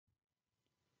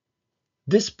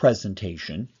This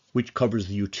presentation, which covers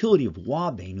the utility of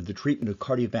OUABAIN in the treatment of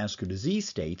cardiovascular disease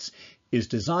states, is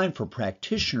designed for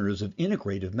practitioners of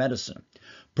integrative medicine,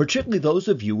 particularly those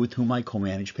of you with whom I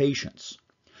co-manage patients.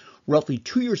 Roughly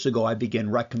 2 years ago, I began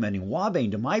recommending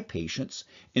OUABAIN to my patients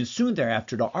and soon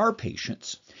thereafter to our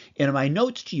patients, and in my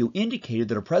notes to you indicated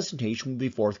that a presentation will be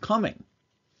forthcoming.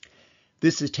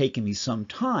 This has taken me some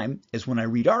time, as when I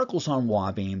read articles on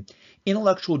OUABAIN,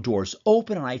 intellectual doors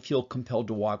open and I feel compelled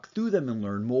to walk through them and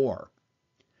learn more.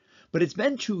 But it's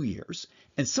been 2 years,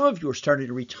 and some of you are starting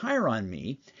to retire on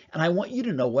me, and I want you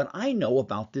to know what I know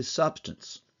about this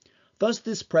substance. Thus,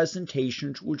 this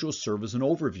presentation, which will serve as an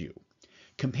overview.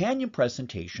 Companion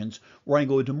presentations where I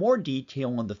go into more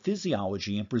detail on the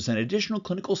physiology and present additional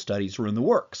clinical studies are in the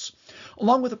works,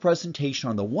 along with a presentation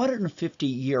on the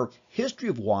 150-year history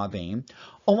of OUABAIN,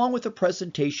 along with a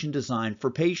presentation designed for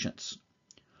patients.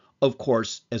 Of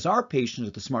course, as our patients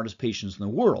are the smartest patients in the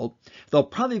world, they'll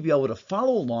probably be able to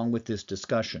follow along with this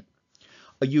discussion.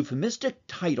 A euphemistic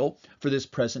title for this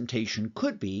presentation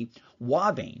could be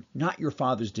OUABAIN, not your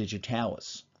father's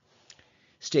digitalis.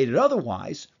 Stated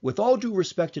otherwise, with all due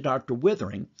respect to Dr.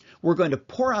 Withering, we're going to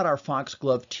pour out our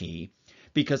foxglove tea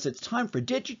because it's time for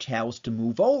digitalis to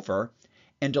move over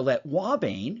and to let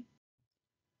OUABAIN,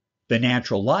 the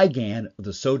natural ligand of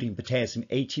the sodium-potassium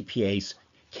ATPase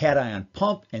cation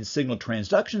pump and signal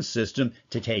transduction system,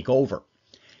 to take over.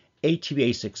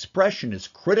 ATPase expression is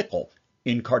critical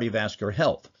in cardiovascular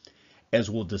health. As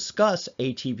we'll discuss,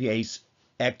 ATPase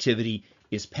activity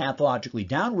is pathologically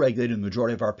downregulated in the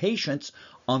majority of our patients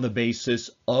on the basis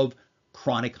of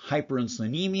chronic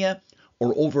hyperinsulinemia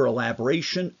or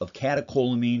over-elaboration of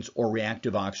catecholamines or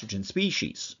reactive oxygen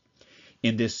species.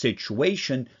 In this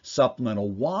situation, supplemental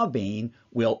OUABAIN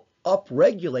will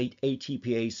upregulate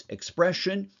ATPase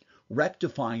expression,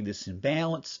 rectifying this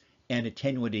imbalance and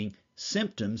attenuating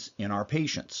symptoms in our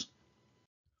patients.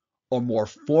 A more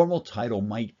formal title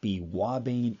might be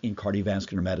OUABAIN in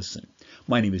cardiovascular medicine.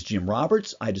 My name is Jim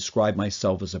Roberts. I describe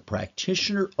myself as a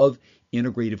practitioner of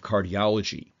integrative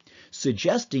cardiology,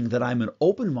 suggesting that I'm an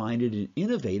open-minded and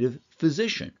innovative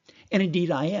physician, and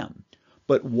indeed I am.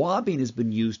 But OUABAIN has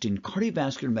been used in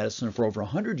cardiovascular medicine for over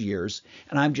 100 years,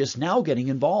 and I'm just now getting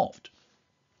involved.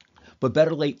 But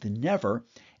better late than never,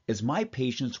 as my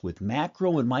patients with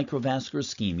macro and microvascular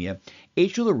ischemia,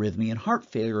 atrial arrhythmia, and heart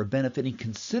failure are benefiting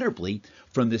considerably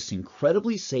from this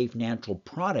incredibly safe natural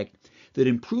product that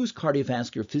improves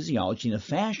cardiovascular physiology in a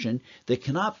fashion that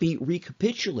cannot be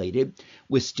recapitulated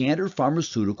with standard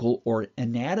pharmaceutical or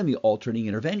anatomy-altering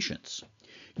interventions.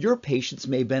 Your patients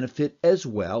may benefit as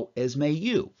well as may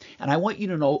you, and I want you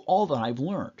to know all that I've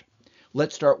learned.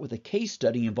 Let's start with a case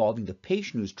study involving the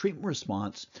patient whose treatment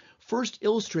response first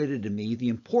illustrated to me the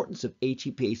importance of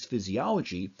ATPase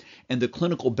physiology and the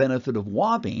clinical benefit of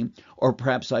OUABAIN, or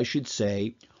perhaps I should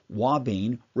say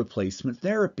OUABAIN replacement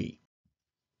therapy.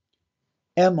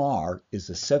 MR is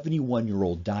a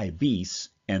 71-year-old diabetes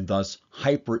and thus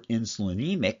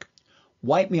hyperinsulinemic,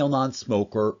 white male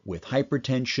non-smoker with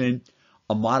hypertension,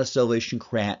 a modest elevation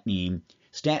creatinine,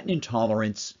 statin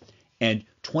intolerance, and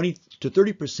 20 to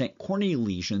 30% coronary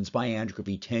lesions by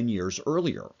angiography 10 years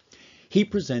earlier. He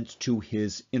presents to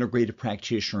his integrative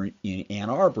practitioner in Ann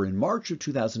Arbor in March of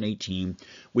 2018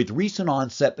 with recent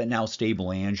onset but now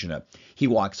stable angina. He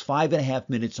walks 5.5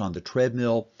 minutes on the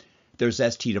treadmill. There's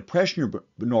ST depression or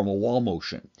normal wall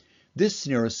motion. This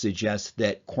scenario suggests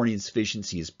that coronary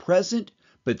insufficiency is present,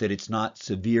 but that it's not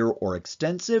severe or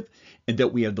extensive, and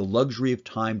that we have the luxury of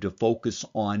time to focus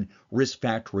on risk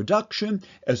factor reduction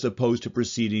as opposed to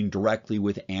proceeding directly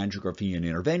with angiography and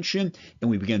intervention, and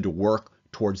we begin to work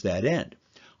towards that end.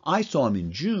 I saw him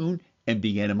in June and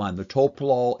began him on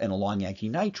metoprolol and a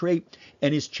long-acting nitrate,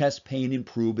 and his chest pain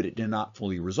improved, but it did not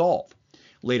fully resolve.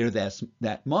 Later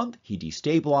that month, he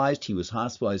destabilized. He was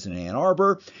hospitalized in Ann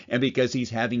Arbor, and because he's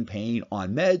having pain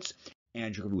on meds,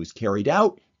 angiography was carried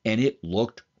out, and it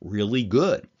looked really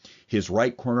good. His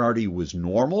right coronary artery was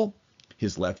normal.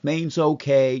 His left main's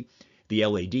okay. The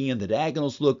LAD and the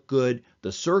diagonals look good.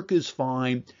 The circ is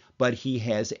fine, but he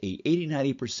has a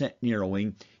 80-90%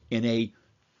 narrowing in a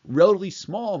relatively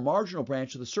small marginal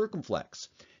branch of the circumflex.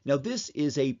 Now, this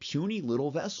is a puny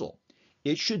little vessel.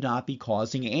 It should not be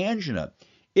causing angina.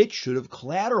 It should have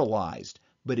collateralized,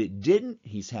 but it didn't.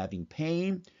 He's having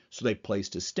pain, so they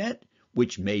placed a stent,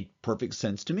 which made perfect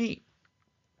sense to me.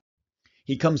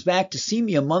 He comes back to see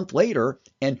me a month later,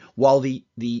 and while the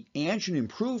angina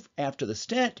improved after the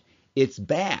stent, it's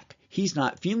back. he's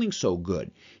not feeling so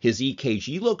good. His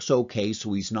EKG looks okay,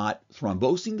 so he's not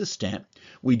thrombosing the stent.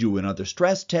 We do another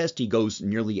stress test. He goes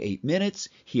nearly 8 minutes.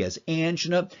 He has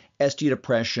angina, ST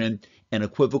depression, and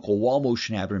equivocal wall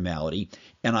motion abnormality,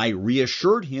 and I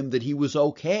reassured him that he was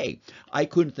okay. I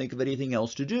couldn't think of anything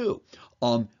else to do.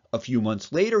 A few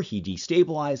months later, he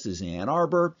destabilizes in Ann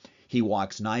Arbor. He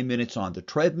walks 9 minutes on the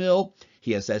treadmill.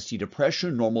 He has ST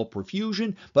depression, normal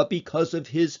perfusion, but because of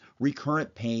his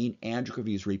recurrent pain,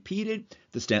 angiography is repeated,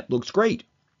 the stent looks great.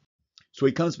 So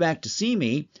he comes back to see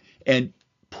me, and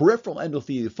peripheral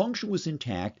endothelial function was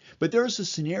intact, but there's a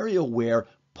scenario where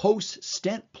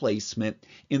post-stent placement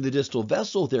in the distal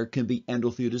vessel, there can be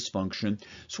endothelial dysfunction.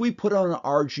 So we put on an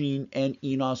arginine and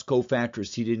enos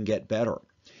cofactors. He didn't get better.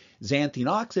 Xanthine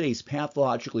oxidase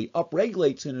pathologically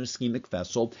upregulates in an ischemic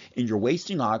vessel, and you're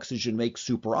wasting oxygen, makes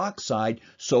superoxide,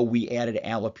 so we added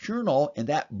allopurinol, and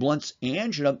that blunts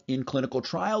angina in clinical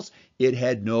trials. It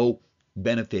had no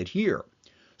benefit here.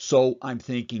 So I'm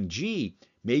thinking, gee,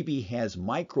 maybe he has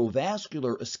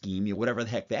microvascular ischemia, whatever the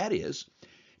heck that is.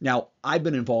 Now, I've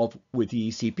been involved with the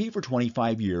ECP for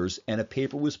 25 years, and a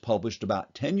paper was published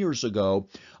about 10 years ago,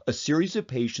 a series of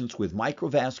patients with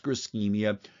microvascular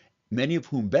ischemia, many of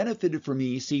whom benefited from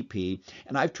ECP,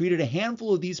 and I've treated a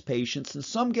handful of these patients, and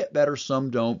some get better,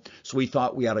 some don't, so we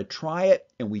thought we ought to try it,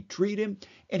 and we treat him,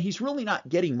 and he's really not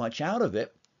getting much out of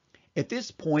it. At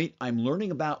this point, I'm learning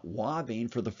about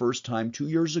OUABAIN for the first time 2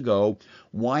 years ago.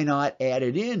 Why not add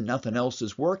it in? Nothing else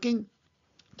is working.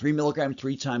 3 milligrams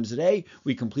 3 times a day.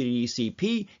 We completed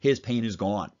ECP. His pain is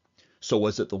gone. So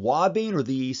was it the OUABAIN or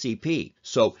the ECP?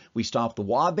 So we stopped the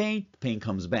OUABAIN, the pain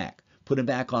comes back. Put him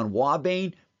back on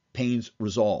OUABAIN, pain's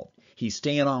resolved. He's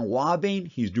staying on OUABAIN.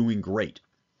 He's doing great.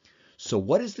 So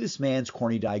what is this man's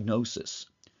corny diagnosis?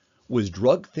 Was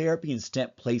drug therapy and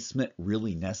stent placement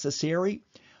really necessary?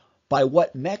 By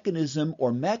what mechanism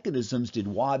or mechanisms did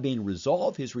OUABAIN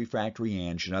resolve his refractory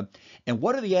angina? And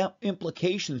what are the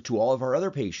implications to all of our other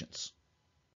patients?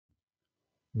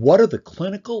 What are the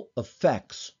clinical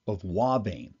effects of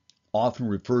OUABAIN, often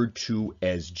referred to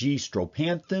as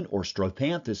G-strophanthin or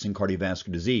strophanthin in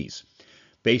cardiovascular disease?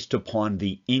 Based upon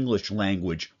the English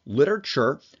language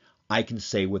literature, I can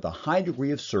say with a high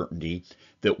degree of certainty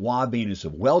that OUABAIN is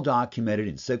of well-documented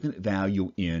and significant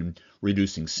value in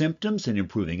reducing symptoms and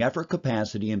improving effort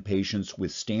capacity in patients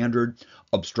with standard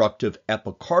obstructive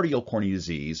epicardial coronary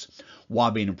disease.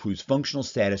 OUABAIN improves functional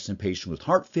status in patients with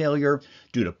heart failure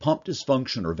due to pump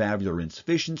dysfunction or valvular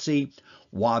insufficiency.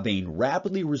 OUABAIN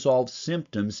rapidly resolves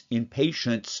symptoms in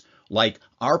patients like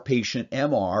our patient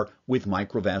MR with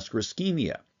microvascular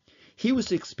ischemia. He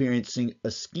was experiencing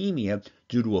ischemia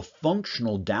due to a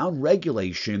functional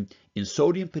downregulation in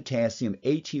sodium-potassium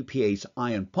ATPase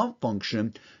ion pump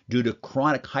function due to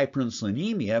chronic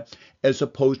hyperinsulinemia as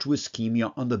opposed to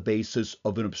ischemia on the basis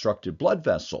of an obstructed blood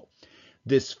vessel.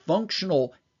 This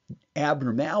functional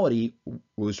abnormality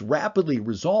was rapidly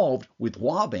resolved with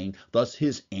OUABAIN, thus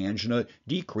his angina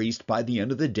decreased by the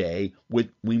end of the day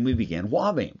when we began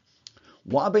OUABAIN.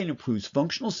 OUABAIN improves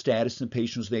functional status in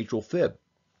patients with atrial fib.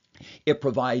 It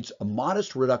provides a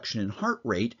modest reduction in heart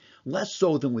rate, less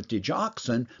so than with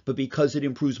digoxin, but because it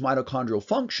improves mitochondrial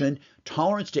function,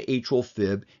 tolerance to atrial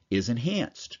fib is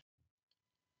enhanced.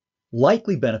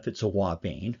 Likely benefits of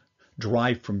OUABAIN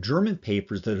derived from German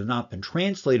papers that have not been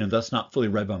translated and thus not fully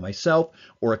read by myself,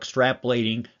 or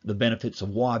extrapolating the benefits of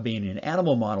OUABAIN in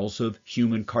animal models of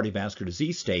human cardiovascular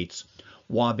disease states.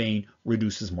 OUABAIN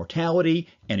reduces mortality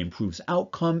and improves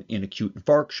outcome in acute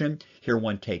infarction. Here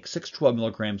one takes 6 to 12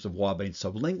 milligrams of OUABAIN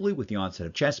sublingually with the onset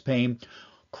of chest pain.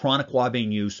 Chronic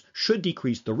OUABAIN use should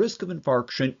decrease the risk of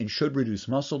infarction and should reduce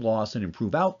muscle loss and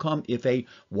improve outcome if a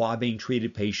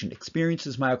OUABAIN-treated patient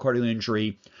experiences myocardial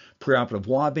injury. Preoperative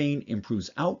OUABAIN improves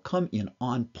outcome in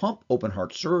on-pump open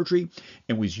heart surgery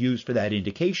and was used for that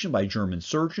indication by German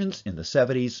surgeons in the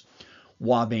 70s.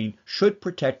 OUABAIN should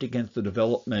protect against the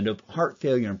development of heart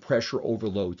failure and pressure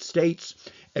overload states,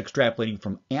 extrapolating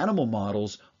from animal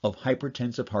models of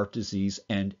hypertensive heart disease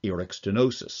and aortic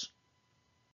stenosis.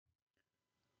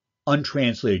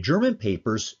 Untranslated German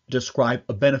papers describe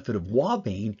a benefit of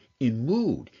OUABAIN in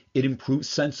mood. It improves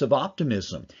sense of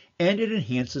optimism, and it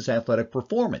enhances athletic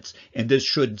performance. And this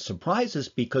shouldn't surprise us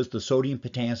because the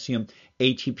sodium-potassium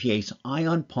ATPase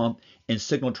ion pump and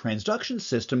signal transduction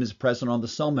system is present on the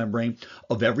cell membrane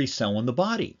of every cell in the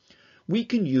body. We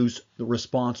can use the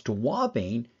response to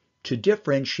OUABAIN to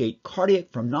differentiate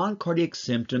cardiac from non-cardiac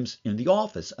symptoms in the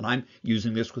office. And I'm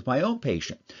using this with my own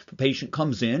patient. If a patient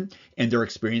comes in and they're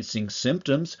experiencing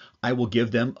symptoms, I will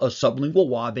give them a sublingual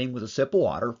OUABAIN with a sip of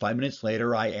water. 5 minutes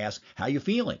later, I ask, how are you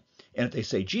feeling? And if they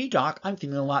say, gee, doc, I'm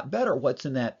feeling a lot better, what's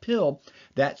in that pill?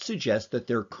 That suggests that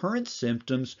their current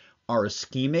symptoms are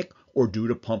ischemic or due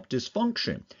to pump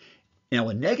dysfunction. Now,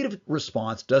 a negative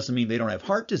response doesn't mean they don't have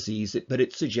heart disease, but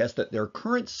it suggests that their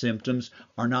current symptoms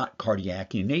are not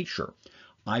cardiac in nature.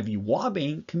 IV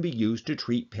OUABAIN can be used to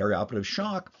treat perioperative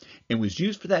shock and was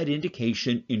used for that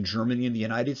indication in Germany and the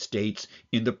United States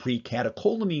in the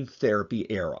pre-catecholamine therapy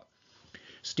era.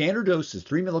 Standard dose is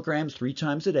 3 milligrams 3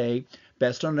 times a day,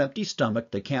 best on an empty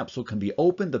stomach. The capsule can be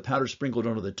opened, the powder sprinkled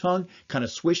under the tongue, kind of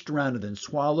swished around and then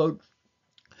swallowed.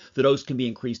 The dose can be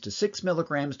increased to 6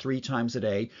 milligrams 3 times a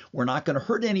day. We're not going to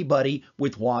hurt anybody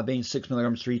with OUABAIN 6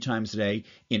 milligrams 3 times a day.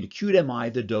 In acute MI,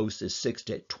 the dose is 6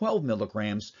 to 12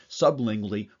 milligrams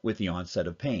sublingually with the onset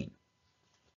of pain.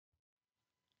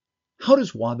 How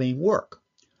does OUABAIN work?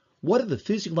 What are the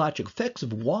physiologic effects of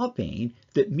OUABAIN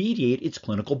that mediate its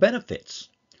clinical benefits?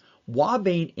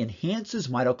 OUABAIN enhances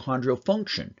mitochondrial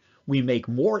function. We make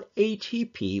more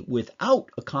ATP without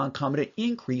a concomitant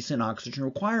increase in oxygen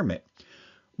requirement.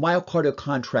 Myocardial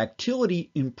contractility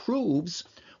improves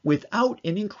without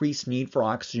an increased need for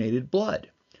oxygenated blood.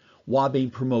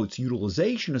 OUABAIN promotes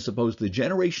utilization as opposed to the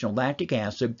generation of lactic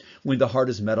acid when the heart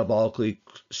is metabolically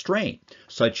strained,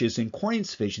 such as in coronary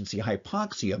insufficiency,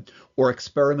 hypoxia, or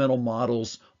experimental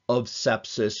models of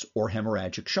sepsis or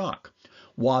hemorrhagic shock.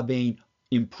 OUABAIN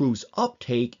improves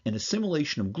uptake and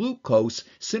assimilation of glucose,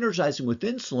 synergizing with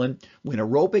insulin when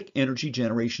aerobic energy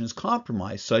generation is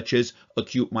compromised, such as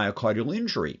acute myocardial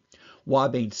injury.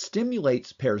 OUABAIN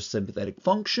stimulates parasympathetic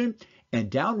function and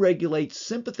downregulates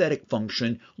sympathetic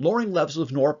function, lowering levels of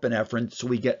norepinephrine so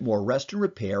we get more rest and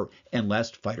repair and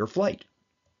less fight or flight.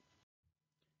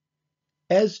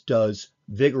 As does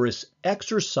vigorous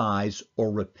exercise or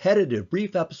repetitive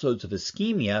brief episodes of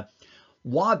ischemia,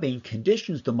 OUABAIN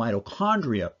conditions the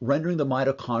mitochondria, rendering the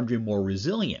mitochondria more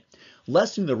resilient,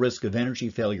 lessening the risk of energy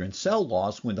failure and cell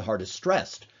loss when the heart is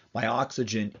stressed by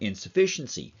oxygen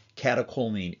insufficiency,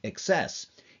 catecholamine excess,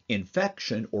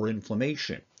 infection, or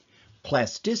inflammation.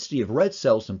 Plasticity of red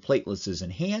cells and platelets is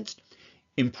enhanced,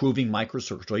 improving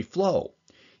microcirculatory flow.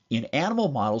 In animal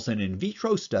models and in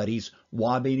vitro studies,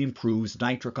 OUABAIN improves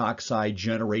nitric oxide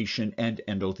generation and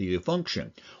endothelial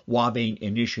function. OUABAIN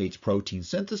initiates protein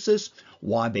synthesis.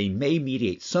 OUABAIN may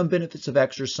mediate some benefits of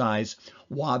exercise.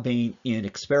 OUABAIN in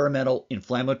experimental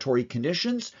inflammatory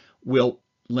conditions will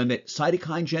limit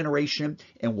cytokine generation,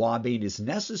 and OUABAIN is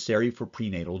necessary for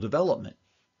prenatal development.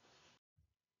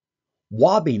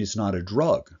 OUABAIN is not a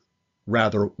drug.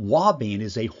 Rather, OUABAIN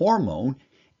is a hormone,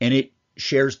 and it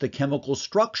shares the chemical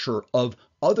structure of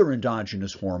other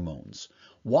endogenous hormones.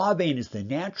 OUABAIN is the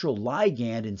natural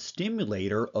ligand and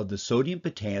stimulator of the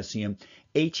sodium-potassium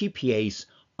ATPase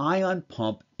ion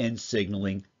pump and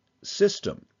signaling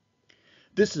system.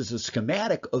 This is a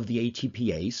schematic of the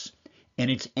ATPase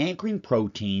and its anchoring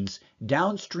proteins,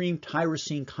 downstream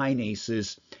tyrosine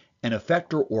kinases, and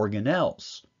effector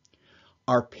organelles.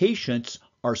 Our patients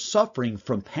are suffering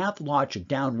from pathologic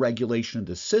downregulation of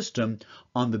the system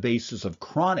on the basis of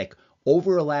chronic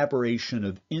overelaboration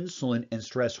of insulin and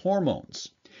stress hormones.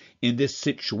 In this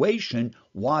situation,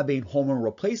 OUABAIN hormone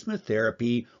replacement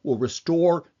therapy will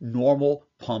restore normal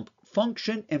pump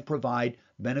function and provide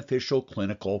beneficial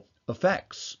clinical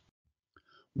effects.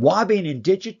 OUABAIN and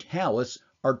digitalis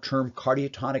are termed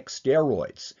cardiotonic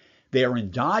steroids. They are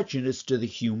endogenous to the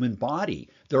human body.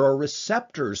 There are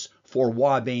receptors for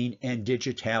OUABAIN and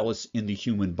digitalis in the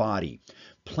human body.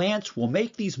 Plants will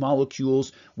make these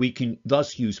molecules. We can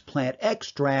thus use plant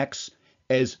extracts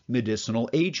as medicinal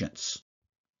agents.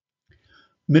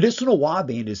 Medicinal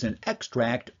OUABAIN is an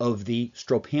extract of the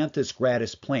Strophanthus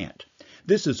gratis plant.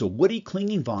 This is a woody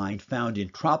clinging vine found in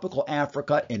tropical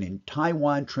Africa and in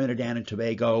Taiwan, Trinidad, and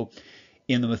Tobago.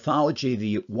 In the mythology of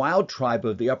the wild tribe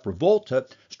of the Upper Volta,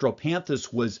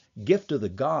 Strophanthus was gift of the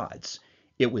gods.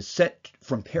 It was sent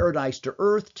from paradise to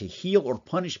earth to heal or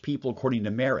punish people according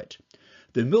to merit.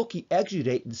 The milky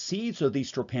exudate and seeds of the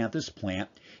Strophanthus plant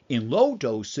in low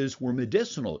doses were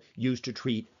medicinal, used to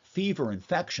treat fever,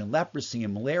 infection, leprosy,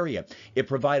 and malaria. It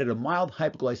provided a mild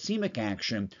hypoglycemic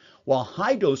action. While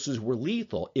high doses were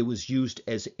lethal, it was used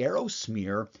as arrow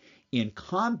smear in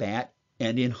combat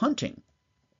and in hunting.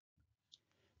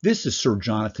 This is Sir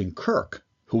Jonathan Kirk,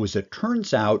 who, as it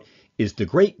turns out, is the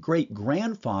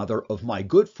great-great-grandfather of my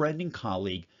good friend and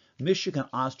colleague, Michigan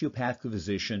osteopathic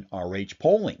physician R.H.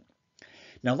 Poling.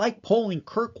 Now, like Poling,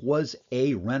 Kirk was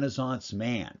a Renaissance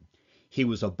man. He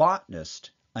was a botanist,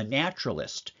 a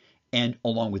naturalist, and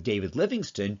along with David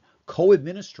Livingstone,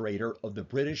 co-administrator of the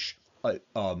British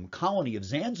colony of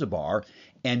Zanzibar,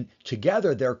 and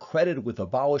together they're credited with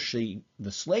abolishing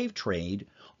the slave trade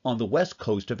on the west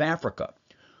coast of Africa.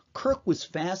 Kirk was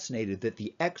fascinated that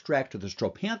the extract of the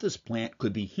Strophanthus plant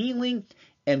could be healing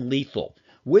and lethal.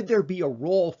 Would there be a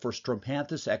role for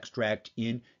Strophanthus extract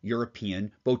in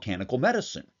European botanical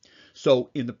medicine? So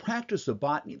in the practice of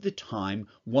botany at the time,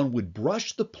 one would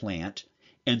brush the plant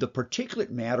and the particulate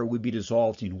matter would be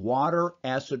dissolved in water,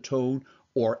 acetone,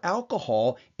 or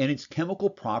alcohol, and its chemical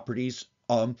properties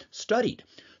studied.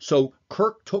 So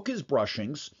Kirk took his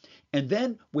brushings, and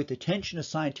then with attention to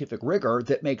scientific rigor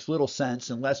that makes little sense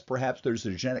unless perhaps there's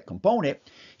a genetic component,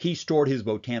 he stored his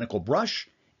botanical brush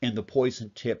and the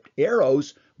poison-tipped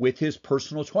arrows with his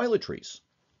personal toiletries.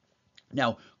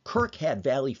 Now, Kirk had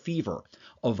valley fever,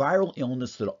 a viral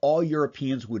illness that all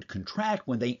Europeans would contract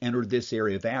when they entered this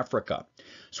area of Africa.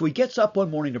 So he gets up one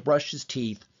morning to brush his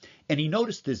teeth, and he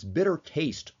noticed this bitter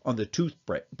taste on the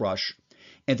toothbrush,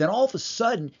 and then all of a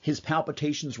sudden his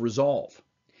palpitations resolve.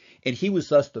 And he was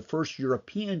thus the first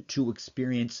European to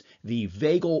experience the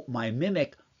vagal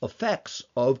mimic effects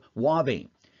of OUABAIN.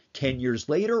 10 years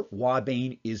later,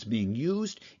 OUABAIN is being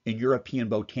used in European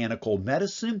botanical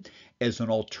medicine as an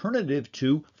alternative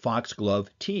to foxglove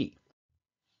tea.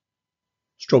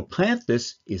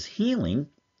 Strophanthus is healing,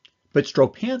 but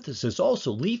Strophanthus is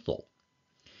also lethal.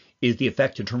 Is the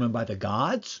effect determined by the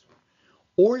gods,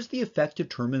 or is the effect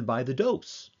determined by the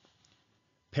dose?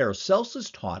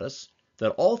 Paracelsus taught us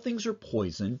that all things are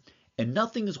poison and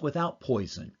nothing is without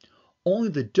poison. Only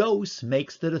the dose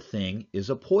makes that a thing is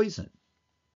a poison.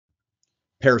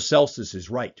 Paracelsus is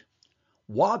right.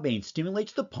 OUABAIN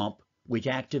stimulates the pump, which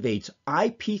activates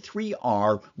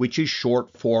IP3R, which is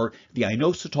short for the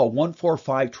inositol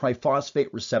 1,4,5-triphosphate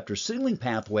receptor signaling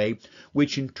pathway,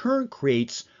 which in turn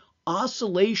creates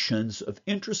oscillations of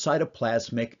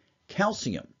intracytoplasmic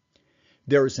calcium.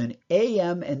 There is an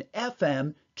AM and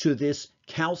FM to this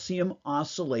calcium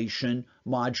oscillation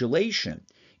modulation.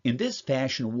 In this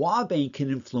fashion, OUABAIN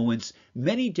can influence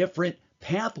many different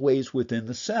pathways within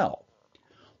the cell.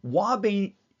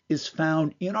 OUABAIN is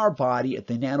found in our body at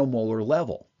the nanomolar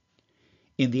level.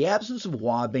 In the absence of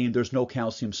OUABAIN, there's no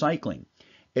calcium cycling.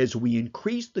 As we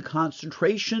increase the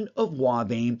concentration of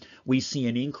OUABAIN, we see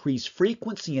an increased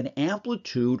frequency and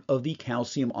amplitude of the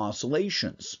calcium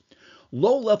oscillations.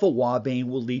 Low-level OUABAIN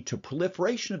will lead to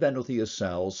proliferation of endothelial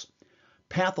cells.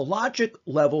 Pathologic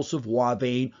levels of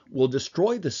OUABAIN will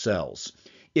destroy the cells.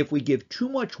 If we give too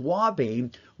much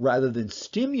OUABAIN rather than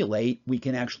stimulate, we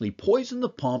can actually poison the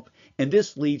pump, and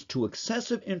this leads to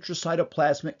excessive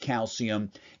intracytoplasmic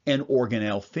calcium and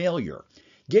organelle failure.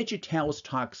 Digitalis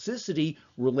toxicity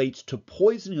relates to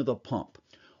poisoning of the pump.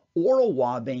 Oral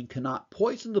OUABAIN cannot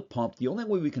poison the pump. The only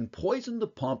way we can poison the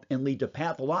pump and lead to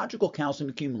pathological calcium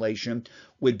accumulation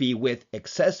would be with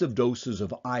excessive doses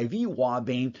of IV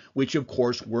OUABAIN, which of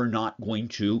course we're not going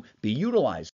to be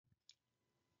utilizing.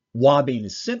 OUABAIN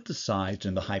is synthesized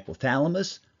in the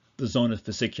hypothalamus, the zona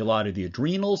fasciculata of the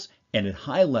adrenals, and at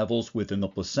high levels within the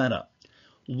placenta.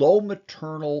 Low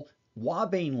maternal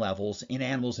OUABAIN levels in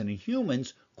animals and in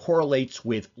humans correlates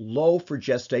with low for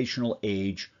gestational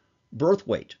age birth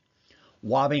weight.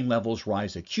 OUABAIN levels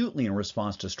rise acutely in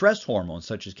response to stress hormones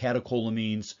such as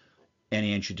catecholamines and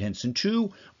angiotensin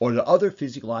II, or to other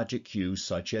physiologic cues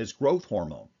such as growth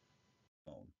hormone.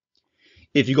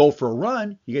 If you go for a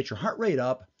run, you get your heart rate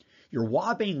up, your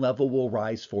OUABAIN level will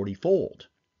rise 40-fold,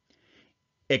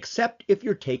 except if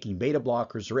you're taking beta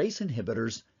blockers or ACE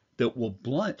inhibitors that will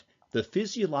blunt the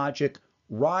physiologic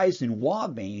rise in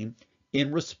OUABAIN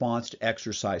in response to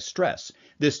exercise stress.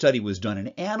 This study was done in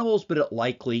animals, but it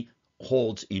likely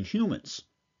holds in humans.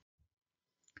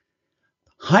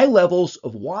 High levels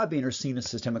of OUABAIN are seen in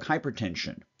systemic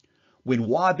hypertension. When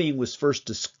OUABAIN was first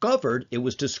discovered, it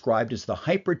was described as the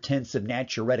hypertensive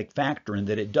natriuretic factor, and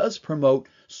that it does promote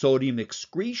sodium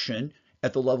excretion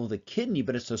at the level of the kidney,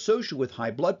 but it's associated with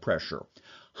high blood pressure.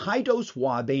 High-dose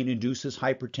OUABAIN induces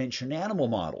hypertension in animal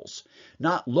models.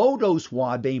 Not low-dose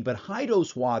OUABAIN, but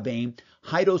high-dose OUABAIN.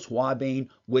 High-dose OUABAIN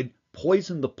would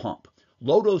poison the pump.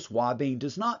 Low-dose OUABAIN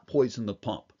does not poison the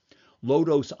pump.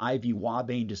 Low-dose IV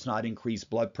OUABAIN does not increase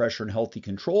blood pressure in healthy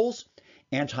controls.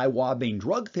 Anti-OUABAIN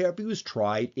drug therapy was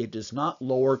tried. It does not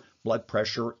lower blood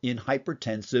pressure in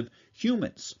hypertensive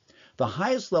humans. The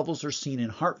highest levels are seen in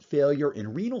heart failure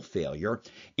and renal failure.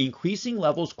 Increasing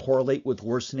levels correlate with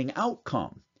worsening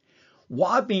outcome.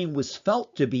 OUABAIN was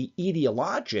felt to be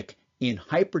etiologic in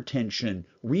hypertension,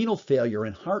 renal failure,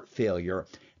 and heart failure.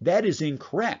 That is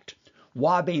incorrect.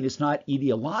 OUABAIN is not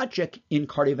etiologic in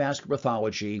cardiovascular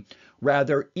pathology.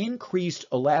 Rather, increased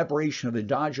elaboration of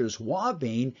endogenous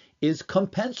OUABAIN is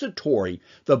compensatory.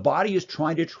 The body is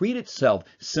trying to treat itself,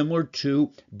 similar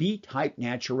to B-type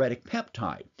natriuretic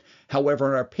peptide. However,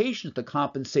 in our patients, the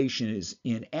compensation is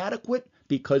inadequate.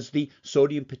 because the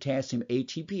sodium-potassium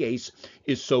ATPase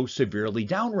is so severely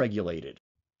downregulated.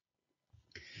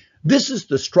 This is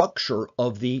the structure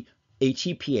of the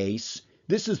ATPase.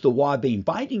 This is the OUABAIN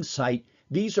binding site.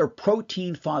 These are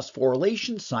protein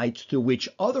phosphorylation sites through which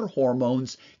other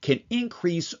hormones can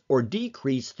increase or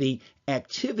decrease the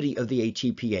activity of the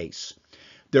ATPase.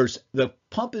 The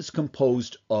pump is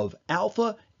composed of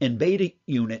alpha and beta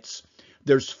units.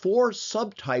 There's 4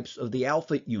 subtypes of the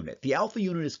alpha unit. The alpha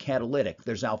unit is catalytic.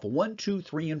 There's alpha 1, 2,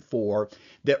 3, and 4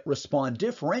 that respond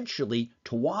differentially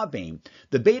to OUABAIN.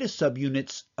 The beta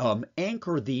subunits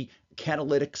anchor the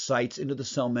catalytic sites into the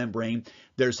cell membrane.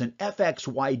 There's an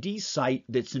FXYD site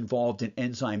that's involved in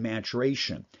enzyme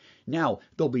maturation. Now,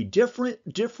 there'll be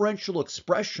differential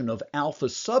expression of alpha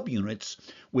subunits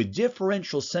with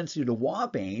differential sensitivity to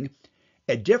OUABAIN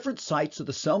at different sites of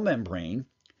the cell membrane,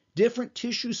 different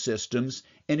tissue systems,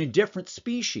 and in different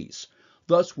species.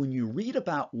 Thus, when you read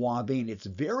about OUABAIN, it's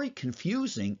very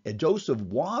confusing. A dose of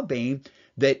OUABAIN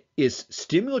that is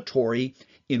stimulatory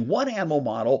in one animal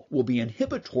model will be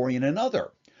inhibitory in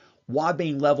another.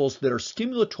 OUABAIN levels that are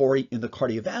stimulatory in the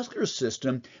cardiovascular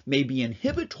system may be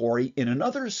inhibitory in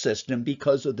another system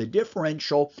because of the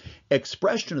differential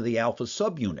expression of the alpha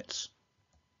subunits.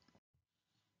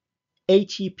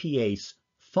 ATPase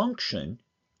function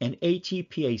and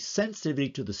ATPase sensitivity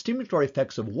to the stimulatory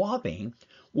effects of OUABAIN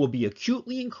will be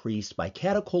acutely increased by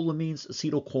catecholamines,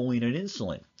 acetylcholine, and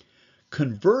insulin.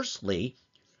 Conversely,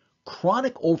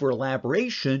 chronic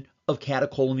overelaboration of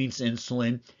catecholamines,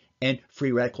 insulin, and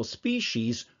free radical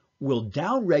species will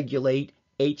downregulate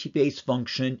ATPase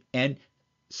function and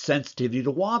sensitivity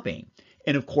to OUABAIN.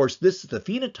 And of course, this is the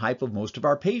phenotype of most of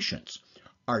our patients.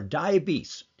 Our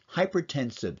diabetes,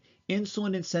 hypertensive,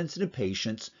 insulin-insensitive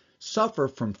patients suffer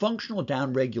from functional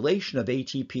downregulation of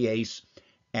ATPase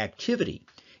activity.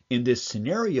 In this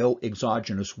scenario,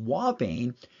 exogenous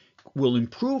OUABAIN will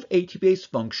improve ATPase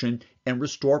function and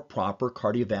restore proper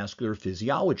cardiovascular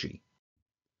physiology.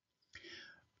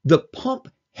 The pump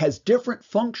has different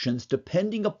functions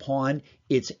depending upon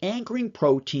its anchoring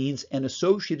proteins and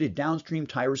associated downstream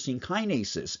tyrosine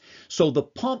kinases. So the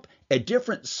pump at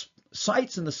different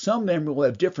sites in the cell membrane will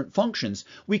have different functions.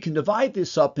 We can divide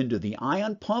this up into the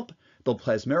ion pump, the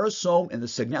plasmarosome, and the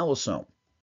signalosome.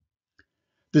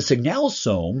 The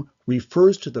signalosome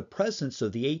refers to the presence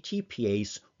of the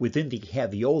ATPase within the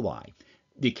caveoli.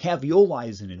 The caveoli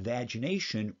is an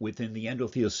invagination within the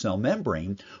endothelial cell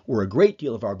membrane where a great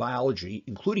deal of our biology,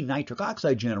 including nitric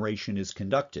oxide generation, is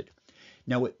conducted.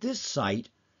 Now at this site,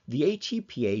 the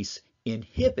ATPase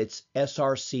inhibits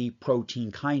SRC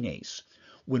protein kinase.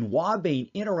 When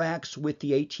OUABAIN interacts with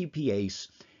the ATPase,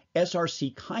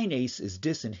 SRC kinase is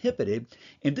disinhibited,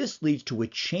 and this leads to a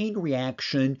chain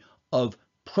reaction of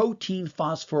protein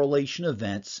phosphorylation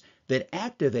events that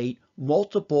activate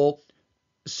multiple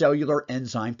cellular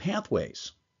enzyme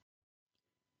pathways.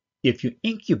 If you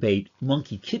incubate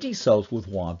monkey kidney cells with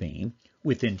OUABAIN,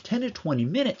 within 10 to 20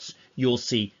 minutes, you'll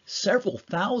see several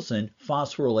thousand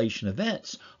phosphorylation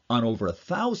events on over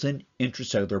 1,000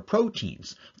 intracellular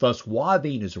proteins. Thus,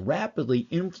 OUABAIN is rapidly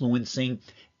influencing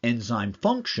enzyme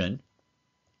function,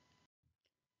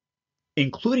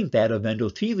 including that of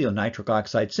endothelial nitric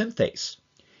oxide synthase.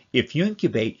 If you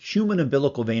incubate human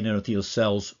umbilical vein endothelial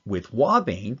cells with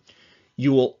OUABAIN,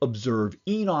 you will observe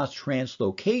eNOS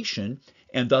translocation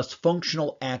and thus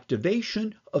functional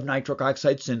activation of nitric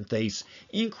oxide synthase,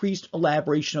 increased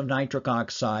elaboration of nitric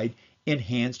oxide,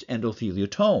 enhanced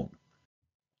endothelial tone.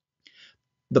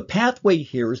 The pathway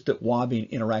here is that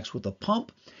OUABAIN interacts with a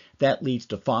pump. That leads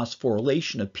to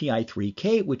phosphorylation of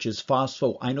PI3K, which is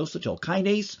phosphoinositol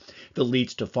kinase, that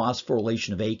leads to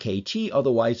phosphorylation of AKT,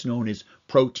 otherwise known as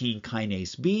protein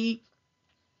kinase B,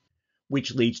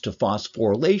 which leads to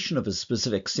phosphorylation of a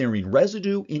specific serine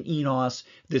residue in eNOS.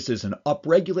 This is an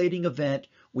upregulating event.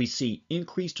 We see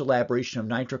increased elaboration of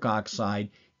nitric oxide,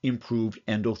 improved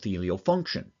endothelial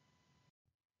function.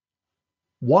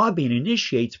 OUABAIN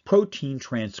initiates protein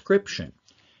transcription.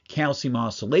 Calcium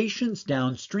oscillations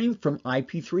downstream from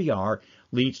IP3R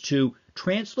leads to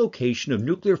translocation of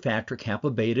nuclear factor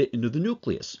kappa beta into the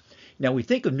nucleus. Now we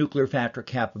think of nuclear factor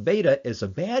kappa beta as a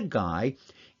bad guy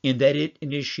in that it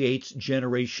initiates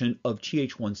generation of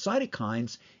Th1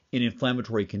 cytokines in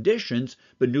inflammatory conditions,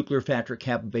 but nuclear factor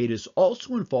kappa beta is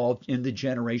also involved in the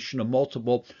generation of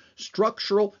multiple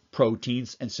structural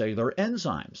proteins and cellular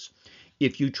enzymes.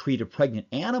 If you treat a pregnant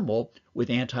animal with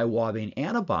anti-OUABAIN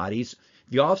antibodies,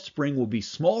 the offspring will be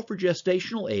small for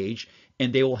gestational age,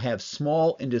 and they will have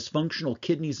small and dysfunctional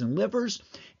kidneys and livers,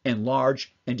 and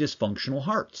large and dysfunctional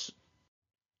hearts.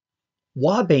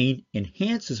 OUABAIN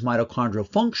enhances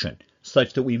mitochondrial function.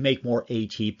 such that we make more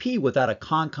ATP without a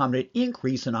concomitant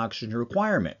increase in oxygen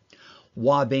requirement.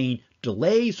 OUABAIN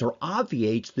delays or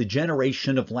obviates the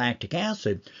generation of lactic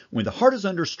acid when the heart is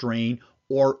under strain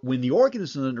or when the organ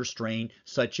is under strain,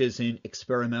 such as in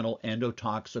experimental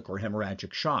endotoxic or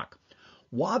hemorrhagic shock.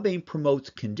 OUABAIN promotes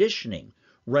conditioning,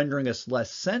 rendering us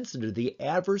less sensitive to the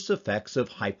adverse effects of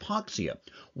hypoxia.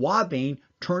 OUABAIN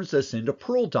turns us into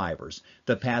pearl divers.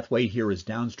 The pathway here is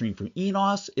downstream from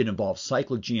eNOS. It involves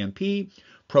cyclo-GMP,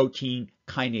 protein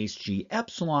kinase G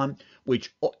epsilon,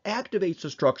 which activates a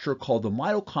structure called the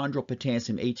mitochondrial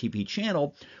potassium ATP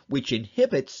channel, which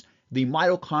inhibits the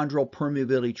mitochondrial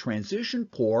permeability transition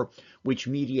pore, which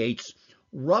mediates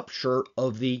rupture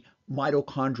of the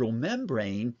mitochondrial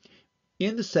membrane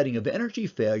in the setting of energy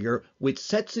failure, which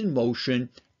sets in motion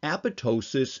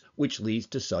apoptosis, which leads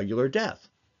to cellular death.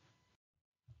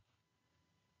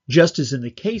 Just as in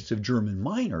the case of German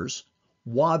miners,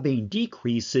 OUABAIN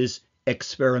decreases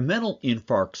experimental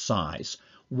infarct size.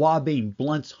 OUABAIN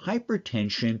blunts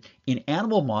hypertension in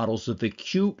animal models of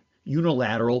acute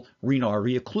unilateral renal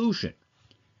artery occlusion.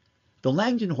 The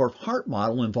Langenhorf heart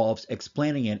model involves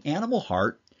explanting an animal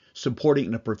heart, supporting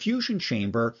in a perfusion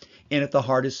chamber, and if the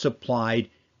heart is supplied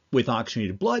with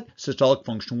oxygenated blood, systolic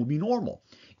function will be normal.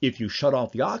 If you shut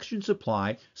off the oxygen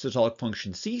supply, systolic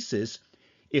function ceases.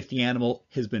 If the animal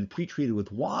has been pretreated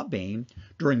with OUABAIN,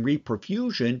 during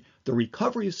reperfusion, the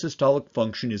recovery of systolic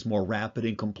function is more rapid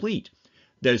and complete.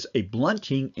 There's a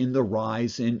blunting in the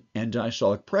rise in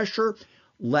end-diastolic pressure,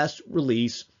 less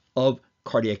release of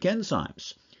cardiac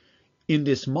enzymes. In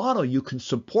this model, you can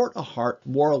support a heart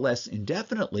more or less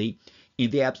indefinitely in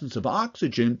the absence of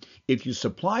oxygen if you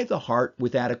supply the heart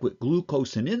with adequate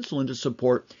glucose and insulin to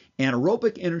support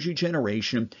anaerobic energy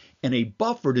generation and a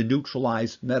buffer to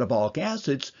neutralize metabolic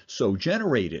acids so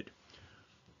generated.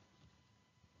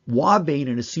 OUABAIN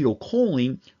and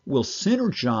acetylcholine will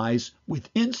synergize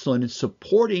with insulin in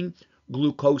supporting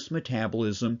glucose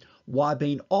metabolism.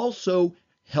 OUABAIN also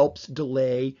helps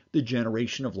delay the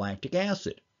generation of lactic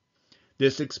acid.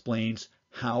 This explains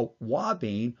how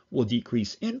OUABAIN will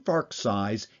decrease infarct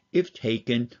size if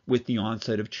taken with the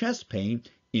onset of chest pain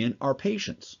in our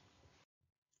patients.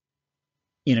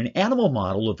 In an animal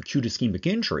model of acute ischemic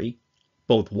injury,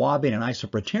 both OUABAIN and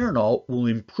isoproterenol will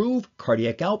improve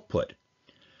cardiac output.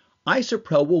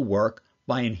 Isoprel will work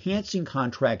by enhancing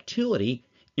contractility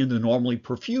in the normally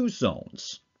perfused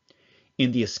zones.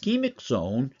 In the ischemic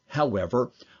zone,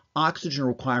 however, oxygen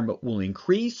requirement will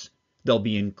increase. There'll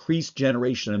be increased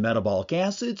generation of metabolic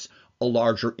acids, a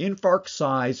larger infarct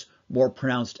size, more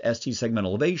pronounced ST segment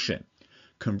elevation.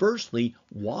 Conversely,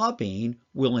 OUABAIN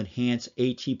will enhance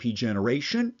ATP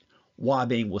generation,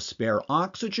 OUABAIN will spare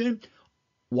oxygen,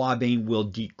 OUABAIN will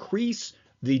decrease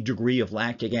the degree of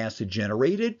lactic acid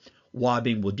generated,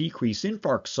 OUABAIN will decrease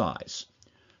infarct size.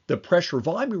 The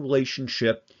pressure-volume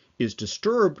relationship is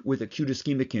disturbed with acute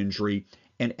ischemic injury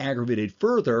and aggravated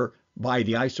further by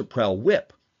the isoprel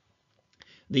whip.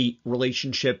 The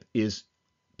relationship is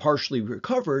partially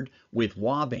recovered with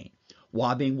OUABAIN.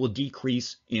 OUABAIN will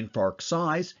decrease infarct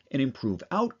size and improve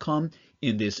outcome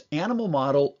in this animal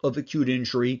model of acute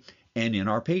injury and in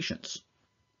our patients.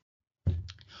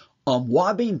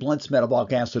 OUABAIN blunts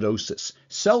metabolic acidosis.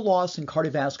 Cell loss in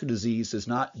cardiovascular disease is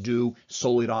not due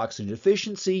solely to oxygen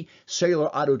deficiency.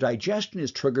 Cellular autodigestion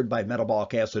is triggered by metabolic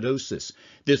acidosis.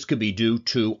 This could be due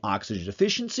to oxygen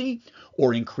deficiency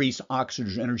or increased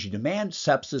oxygen energy demand,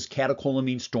 sepsis,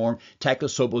 catecholamine storm,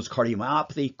 tachysobulous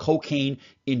cardiomyopathy,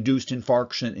 cocaine-induced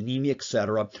infarction, anemia,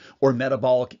 etc., or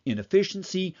metabolic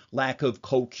inefficiency, lack of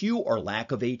CoQ, or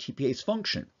lack of ATPase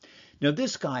function. Now,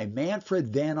 this guy, Manfred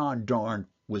van Ondern,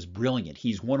 was brilliant.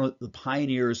 He's one of the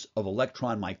pioneers of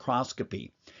electron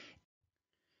microscopy.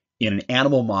 In an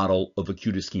animal model of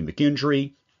acute ischemic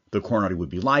injury, the coronary would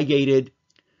be ligated.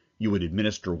 You would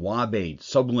administer OUABAIN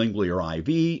sublingually or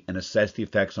IV and assess the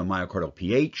effects on myocardial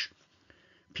pH.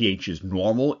 pH is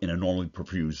normal in a normally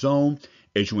perfused zone.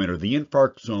 As you enter the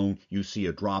infarct zone, you see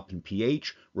a drop in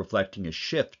pH, reflecting a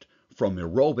shift from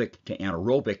aerobic to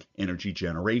anaerobic energy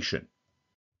generation.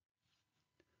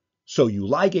 So you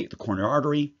ligate the coronary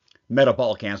artery,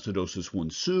 metabolic acidosis will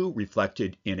ensue,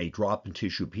 reflected in a drop in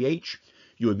tissue pH.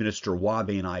 You administer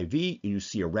OUABAIN IV, and you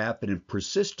see a rapid and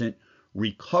persistent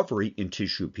recovery in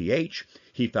tissue pH.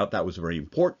 He felt that was very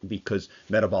important because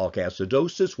metabolic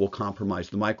acidosis will compromise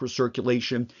the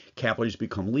microcirculation, capillaries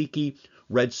become leaky,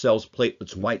 red cells,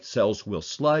 platelets, white cells will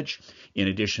sludge. In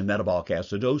addition, metabolic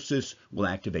acidosis will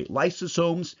activate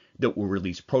lysosomes that will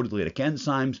release proteolytic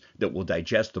enzymes that will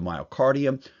digest the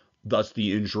myocardium. Thus,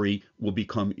 the injury will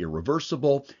become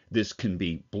irreversible. This can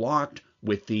be blocked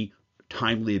with the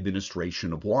timely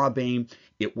administration of OUABAIN.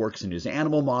 It works in his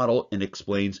animal model and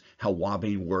explains how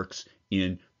OUABAIN works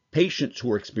in patients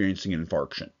who are experiencing an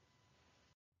infarction.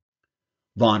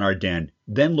 Von Arden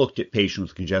then looked at patients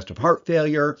with congestive heart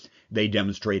failure. They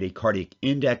demonstrate a cardiac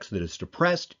index that is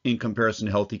depressed in comparison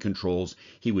to healthy controls.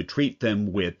 He would treat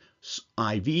them with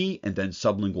IV and then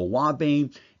sublingual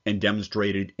OUABAIN and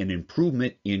demonstrated an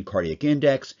improvement in cardiac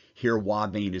index. Here,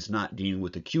 OUABAIN is not dealing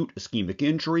with acute ischemic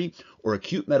injury or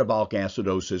acute metabolic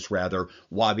acidosis. Rather,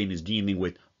 OUABAIN is dealing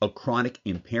with a chronic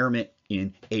impairment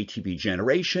in ATP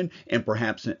generation and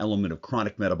perhaps an element of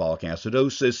chronic metabolic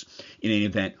acidosis. In any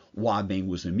event, OUABAIN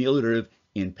was ameliorative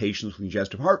in patients with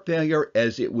congestive heart failure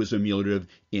as it was ameliorative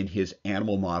in his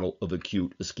animal model of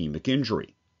acute ischemic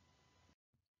injury.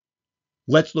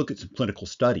 Let's look at some clinical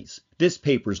studies. This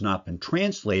paper has not been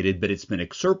translated, but it's been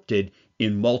excerpted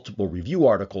in multiple review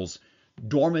articles.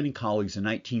 Dorman and colleagues in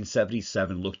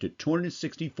 1977 looked at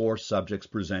 264 subjects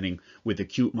presenting with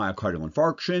acute myocardial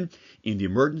infarction. In the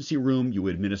emergency room, you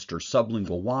administer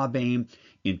sublingual OUABAIN.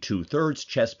 In 2/3,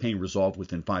 chest pain resolved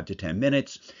within 5 to 10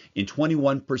 minutes. In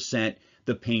 21%,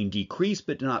 the pain decreased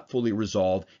but did not fully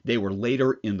resolve. They were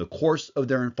later in the course of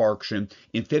their infarction.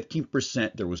 In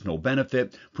 15%, there was no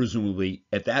benefit. Presumably,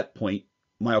 at that point,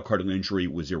 myocardial injury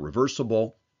was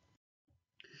irreversible.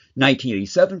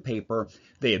 1987 paper,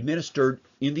 they administered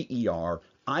in the ER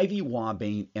IV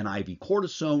OUABAIN and IV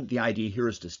cortisone. The idea here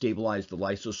is to stabilize the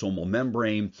lysosomal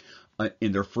membrane.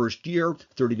 In their first year,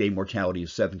 30-day mortality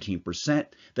is 17%.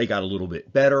 They got a little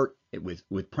bit better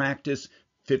with practice,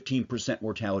 15%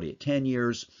 mortality at 10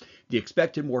 years. The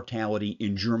expected mortality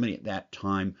in Germany at that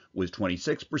time was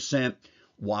 26%.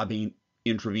 OUABAIN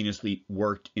intravenously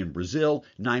worked in Brazil,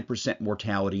 9%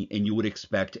 mortality, and you would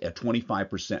expect a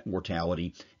 25%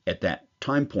 mortality at that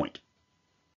time point.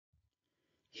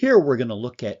 Here we're going to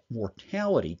look at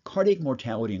mortality, cardiac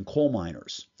mortality in coal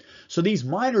miners. So these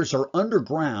miners are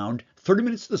underground, 30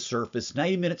 minutes to the surface,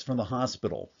 90 minutes from the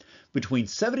hospital. Between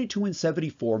 72 and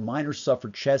 74, miners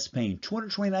suffered chest pain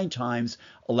 229 times,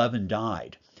 11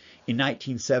 died. In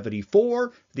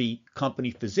 1974, the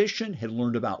company physician had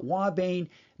learned about OUABAIN.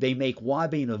 They make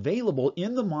OUABAIN available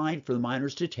in the mine for the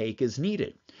miners to take as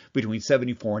needed. Between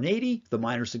 74 and 80, the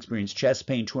miners experience chest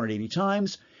pain 280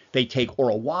 times. They take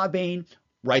oral OUABAIN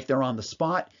right there on the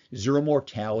spot, zero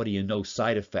mortality and no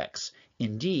side effects.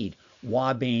 Indeed,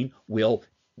 OUABAIN will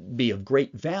be of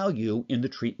great value in the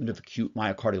treatment of acute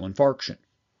myocardial infarction.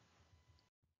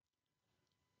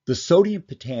 The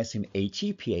sodium-potassium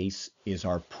ATPase is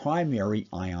our primary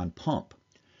ion pump.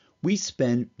 We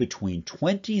spend between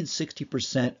 20 and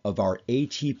 60% of our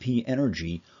ATP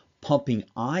energy pumping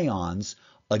ions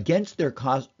against their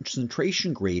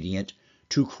concentration gradient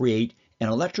to create an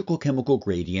electrical chemical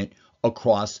gradient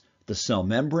across the cell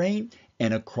membrane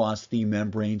and across the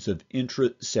membranes of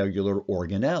intracellular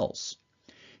organelles.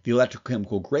 The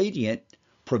electrochemical gradient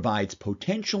provides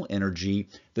potential energy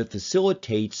that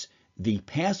facilitates the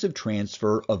passive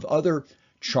transfer of other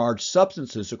charged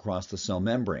substances across the cell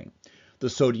membrane. The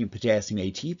sodium-potassium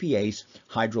ATPase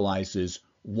hydrolyzes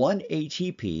 1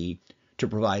 ATP to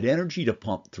provide energy to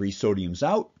pump 3 sodiums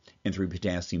out and 3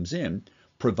 potassiums in,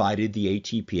 provided the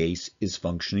ATPase is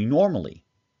functioning normally.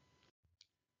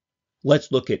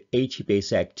 Let's look at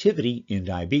ATPase activity in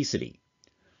diabesity.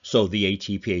 So the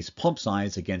ATPase pumps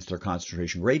ions against their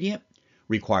concentration gradient,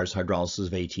 requires hydrolysis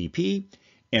of ATP,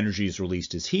 energy is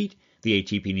released as heat, the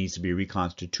ATP needs to be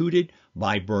reconstituted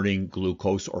by burning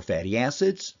glucose or fatty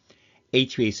acids.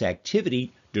 ATPase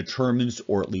activity determines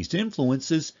or at least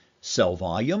influences cell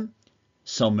volume,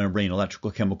 cell membrane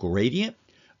electrical chemical gradient,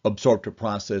 absorptive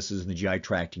processes in the GI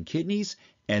tract and kidneys,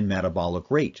 and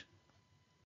metabolic rate.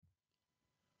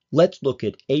 Let's look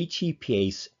at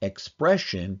ATPase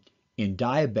expression in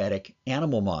diabetic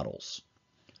animal models.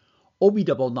 OB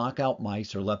knockout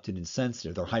mice are leptin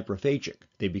insensitive. They're hyperphagic.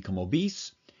 They become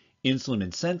obese, insulin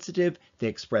insensitive. They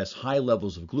express high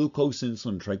levels of glucose,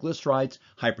 insulin, and triglycerides.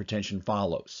 Hypertension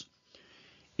follows.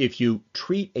 If you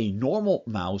treat a normal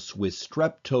mouse with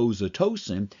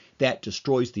streptozotocin, that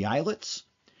destroys the islets.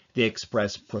 They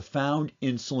express profound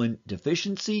insulin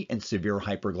deficiency and severe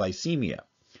hyperglycemia.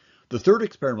 The third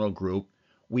experimental group,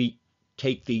 we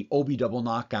take the OB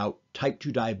knockout type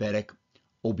 2 diabetic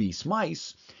obese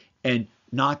mice and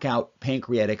knock out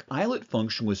pancreatic islet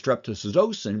function with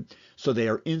streptozotocin, so they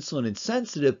are insulin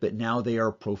insensitive, but now they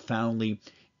are profoundly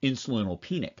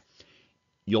insulinopenic.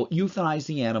 You'll euthanize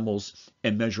the animals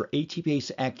and measure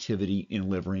ATPase activity in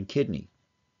liver and kidney.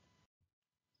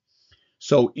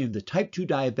 So in the type 2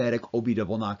 diabetic OB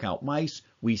knockout mice,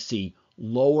 we see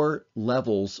lower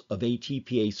levels of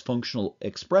ATPase functional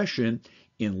expression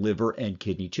in liver and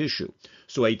kidney tissue.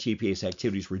 So ATPase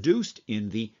activity is reduced in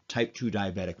the type 2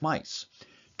 diabetic mice.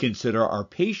 Consider our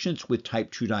patients with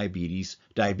type 2 diabetes,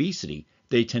 diabesity.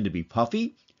 They tend to be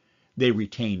puffy, they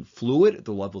retain fluid at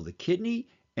the level of the kidney,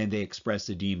 and they express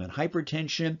edema and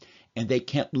hypertension, and they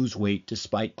can't lose weight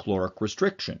despite caloric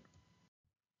restriction.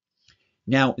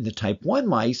 Now, in the type 1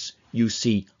 mice, you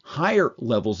see higher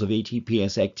levels of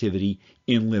ATPase activity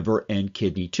in liver and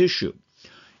kidney tissue.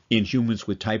 In humans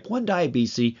with type 1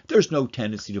 diabetes, there's no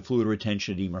tendency to fluid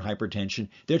retention, edema, or hypertension.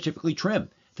 They're typically trim.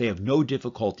 They have no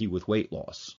difficulty with weight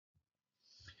loss.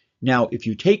 Now, if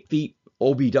you take the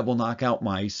OB double knockout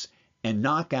mice and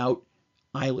knock out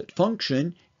islet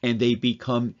function and they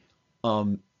become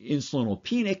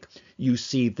insulinopenic, you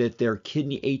see that their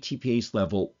kidney ATPase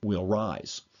level will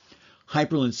rise.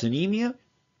 Hyperinsulinemia,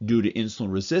 due to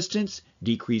insulin resistance,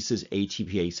 decreases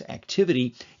ATPase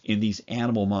activity in these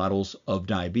animal models of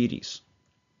diabetes.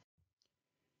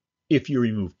 If you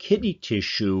remove kidney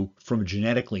tissue from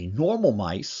genetically normal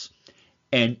mice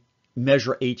and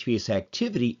measure ATPase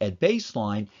activity at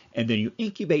baseline, and then you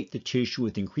incubate the tissue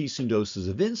with increasing doses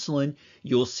of insulin,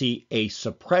 you'll see a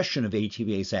suppression of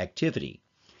ATPase activity.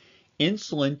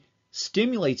 Insulin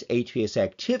stimulates ATPase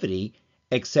activity,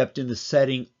 except in the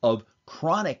setting of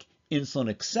chronic insulin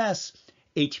excess,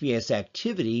 ATPase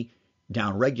activity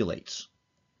downregulates.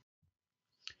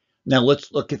 Now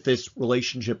let's look at this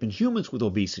relationship in humans with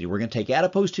obesity. We're going to take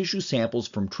adipose tissue samples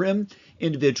from trim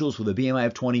individuals with a BMI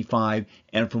of 25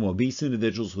 and from obese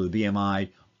individuals with a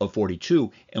BMI of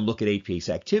 42 and look at ATPase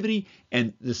activity.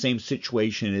 And the same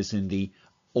situation is in the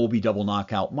OB double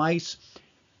knockout mice.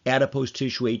 Adipose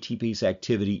tissue ATPase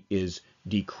activity is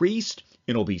decreased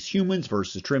in obese humans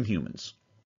versus trim humans.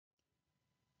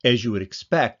 As you would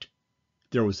expect,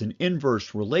 there was an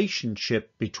inverse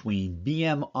relationship between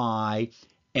BMI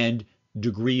and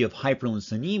degree of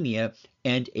hyperinsulinemia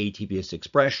and ATPase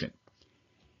expression.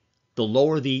 The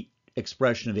lower the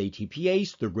expression of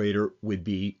ATPase, the greater would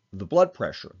be the blood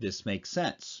pressure. This makes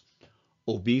sense.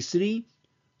 Obesity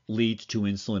leads to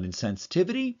insulin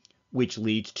insensitivity, which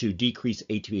leads to decreased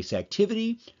ATPase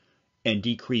activity and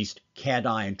decreased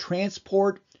cation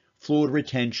transport, fluid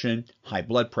retention, high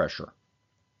blood pressure.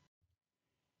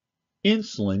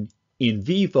 Insulin in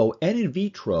vivo and in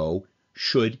vitro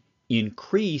should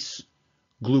increase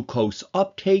glucose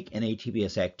uptake and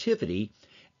ATPase activity,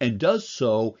 and does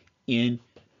so in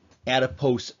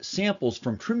adipose samples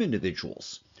from trim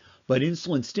individuals. But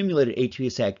insulin-stimulated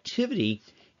ATPase activity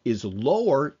is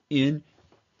lower in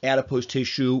adipose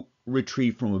tissue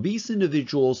retrieved from obese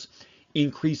individuals,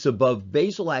 increase above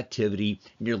basal activity,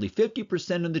 nearly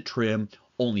 50% in the trim,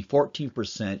 only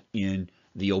 14% in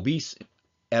the obese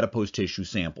adipose tissue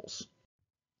samples.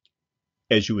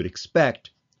 As you would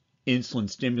expect,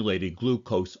 insulin-stimulated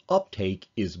glucose uptake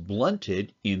is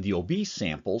blunted in the obese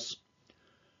samples.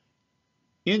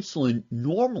 Insulin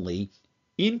normally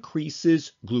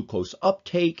increases glucose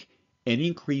uptake and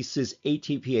increases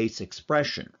ATPase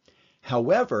expression.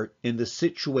 However, in the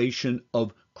situation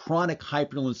of chronic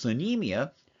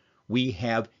hyperinsulinemia, we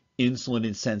have insulin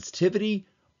insensitivity,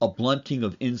 a blunting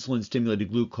of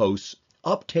insulin-stimulated glucose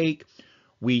uptake.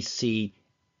 We see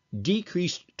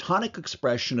decreased tonic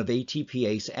expression of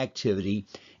ATPase activity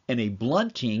and a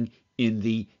blunting in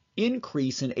the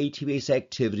increase in ATPase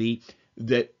activity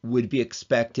that would be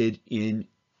expected in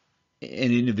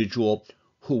an individual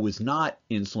who was not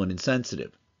insulin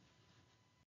insensitive.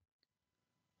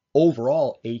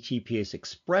 Overall, ATPase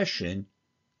expression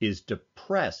is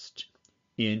depressed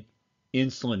in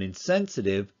insulin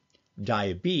insensitive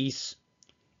diabetes,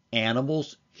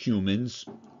 animals, humans,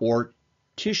 or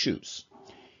tissues.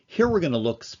 Here we're going to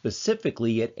look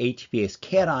specifically at ATPase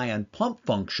cation pump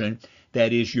function.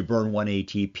 That is, you burn 1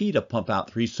 ATP to pump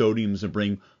out 3 sodiums and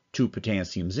bring 2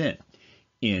 potassiums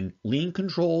in lean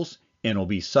controls and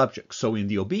obese subjects. So in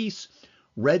the obese,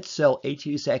 red cell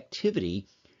ATPase activity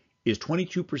is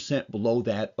 22% below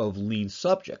that of lean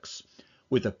subjects,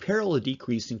 with a parallel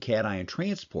decrease in cation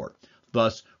transport.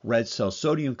 Thus, red cell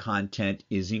sodium content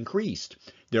is increased.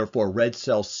 Therefore, red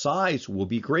cell size will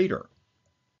be greater.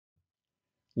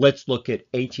 Let's look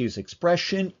at ATPase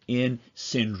expression in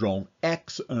syndrome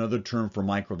X, another term for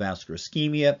microvascular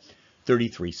ischemia.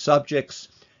 33 subjects,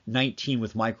 19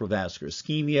 with microvascular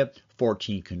ischemia,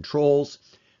 14 controls.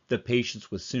 The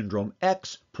patients with syndrome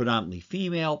X, predominantly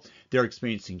female, they're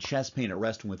experiencing chest pain at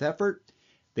rest and with effort.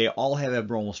 They all have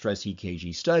abnormal stress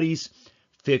EKG studies.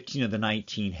 15 of the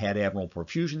 19 had abnormal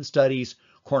perfusion studies.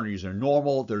 Coronaries are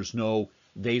normal. There's no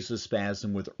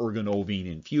vasospasm with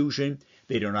ergonovine infusion.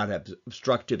 They do not have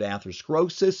obstructive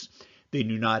atherosclerosis. They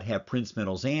do not have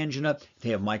Prinzmetal's angina. They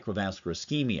have microvascular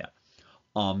ischemia.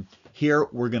 Here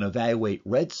we're going to evaluate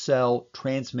red cell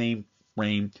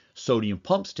transmembrane sodium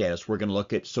pump status. We're going to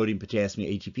look at sodium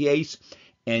potassium ATPase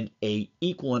and a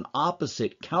equal and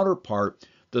opposite counterpart,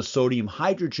 the sodium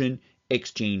hydrogen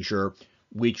exchanger,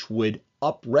 which would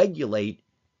upregulate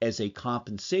as a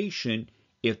compensation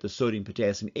if the sodium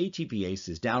potassium ATPase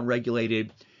is downregulated.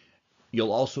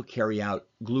 You'll also carry out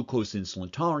glucose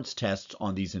insulin tolerance tests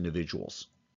on these individuals.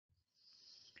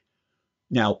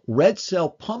 Now, red cell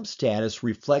pump status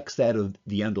reflects that of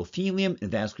the endothelium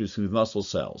and vascular smooth muscle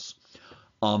cells.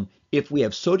 If we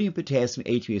have sodium potassium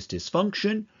ATPase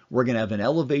dysfunction, we're going to have an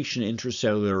elevation in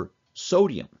intracellular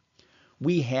sodium.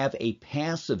 We have a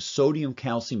passive sodium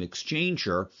calcium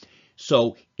exchanger,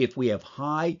 so if we have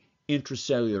high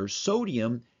intracellular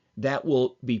sodium, that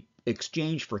will be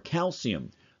exchanged for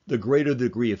calcium. The greater the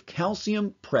degree of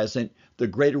calcium present, the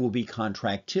greater will be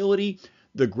contractility,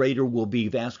 the greater will be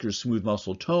vascular smooth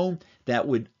muscle tone. That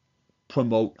would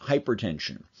promote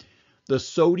hypertension. The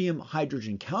sodium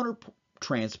hydrogen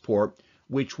countertransport,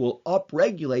 which will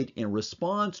upregulate in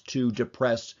response to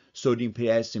depressed sodium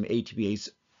potassium ATPase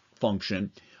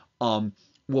function,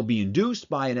 will be induced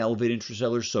by an elevated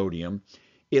intracellular sodium.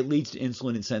 It leads to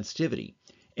insulin insensitivity.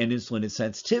 And insulin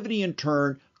insensitivity, in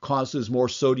turn, causes more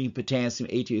sodium potassium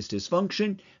ATPase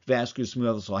dysfunction, vascular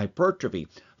smooth muscle hypertrophy.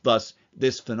 Thus,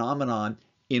 this phenomenon,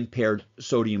 impaired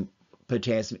sodium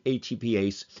potassium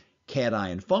ATPase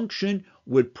cation function,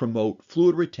 would promote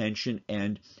fluid retention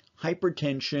and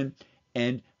hypertension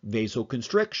and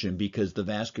vasoconstriction because the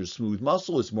vascular smooth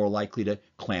muscle is more likely to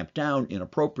clamp down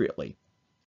inappropriately.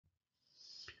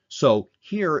 So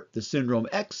here, the syndrome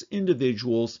X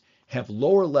individuals have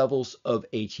lower levels of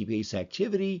ATPase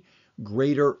activity,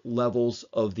 greater levels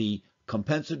of the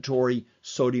compensatory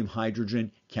sodium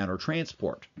hydrogen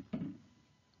countertransport.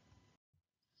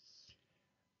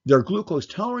 Their glucose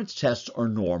tolerance tests are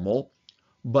normal,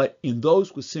 but in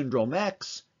those with syndrome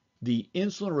X, the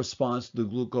insulin response to the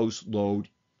glucose load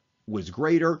was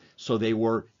greater, so they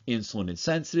were insulin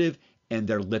insensitive, and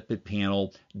their lipid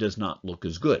panel does not look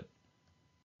as good.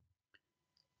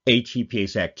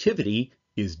 ATPase activity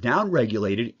is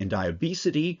downregulated in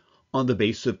diabesity on the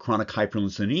basis of chronic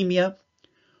hyperinsulinemia,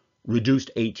 reduced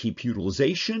ATP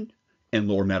utilization, and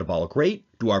lower metabolic rate.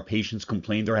 Do our patients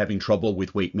complain they're having trouble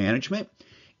with weight management?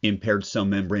 Impaired cell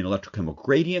membrane electrochemical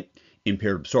gradient,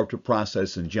 impaired absorptive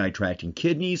process in GI tract and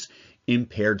kidneys,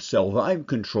 impaired cell volume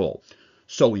control.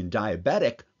 So in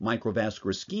diabetic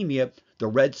microvascular ischemia, the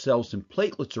red cells and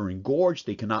platelets are engorged.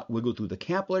 They cannot wiggle through the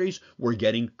capillaries. We're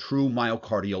getting true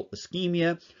myocardial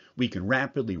ischemia. We can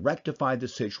rapidly rectify the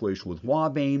situation with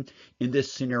OUABAIN. In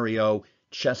this scenario,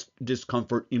 chest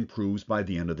discomfort improves by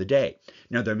the end of the day.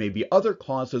 Now, there may be other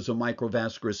causes of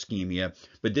microvascular ischemia,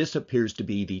 but this appears to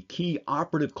be the key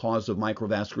operative cause of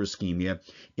microvascular ischemia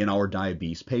in our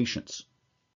diabetes patients.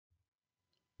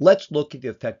 Let's look at the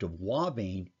effect of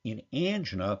OUABAIN in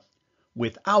angina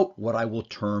without what I will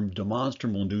term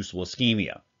demonstrable inducible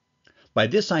ischemia. By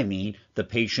this I mean the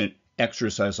patient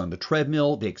exercise on the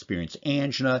treadmill, they experience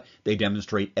angina, they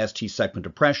demonstrate ST segment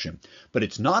depression, but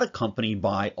it's not accompanied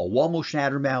by a wall motion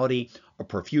abnormality, a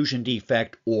perfusion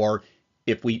defect, or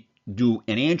if we do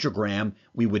an angiogram,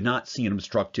 we would not see an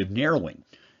obstructive narrowing.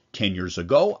 10 years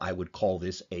ago, I would call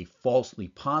this a falsely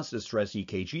positive stress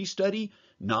EKG study,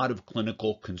 not of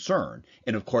clinical concern.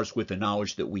 And of course, with the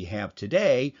knowledge that we have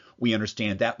today, we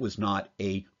understand that was not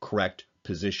a correct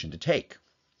position to take.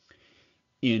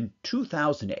 In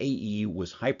 2000, AE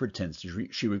was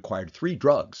hypertensive. She required 3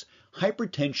 drugs.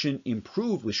 Hypertension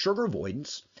improved with sugar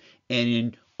avoidance, and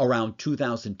in around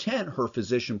 2010, her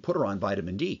physician put her on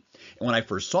vitamin D. And when I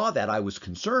first saw that, I was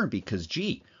concerned because,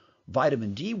 gee,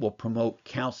 vitamin D will promote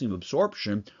calcium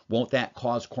absorption. Won't that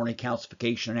cause coronary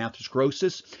calcification and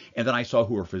atherosclerosis? And then I saw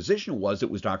who her physician was.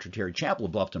 It was Dr. Terry Chappell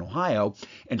of Bluffton, Ohio.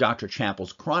 And Dr.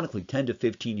 Chappell's chronically 10 to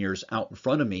 15 years out in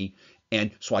front of me.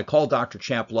 And so I called Dr.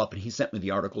 Chappell up, and he sent me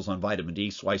the articles on vitamin D.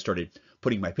 So I started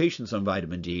putting my patients on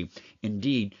vitamin D.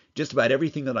 Indeed, just about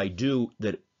everything that I do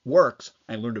that works,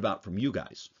 I learned about from you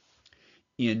guys.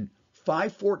 In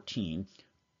 514,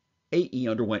 AE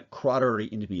underwent carotid artery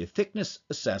intermediate thickness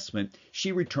assessment.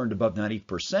 She returned above 90th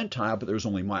percentile, but there was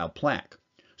only mild plaque.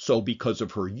 So because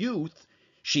of her youth,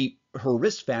 her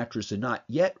risk factors had not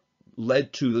yet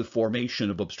led to the formation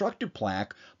of obstructive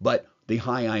plaque, but the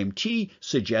high IMT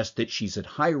suggests that she's at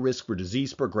high risk for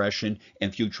disease progression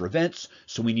and future events,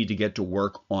 so we need to get to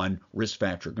work on risk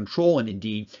factor control. And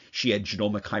indeed, she had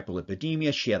genomic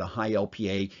hyperlipidemia, she had a high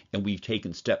LPA, and we've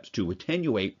taken steps to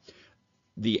attenuate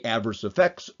the adverse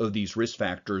effects of these risk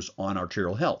factors on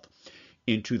arterial health.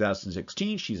 In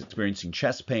 2016, she's experiencing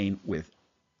chest pain with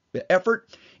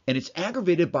effort, and it's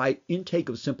aggravated by intake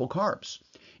of simple carbs.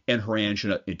 And her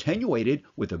angina attenuated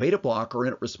with a beta blocker,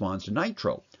 and it responds to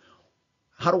nitro.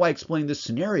 How do I explain this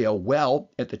scenario? Well,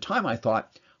 at the time I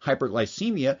thought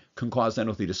hyperglycemia can cause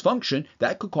endothelial dysfunction.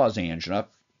 That could cause angina.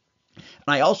 And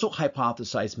I also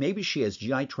hypothesized maybe she has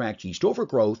GI tract yeast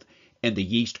overgrowth, and the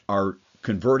yeast are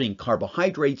converting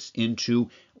carbohydrates into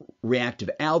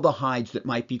reactive aldehydes that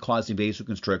might be causing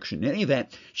vasoconstriction. In any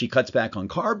event, she cuts back on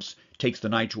carbs, takes the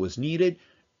nitro as needed,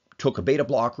 took a beta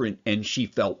blocker, and she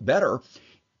felt better.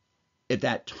 At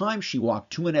that time, she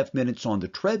walked 2.5 minutes on the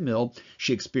treadmill.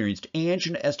 She experienced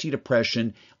angina, ST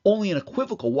depression, only an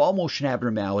equivocal wall motion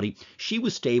abnormality. She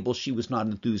was stable. She was not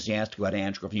enthusiastic about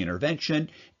angiography intervention,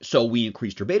 so we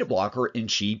increased her beta blocker,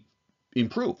 and she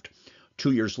improved.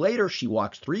 2 years later, she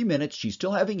walks 3 minutes. She's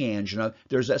still having angina.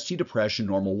 There's ST depression,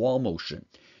 normal wall motion.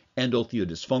 Endothelial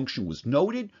dysfunction was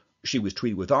noted. She was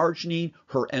treated with arginine.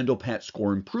 Her endopat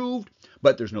score improved,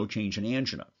 but there's no change in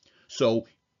angina. So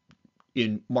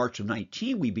in March of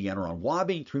 19, we began her on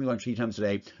OUABAIN, 3 milligrams 3 times a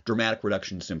day, dramatic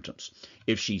reduction in symptoms.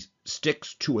 If she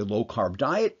sticks to a low-carb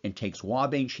diet and takes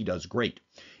OUABAIN, she does great.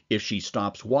 If she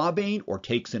stops OUABAIN or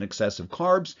takes in excessive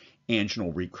carbs, angina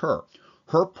will recur.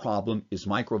 Her problem is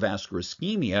microvascular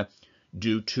ischemia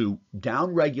due to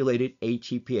downregulated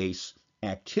ATPase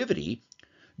activity,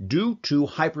 due to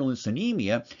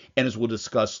hyperinsulinemia, and as we'll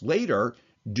discuss later,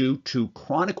 due to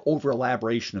chronic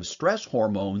overelaboration of stress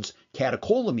hormones,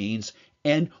 catecholamines,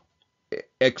 and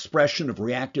expression of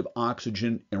reactive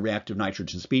oxygen and reactive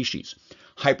nitrogen species.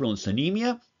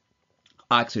 Hyperinsulinemia,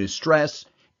 oxidative stress,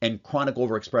 and chronic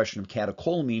overexpression of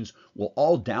catecholamines will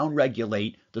all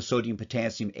downregulate the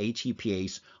sodium-potassium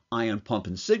ATPase ion pump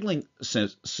and signaling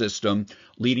system,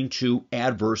 leading to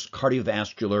adverse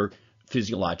cardiovascular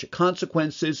physiologic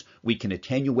consequences. We can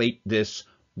attenuate this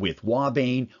with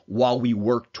OUABAIN while we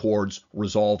work towards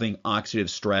resolving oxidative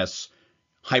stress,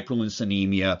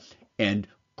 hyperinsulinemia, and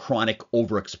chronic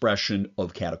overexpression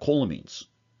of catecholamines.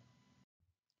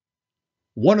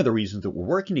 One of the reasons that we're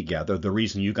working together, the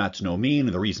reason you got to know me and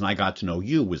the reason I got to know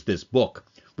you, was this book,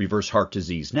 Reverse Heart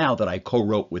Disease Now, that I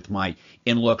co-wrote with my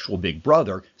intellectual big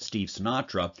brother, Steve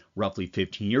Sinatra, roughly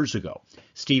 15 years ago.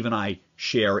 Steve and I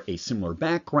share a similar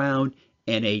background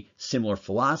and a similar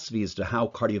philosophy as to how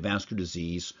cardiovascular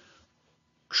disease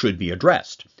should be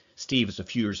addressed. Steve is a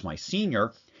few years my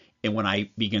senior, and when I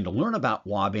began to learn about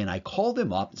OUABAIN, I called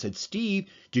him up and said, Steve,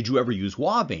 did you ever use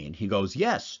OUABAIN? He goes,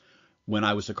 yes. When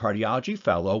I was a cardiology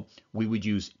fellow, we would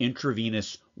use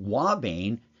intravenous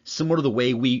OUABAIN, similar to the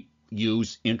way we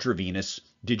use intravenous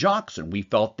digoxin. We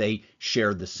felt they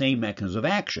shared the same mechanism of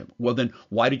action. Well, then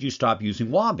why did you stop using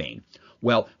OUABAIN?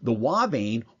 Well, the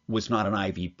OUABAIN was not an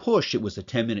IV push. It was a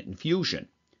 10-minute infusion.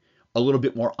 A little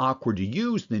bit more awkward to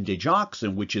use than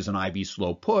digoxin, which is an IV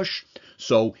slow push.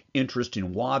 So interest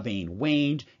in OUABAIN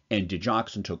waned and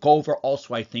digoxin took over.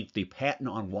 Also, I think the patent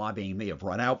on OUABAIN may have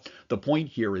run out. The point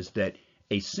here is that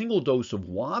a single dose of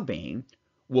OUABAIN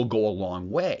will go a long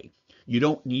way. You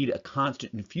don't need a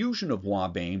constant infusion of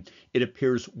OUABAIN. It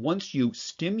appears once you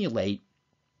stimulate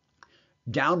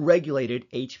downregulated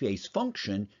ATPase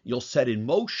function, you'll set in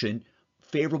motion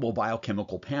favorable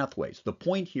biochemical pathways. The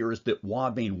point here is that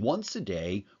OUABAIN once a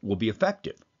day will be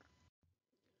effective.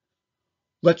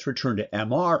 Let's return to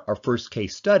MR, our first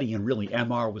case study, and really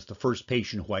MR was the first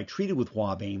patient who I treated with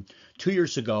OUABAIN 2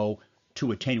 years ago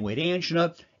to attenuate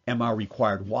angina. MR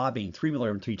required OUABAIN 3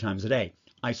 milligrams 3 times a day.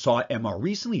 I saw MR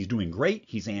recently. He's doing great.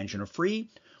 He's angina-free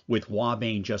with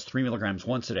OUABAIN just 3 milligrams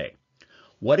once a day.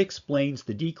 What explains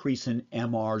the decrease in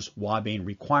MR's OUABAIN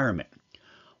requirement?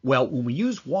 Well, when we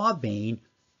use OUABAIN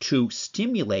to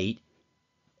stimulate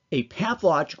a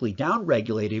pathologically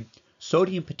downregulated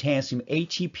sodium-potassium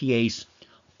ATPase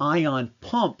ion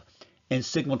pump and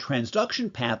signal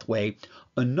transduction pathway,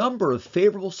 a number of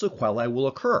favorable sequelae will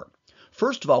occur.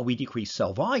 First of all, we decrease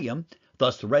cell volume,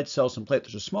 thus the red cells and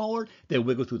platelets are smaller. They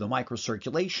wiggle through the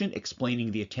microcirculation,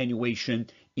 explaining the attenuation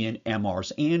in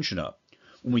MR's angina.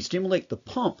 When we stimulate the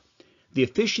pump, the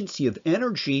efficiency of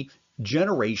energy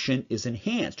generation is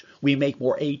enhanced. We make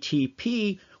more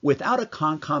ATP without a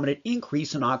concomitant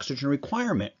increase in oxygen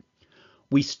requirement.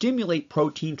 We stimulate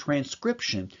protein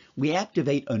transcription. We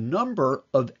activate a number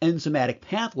of enzymatic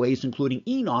pathways, including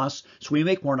eNOS, so we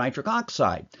make more nitric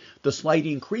oxide. The slight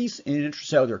increase in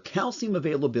intracellular calcium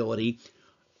availability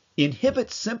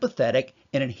inhibits sympathetic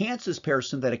and enhances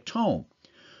parasympathetic tone.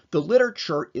 The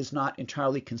literature is not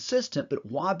entirely consistent, but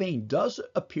OUABAIN does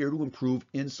appear to improve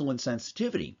insulin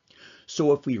sensitivity.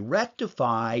 So if we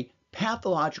rectify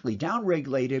pathologically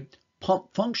downregulated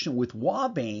pump function with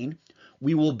OUABAIN,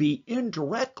 we will be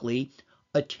indirectly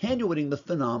attenuating the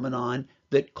phenomenon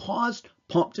that caused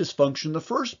pump dysfunction in the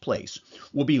first place.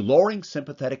 We'll be lowering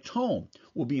sympathetic tone.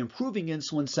 We'll be improving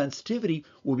insulin sensitivity.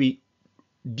 We'll be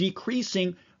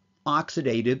decreasing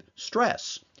oxidative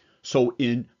stress. So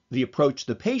in the approach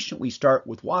to the patient, we start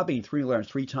with OUABAIN 3 mg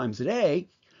 3 times a day.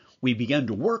 We begin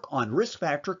to work on risk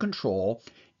factor control,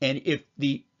 and if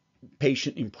the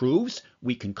patient improves,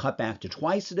 we can cut back to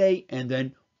twice a day and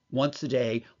then once a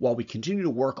day while we continue to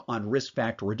work on risk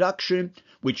factor reduction,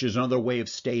 which is another way of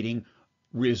stating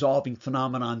resolving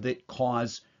phenomenon that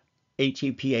cause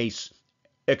ATPase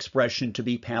expression to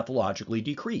be pathologically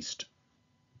decreased.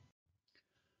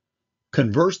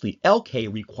 Conversely,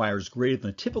 LK requires greater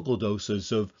than typical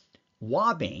doses of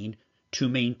OUABAIN to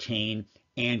maintain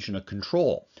angina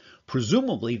control.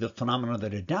 Presumably, the phenomena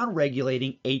that are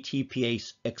downregulating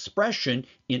ATPase expression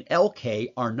in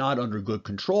LK are not under good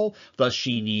control, thus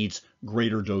she needs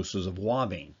greater doses of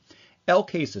OUABAIN.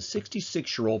 LK is a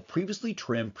 66-year-old, previously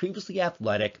trim, previously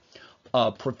athletic,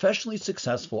 professionally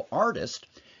successful artist,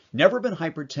 never been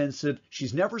hypertensive,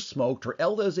 she's never smoked, her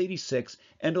LDL is 86,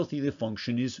 endothelial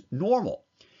function is normal.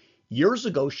 Years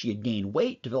ago, she had gained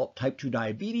weight, developed type 2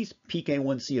 diabetes, peak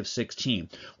A1C of 16.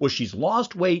 Well, she's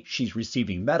lost weight, she's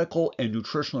receiving medical and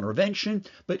nutritional intervention,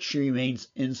 but she remains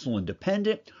insulin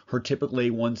dependent. Her typical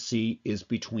A1C is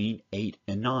between 8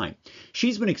 and 9.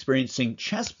 She's been experiencing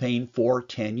chest pain for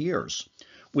 10 years.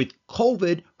 With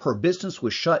COVID, her business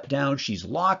was shut down. She's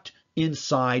locked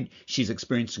inside. She's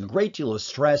experiencing a great deal of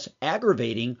stress,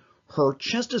 aggravating her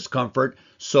chest discomfort.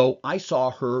 So I saw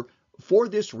her for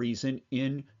this reason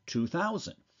in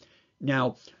 2000.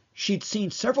 Now, she'd seen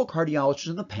several cardiologists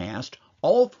in the past,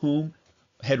 all of whom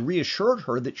had reassured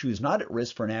her that she was not at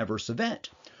risk for an adverse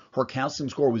event. Her calcium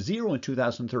score was 0 in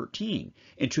 2013.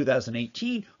 In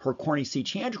 2018, her coronary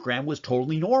CT angiogram was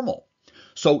totally normal.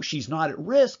 So she's not at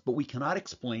risk, but we cannot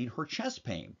explain her chest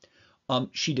pain.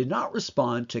 She did not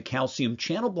respond to calcium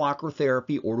channel blocker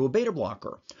therapy or to a beta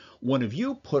blocker. One of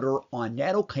you put her on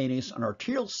nattokinase and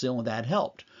arterial and that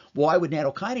helped. Why would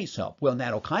nattokinase help? Well,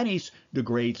 nattokinase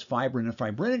degrades fibrin and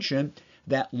fibrinogen.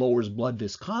 That lowers blood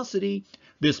viscosity.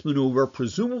 This maneuver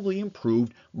presumably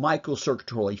improved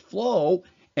microcirculatory flow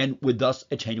and would thus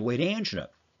attenuate angina.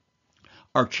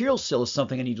 Arterial is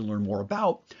something I need to learn more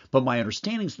about, but my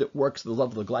understanding is that it works at the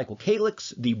level of the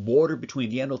glycocalyx, the border between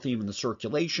the endothelium and the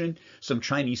circulation. Some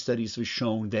Chinese studies have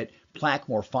shown that plaque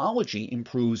morphology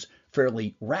improves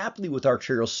fairly rapidly with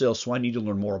arterial so I need to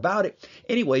learn more about it.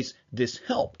 Anyways, this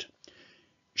helped.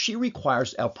 She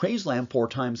requires alprazolam 4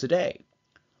 times a day.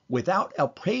 Without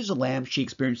alprazolam, she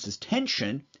experiences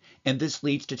tension, and this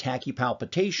leads to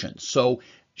tachypalpitations. So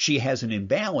she has an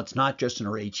imbalance, not just in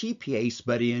her ATPase,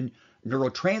 but in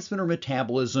neurotransmitter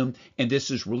metabolism, and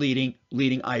this is leading,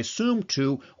 I assume,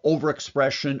 to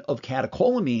overexpression of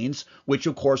catecholamines, which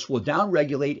of course will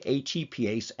downregulate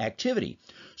ATPase activity.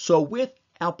 So with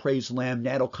alprazolam,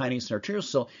 nattokinase, and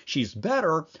arterial she's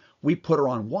better. We put her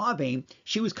on OUABAIN.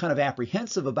 She was kind of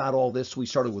apprehensive about all this. We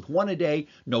started with 1 a day,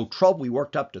 no trouble. We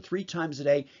worked up to 3 times a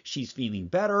day. She's feeling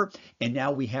better, and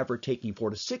now we have her taking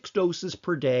 4 to 6 doses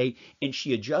per day, and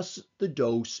she adjusts the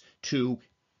dose to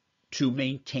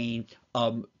maintain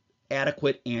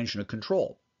adequate angina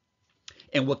control.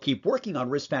 And we'll keep working on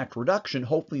risk factor reduction.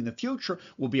 Hopefully in the future,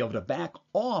 we'll be able to back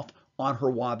off on her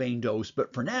OUABAIN dose.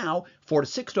 But for now, 4 to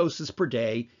 6 doses per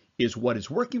day is what is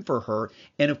working for her.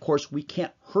 And of course, we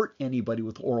can't hurt anybody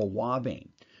with oral OUABAIN.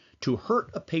 To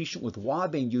hurt a patient with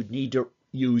OUABAIN, you'd need to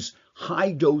use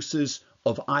high doses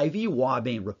of IV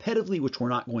OUABAIN repetitively, which we're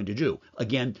not going to do.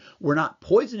 Again, we're not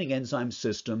poisoning enzyme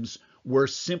systems. We're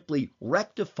simply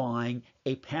rectifying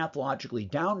a pathologically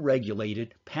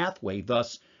downregulated pathway.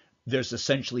 Thus, there's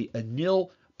essentially a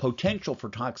nil potential for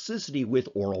toxicity with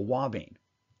oral OUABAIN.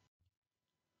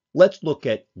 Let's look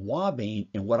at OUABAIN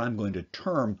and what I'm going to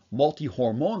term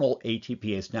multihormonal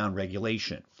ATPase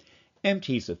downregulation.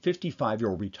 MT is a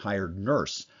 55-year-old retired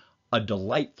nurse, a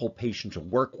delightful patient to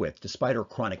work with. Despite her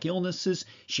chronic illnesses,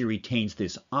 she retains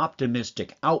this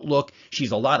optimistic outlook.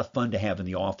 She's a lot of fun to have in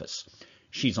the office.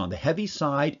 She's on the heavy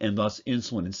side and thus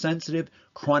insulin insensitive,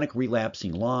 chronic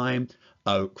relapsing Lyme,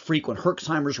 frequent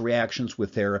Herxheimer's reactions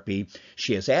with therapy.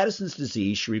 She has Addison's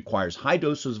disease. She requires high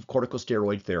doses of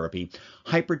corticosteroid therapy.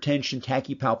 Hypertension,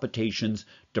 tachypalpitations,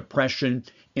 depression,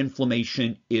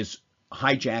 inflammation is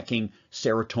hijacking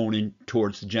serotonin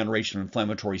towards the generation of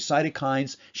inflammatory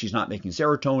cytokines. She's not making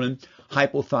serotonin.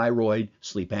 Hypothyroid,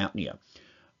 sleep apnea.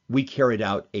 We carried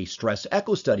out a stress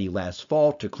echo study last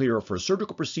fall to clear her for a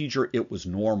surgical procedure. It was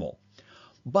normal.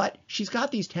 But she's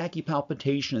got these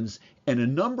tachypalpitations and a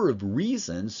number of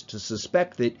reasons to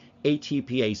suspect that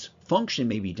ATPase function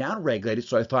may be downregulated.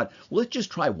 So I thought, well, let's just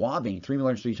try OUABAIN 3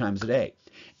 milligrams 3 times a day.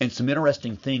 And some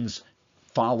interesting things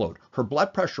followed. Her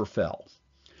blood pressure fell,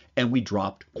 and we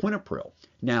dropped quinapril.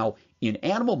 Now, in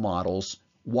animal models,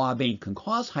 OUABAIN can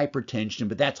cause hypertension,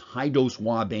 but that's high-dose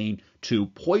OUABAIN to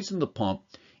poison the pump.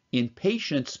 In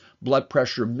patients, blood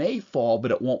pressure may fall,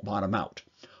 but it won't bottom out.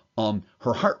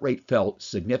 Her heart rate fell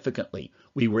significantly.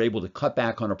 We were able to cut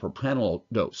back on a propranolol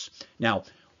dose. Now,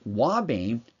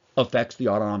 OUABAIN affects the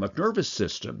autonomic nervous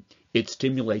system. It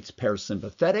stimulates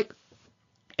parasympathetic,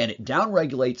 and it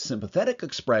downregulates sympathetic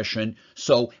expression,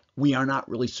 so we are not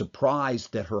really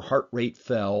surprised that her heart rate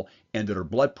fell and that her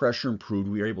blood pressure improved.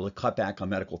 We were able to cut back on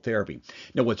medical therapy.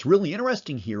 Now, what's really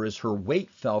interesting here is her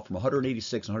weight fell from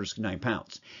 186 to 169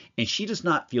 pounds, and she does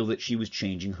not feel that she was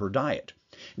changing her diet.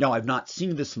 Now, I've not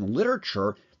seen this in the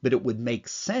literature, but it would make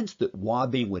sense that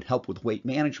OUABAIN would help with weight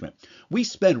management. We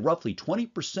spend roughly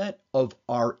 20% of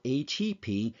our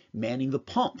ATP manning the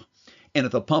pump, and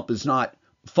if the pump is not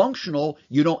functional,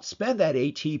 you don't spend that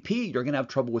ATP, you're going to have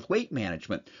trouble with weight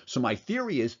management. So my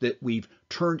theory is that we've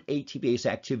turned ATPase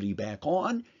activity back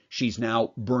on. She's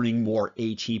now burning more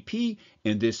ATP,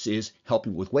 and this is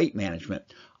helping with weight management.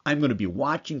 I'm going to be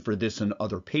watching for this in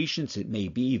other patients. It may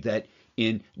be that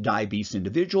in diabetes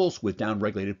individuals with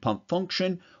downregulated pump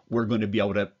function, we're going to be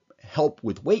able to help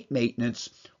with weight maintenance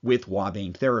with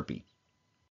OUABAIN therapy.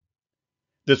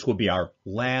 This will be our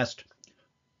last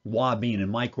OUABAIN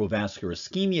and microvascular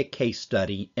ischemia case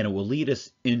study, and it will lead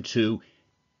us into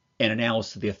an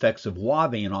analysis of the effects of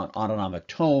OUABAIN on autonomic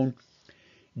tone.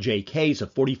 JK is a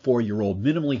 44-year-old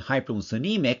minimally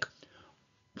hyperlipidemic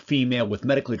female with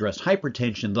medically addressed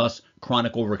hypertension, thus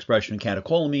chronic overexpression of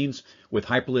catecholamines with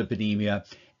hyperlipidemia,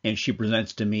 and she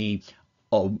presents to me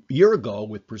a year ago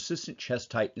with persistent chest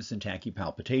tightness and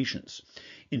tachypalpitations.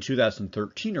 In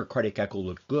 2013, her cardiac echo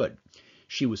looked good.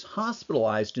 She was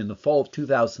hospitalized in the fall of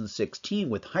 2016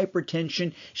 with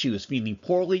hypertension. She was feeling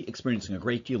poorly, experiencing a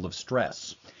great deal of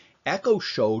stress. Echo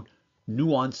showed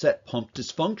new onset pump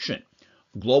dysfunction.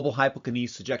 Global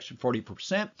hypokinesis ejection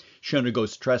 40%. She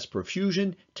undergoes stress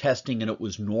perfusion testing, and it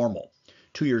was normal.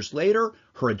 2 years later,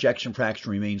 her ejection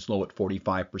fraction remains low at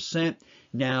 45%.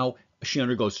 Now she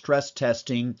undergoes stress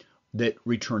testing that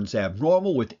returns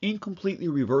abnormal with incompletely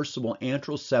reversible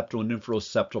anteroseptal and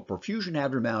infraseptal perfusion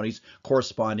abnormalities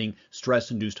corresponding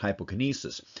stress-induced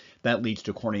hypokinesis. That leads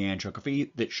to coronary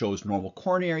angiography that shows normal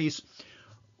coronaries.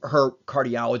 Her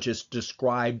cardiologist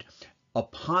described a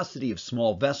paucity of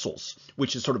small vessels,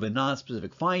 which is sort of a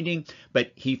non-specific finding,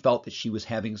 but he felt that she was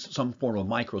having some form of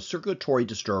microcirculatory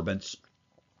disturbance.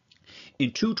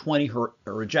 In 220,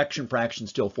 her ejection fraction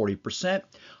still 40%.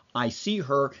 I see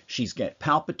her, she's got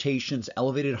palpitations,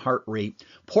 elevated heart rate,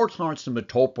 poor tolerance to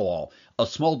metoprolol. A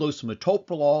small dose of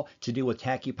metoprolol to deal with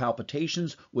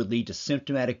tachypalpitations would lead to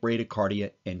symptomatic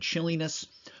bradycardia and chilliness.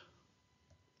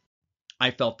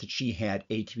 I felt that she had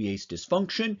ATPase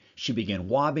dysfunction. She began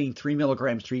OUABAIN 3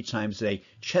 milligrams 3 times a day.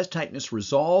 Chest tightness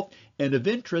resolved, and of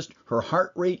interest, her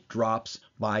heart rate drops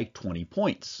by 20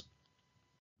 points.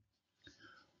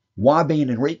 OUABAIN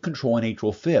and rate control in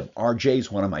atrial fib. RJ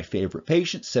is one of my favorite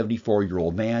patients,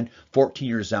 74-year-old man, 14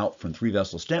 years out from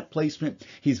 3-vessel stent placement.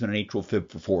 He's been in atrial fib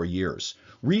for 4 years.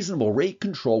 Reasonable rate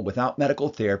control without medical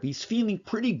therapy. He's feeling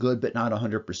pretty good, but not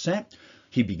 100%.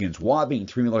 He begins OUABAIN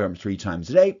 3 milligrams 3 times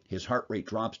a day. His heart rate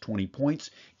drops 20 points,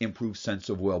 improves sense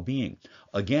of well-being.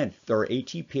 Again, there are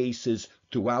ATPases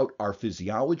throughout our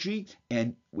physiology,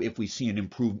 and if we see an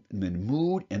improvement in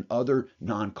mood and other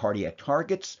non-cardiac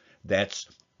targets, that's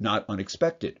not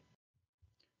unexpected.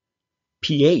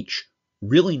 pH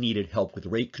really needed help with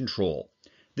rate control.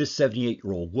 This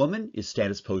 78-year-old woman is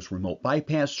status post remote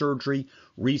bypass surgery,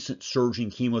 recent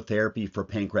surgery chemotherapy for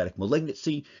pancreatic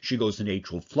malignancy. She goes into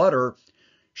atrial flutter.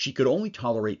 She could only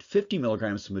tolerate 50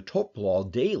 milligrams of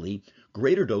metoprolol daily.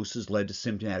 Greater doses led to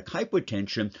symptomatic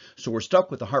hypotension, so we're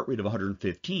stuck with a heart rate of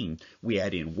 115. We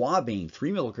add in OUABAIN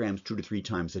 3 milligrams 2 to 3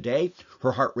 times a day.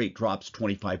 Her heart rate drops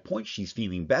 25 points. She's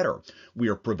feeling better. We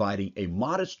are providing a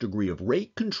modest degree of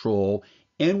rate control,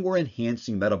 and we're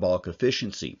enhancing metabolic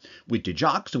efficiency. With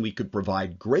digoxin, we could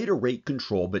provide greater rate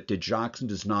control, but digoxin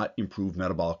does not improve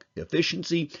metabolic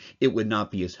efficiency. It would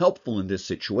not be as helpful in this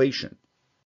situation.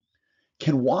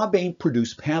 Can OUABAIN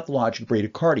produce pathologic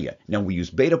bradycardia? Now, we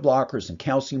use beta blockers and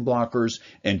calcium blockers,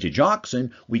 and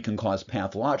digoxin, we can cause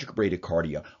pathologic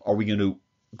bradycardia. Are we going to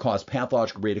cause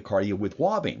pathologic bradycardia with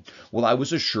OUABAIN? Well, I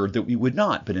was assured that we would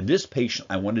not, but in this patient,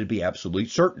 I wanted to be absolutely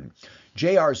certain.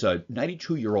 JR is a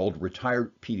 92-year-old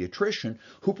retired pediatrician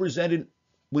who presented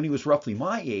when he was roughly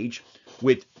my age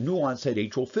with new onset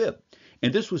atrial fib.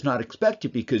 And this was not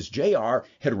expected because JR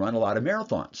had run a lot of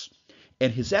marathons.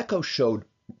 And his echo showed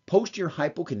posterior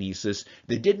hypokinesis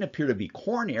that didn't appear to be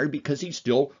coronary because he's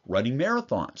still running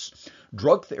marathons.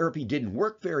 Drug therapy didn't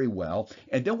work very well,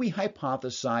 and then we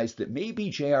hypothesized that maybe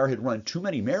JR had run too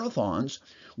many marathons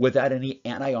without any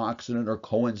antioxidant or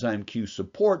coenzyme Q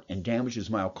support and damaged his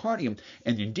myocardium,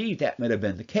 and indeed that might have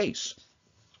been the case.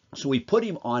 So we put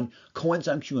him on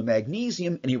coenzyme Q and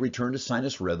magnesium, and he returned to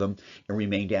sinus rhythm and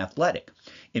remained athletic.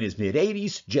 In his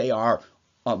mid-80s, JR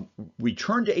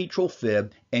returned to atrial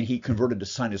fib, and he converted to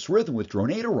sinus rhythm with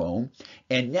dronedarone,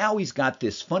 and now he's got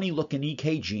this funny-looking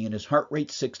EKG, and his heart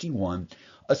rate's 61.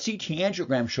 A CT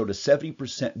angiogram showed a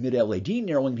 70% mid-LAD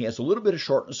narrowing. He has a little bit of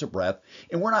shortness of breath,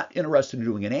 and we're not interested in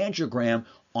doing an angiogram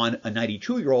on a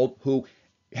 92-year-old who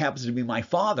happens to be my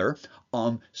father.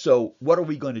 So what are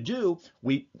we going to do?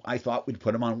 I thought we'd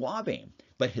put him on OUABAIN,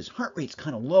 but his heart rate's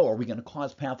kind of low. Are we going to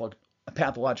cause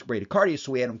pathologic bradycardia?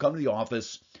 So we had him come to the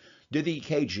office, did the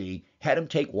EKG, had him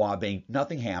take OUABAIN,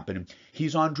 nothing happened.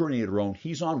 He's on dronedarone,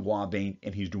 he's on OUABAIN,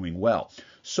 and he's doing well.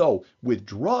 So with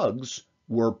drugs,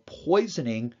 we're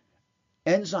poisoning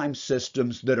enzyme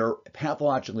systems that are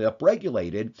pathologically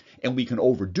upregulated, and we can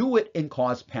overdo it and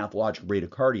cause pathologic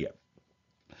bradycardia.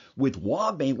 With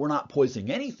OUABAIN, we're not poisoning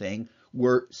anything.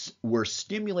 We're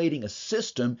stimulating a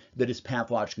system that is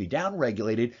pathologically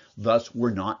downregulated, thus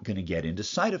we're not going to get into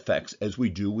side effects as we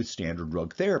do with standard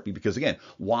drug therapy, because again,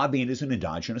 OUABAIN is an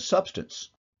endogenous substance.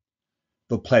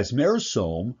 The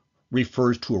plasmarosome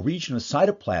refers to a region of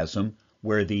cytoplasm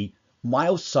where the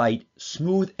myocyte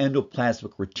smooth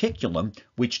endoplasmic reticulum,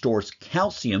 which stores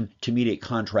calcium to mediate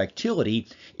contractility,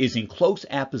 is in close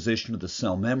apposition to the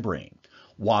cell membrane.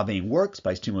 OUABAIN works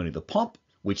by stimulating the pump,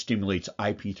 which stimulates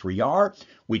IP3R,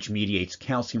 which mediates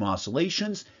calcium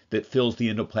oscillations that fills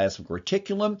the endoplasmic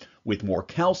reticulum with more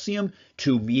calcium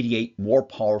to mediate more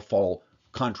powerful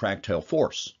contractile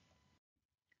force.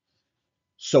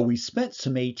 So we spent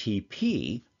some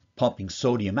ATP pumping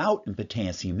sodium out and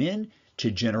potassium in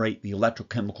to generate the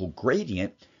electrochemical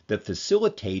gradient that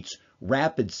facilitates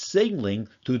rapid signaling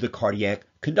through the cardiac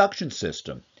conduction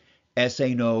system, SA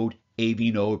node, AV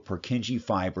node, Purkinje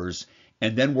fibers,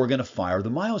 and then we're going to fire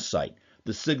the myocyte.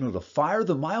 The signal to fire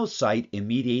the myocyte and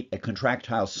mediate a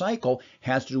contractile cycle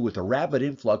has to do with a rapid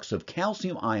influx of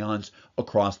calcium ions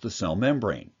across the cell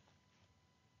membrane.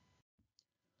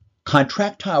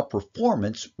 Contractile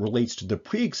performance relates to the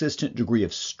pre-existent degree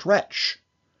of stretch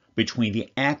between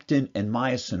the actin and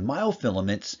myosin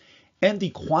myofilaments and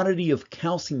the quantity of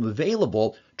calcium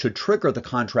available to trigger the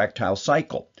contractile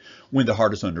cycle. When the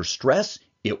heart is under stress,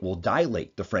 it will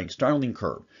dilate, the Frank-Starling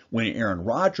curve. When Aaron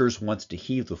Rodgers wants to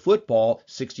heave the football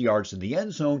 60 yards in the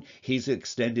end zone, he's to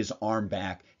extend his arm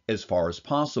back as far as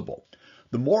possible.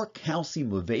 The more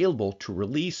calcium available to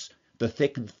release the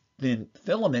thick and thin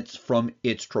filaments from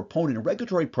its troponin and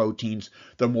regulatory proteins,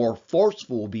 the more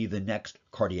forceful will be the next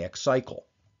cardiac cycle.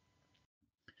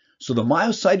 So the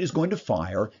myocyte is going to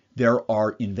fire. There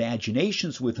are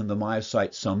invaginations within the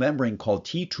myocyte cell membrane called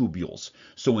T-tubules.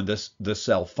 So when the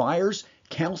cell fires,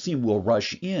 calcium will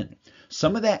rush in.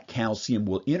 Some of that calcium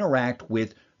will interact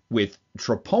with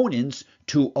troponins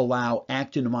to allow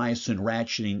actin and myosin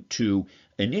ratcheting to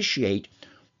initiate.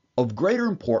 Of greater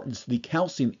importance, the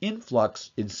calcium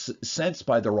influx is sensed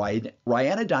by the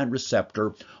ryanodine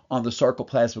receptor on the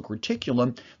sarcoplasmic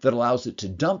reticulum that allows it to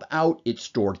dump out its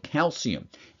stored calcium.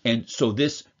 And so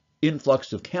this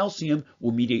influx of calcium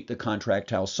will mediate the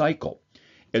contractile cycle.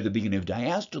 At the beginning of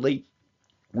diastole,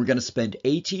 we're going to spend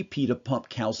ATP to pump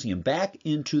calcium back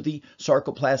into the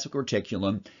sarcoplasmic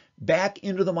reticulum, back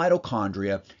into the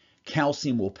mitochondria.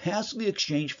 Calcium will passively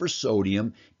exchange for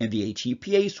sodium, and the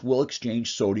ATPase will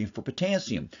exchange sodium for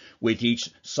potassium. With each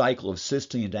cycle of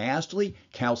systole and diastole,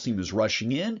 calcium is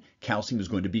rushing in, calcium is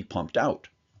going to be pumped out.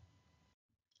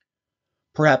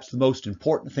 Perhaps the most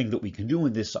important thing that we can do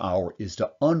in this hour is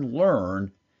to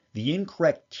unlearn the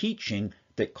incorrect teaching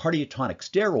that cardiotonic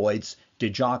steroids,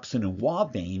 digoxin and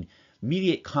OUABAIN,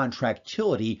 mediate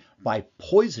contractility by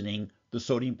poisoning the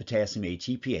sodium-potassium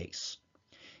ATPase.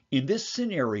 In this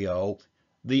scenario,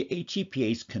 the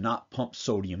ATPase cannot pump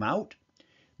sodium out.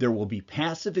 There will be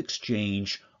passive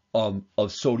exchange of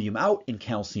sodium out and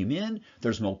calcium in.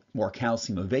 There's more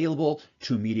calcium available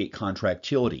to mediate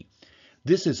contractility.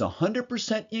 This is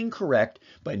 100% incorrect,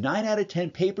 but 9 out of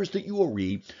 10 papers that you will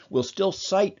read will still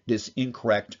cite this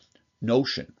incorrect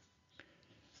notion.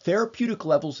 Therapeutic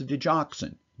levels of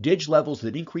digoxin, dig levels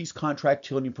that increase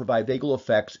contractility and provide vagal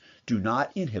effects, do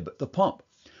not inhibit the pump.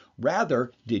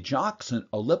 Rather, digoxin,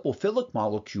 a lipophilic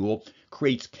molecule,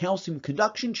 creates calcium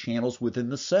conduction channels within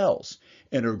the cells.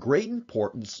 And of great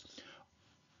importance,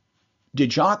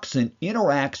 digoxin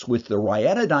interacts with the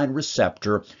ryanodine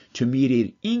receptor to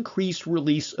mediate increased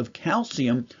release of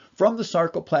calcium from the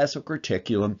sarcoplasmic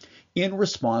reticulum in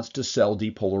response to cell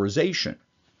depolarization.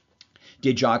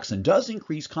 Digoxin does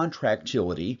increase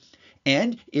contractility,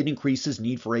 and it increases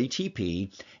need for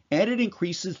ATP, and it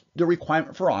increases the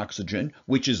requirement for oxygen,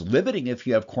 which is limiting if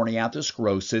you have coronary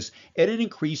atherosclerosis, and it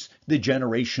increases the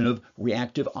generation of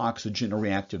reactive oxygen or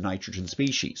reactive nitrogen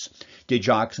species.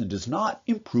 Digoxin does not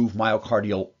improve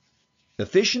myocardial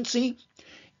efficiency.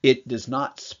 It does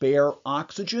not spare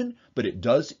oxygen, but it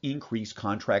does increase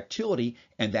contractility,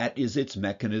 and that is its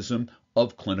mechanism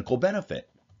of clinical benefit.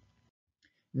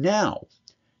 Now,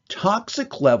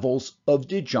 toxic levels of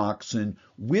digoxin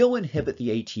will inhibit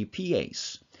the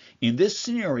ATPase. In this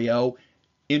scenario,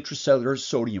 intracellular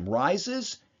sodium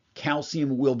rises,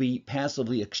 calcium will be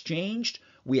passively exchanged,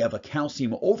 we have a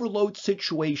calcium overload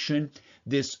situation.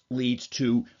 This leads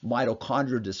to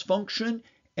mitochondrial dysfunction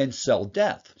and cell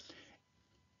death.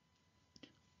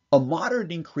 A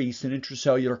moderate increase in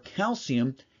intracellular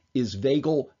calcium is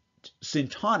vagal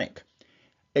syntonic.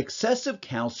 Excessive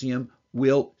calcium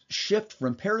will shift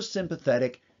from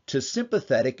parasympathetic to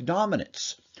sympathetic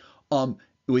dominance.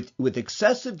 With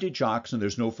excessive digoxin,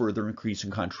 there's no further increase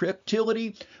in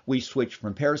contractility. We switch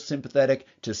from parasympathetic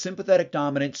to sympathetic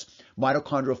dominance,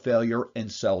 mitochondrial failure,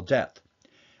 and cell death.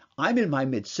 I'm in my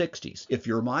mid-60s. If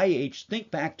you're my age,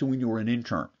 think back to when you were an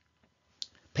intern.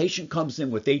 Patient comes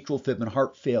in with atrial fib and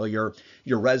heart failure.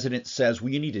 Your resident says,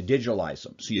 well, you need to digitalize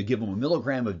them. So you give them 1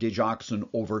 milligram of digoxin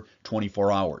over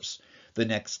 24 hours. The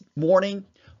next morning,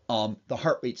 the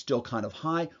heart rate's still kind of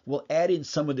high. We'll add in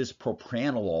some of this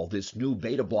propranolol, this new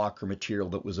beta blocker material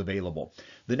that was available.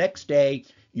 The next day,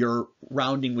 you're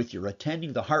rounding with your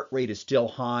attending. The heart rate is still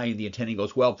high, and the attending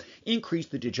goes, well, increase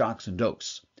the digoxin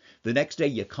dose. The next day,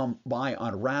 you come by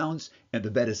on rounds, and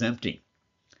the bed is empty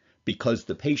because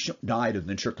the patient died of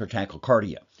ventricular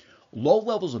tachycardia. Low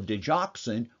levels of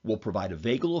digoxin will provide a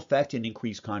vagal effect and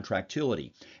increase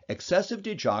contractility. Excessive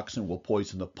digoxin will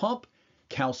poison the pump,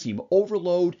 calcium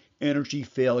overload, energy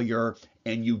failure,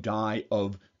 and you die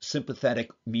of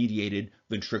sympathetic-mediated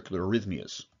ventricular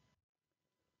arrhythmias.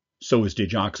 So is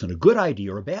digoxin a good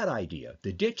idea or a bad idea?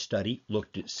 The DITCH study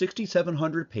looked at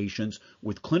 6,700 patients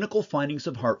with clinical findings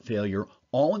of heart failure,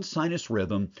 all in sinus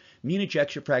rhythm, mean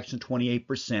ejection fraction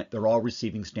 28%. They're all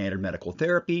receiving standard medical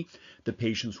therapy. The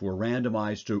patients were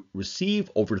randomized to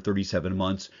receive over 37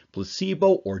 months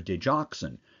placebo or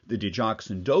digoxin. The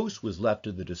digoxin dose was left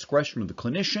to the discretion of the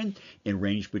clinician and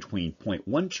ranged between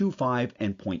 0.125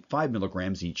 and 0.5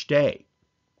 milligrams each day.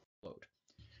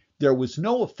 There was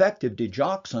no effective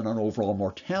digoxin on overall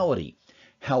mortality.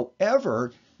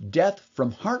 However, death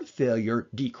from heart failure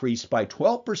decreased by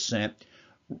 12%.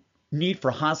 Need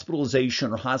for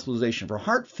hospitalization or hospitalization for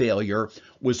heart failure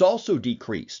was also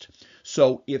decreased.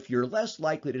 So if you're less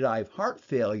likely to die of heart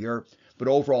failure, but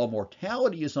overall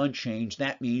mortality is unchanged,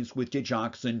 that means with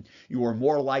digoxin, you are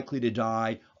more likely to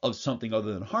die of something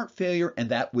other than heart failure, and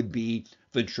that would be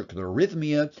ventricular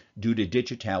arrhythmia due to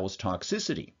digitalis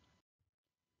toxicity.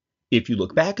 If you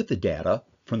look back at the data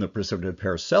from the precipitative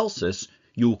Paracelsus,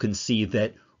 you can see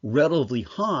that relatively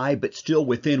high, but still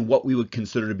within what we would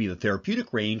consider to be the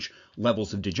therapeutic range,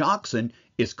 levels of digoxin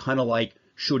is kind of like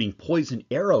shooting poison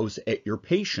arrows at your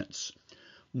patients.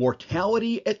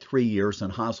 Mortality at 3 years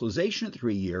and hospitalization at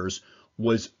 3 years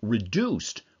was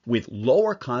reduced with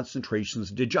lower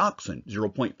concentrations of digoxin,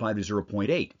 0.5 to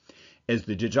 0.8. As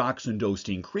the digoxin dose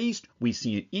increased, we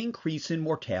see an increase in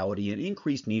mortality and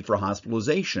increased need for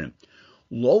hospitalization.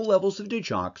 Low levels of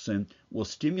digoxin will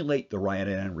stimulate the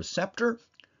ryanodine receptor.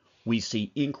 We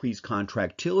see increased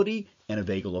contractility and a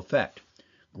vagal effect.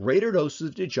 Greater doses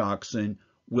of digoxin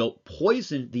will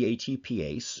poison the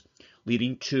ATPase,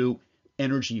 leading to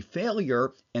energy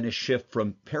failure and a shift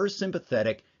from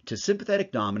parasympathetic to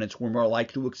sympathetic dominance. We're more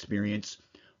likely to experience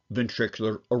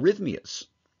ventricular arrhythmias.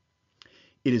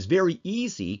 It is very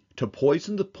easy to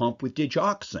poison the pump with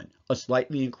digoxin, a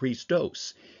slightly increased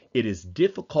dose. It is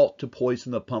difficult to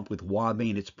poison the pump with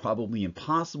OUABAIN. It's probably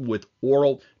impossible with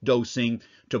oral dosing.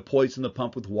 To poison the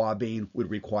pump with OUABAIN would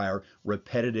require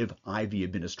repetitive IV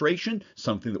administration,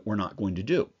 something that we're not going to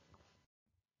do.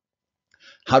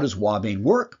 How does OUABAIN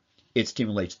work? It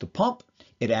stimulates the pump.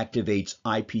 It activates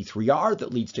IP3R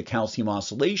that leads to calcium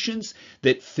oscillations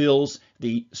that fills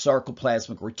the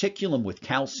sarcoplasmic reticulum with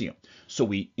calcium. So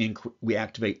we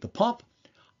activate the pump,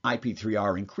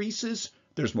 IP3R increases,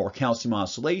 There's more calcium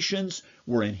oscillations.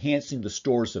 We're enhancing the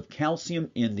stores of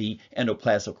calcium in the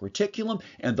endoplasmic reticulum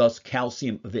and thus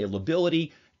calcium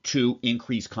availability to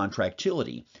increase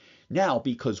contractility. Now,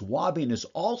 because OUABAIN is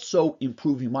also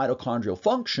improving mitochondrial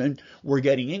function, we're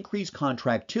getting increased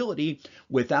contractility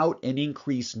without an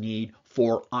increased need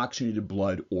for oxygenated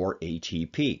blood or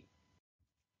ATP.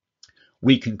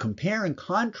 We can compare and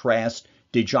contrast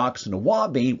digoxin and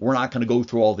OUABAIN. We're not going to go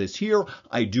through all this here.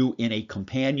 I do in a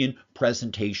companion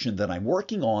presentation that I'm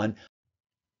working on.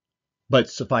 But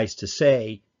suffice to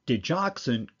say,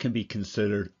 digoxin can be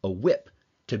considered a whip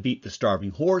to beat the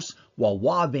starving horse, while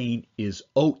OUABAIN is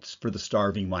oats for the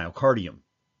starving myocardium.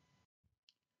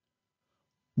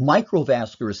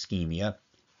 Microvascular ischemia,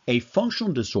 a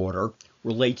functional disorder,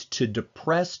 relates to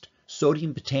depressed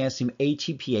sodium-potassium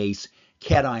ATPase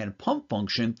cation pump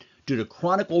function due to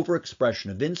chronic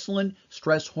overexpression of insulin,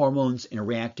 stress hormones, and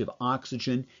reactive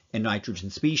oxygen and nitrogen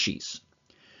species.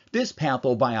 This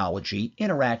pathobiology,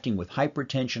 interacting with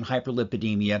hypertension,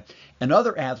 hyperlipidemia, and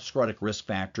other atherosclerotic risk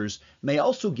factors, may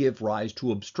also give rise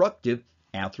to obstructive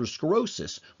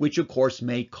atherosclerosis, which of course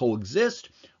may coexist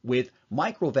with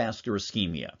microvascular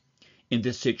ischemia. In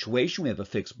this situation, we have a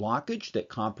fixed blockage that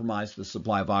compromises the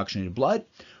supply of oxygenated blood,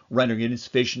 rendering it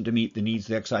insufficient to meet the needs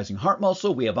of the exercising heart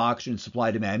muscle. We have oxygen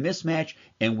supply-demand mismatch,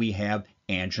 and we have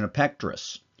angina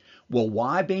pectoris. Will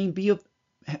OUABAIN be of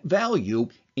value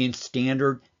in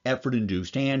standard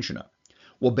effort-induced angina?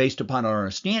 Well, based upon our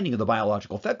understanding of the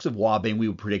biological effects of OUABAIN, we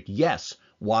would predict yes,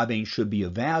 OUABAIN should be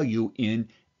of value in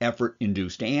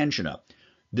effort-induced angina.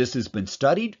 This has been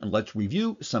studied, and let's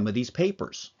review some of these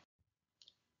papers.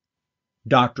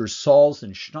 Dr. Sauls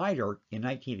and Schneider in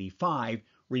 1985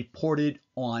 reported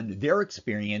on their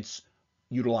experience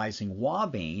utilizing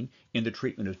OUABAIN in the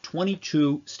treatment of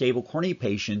 22 stable coronary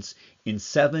patients in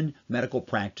 7 medical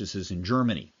practices in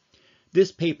Germany.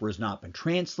 This paper has not been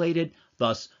translated,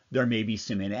 thus there may be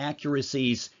some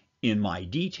inaccuracies in my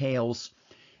details.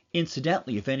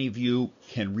 Incidentally, if any of you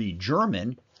can read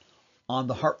German, on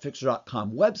the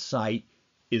heartfixer.com website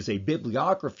is a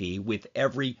bibliography with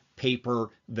every paper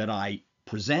that I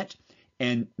present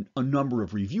and a number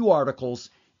of review articles.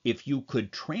 If you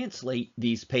could translate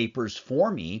these papers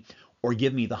for me or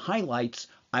give me the highlights,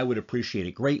 I would appreciate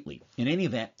it greatly. In any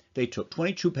event, they took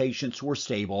 22 patients who were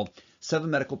stable, 7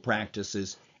 medical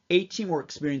practices, 18 were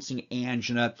experiencing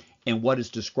angina and what is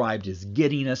described as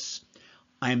giddiness.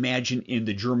 I imagine in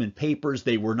the German papers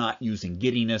they were not using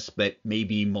giddiness, but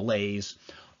maybe malaise.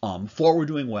 4 were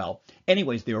doing well.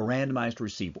 Anyways, they were randomized to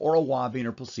receive oral OUABAIN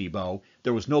or placebo.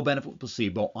 There was no benefit with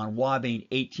placebo. On OUABAIN,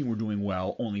 18 were doing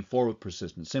well, only 4 with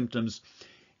persistent symptoms.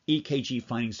 EKG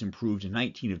findings improved in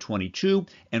 19 of 22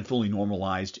 and fully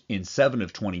normalized in 7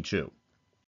 of 22.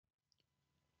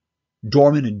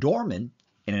 Dorman and Dorman,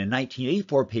 in a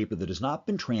 1984 paper that has not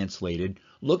been translated,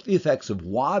 looked at the effects of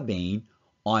OUABAIN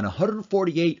on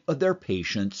 148 of their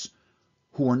patients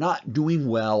who were not doing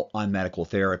well on medical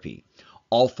therapy.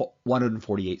 All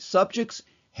 148 subjects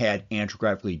had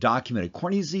angiographically documented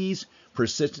coronary disease,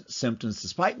 persistent symptoms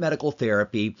despite medical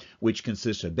therapy, which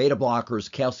consisted of beta blockers,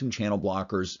 calcium channel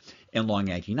blockers, and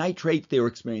long-acting nitrate. They were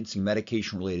experiencing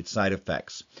medication-related side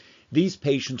effects. These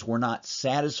patients were not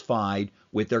satisfied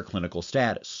with their clinical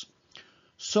status.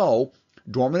 So,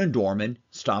 Dorman and Dorman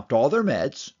stopped all their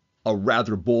meds, a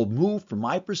rather bold move from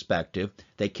my perspective.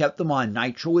 They kept them on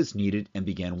nitro as needed and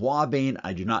began OUABAIN.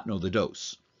 I do not know the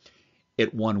dose.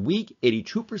 At 1 week,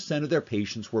 82% of their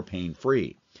patients were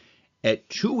pain-free. At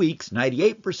 2 weeks,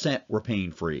 98% were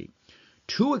pain-free.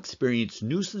 2 experienced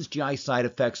nuisance GI side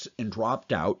effects and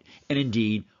dropped out, and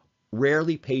indeed,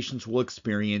 rarely patients will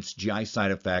experience GI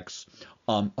side effects.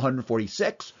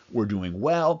 146 were doing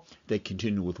well. They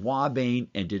continued with OUABAIN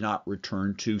and did not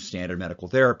return to standard medical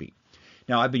therapy.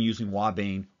 Now, I've been using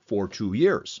OUABAIN for 2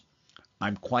 years.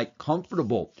 I'm quite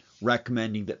comfortable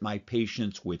recommending that my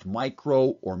patients with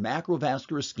micro or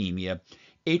macrovascular ischemia,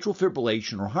 atrial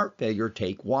fibrillation, or heart failure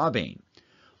take OUABAIN.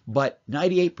 But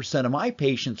 98% of my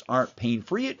patients aren't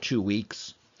pain-free at 2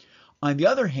 weeks. On the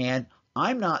other hand,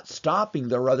 I'm not stopping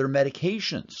their other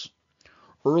medications.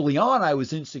 Early on, I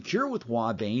was insecure with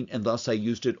OUABAIN, and thus I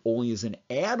used it only as an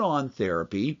add-on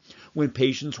therapy when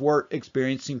patients were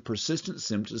experiencing persistent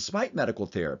symptoms despite medical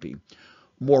therapy.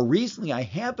 More recently, I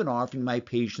have been offering my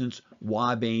patients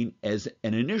OUABAIN as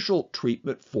an initial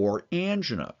treatment for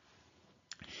angina.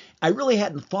 I really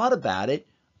hadn't thought about it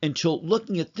until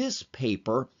looking at this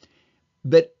paper,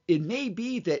 but it may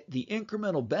be that the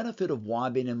incremental benefit of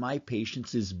OUABAIN in my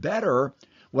patients is better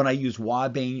when I use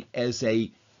OUABAIN as an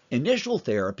initial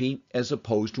therapy as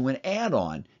opposed to an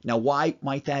add-on. Now, why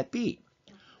might that be?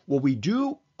 Well, we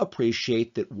do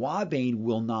appreciate that OUABAIN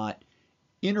will not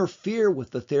interfere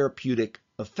with the therapeutic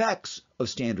effects of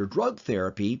standard drug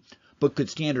therapy, but could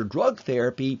standard drug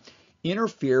therapy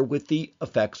interfere with the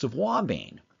effects of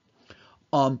OUABAIN?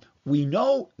 We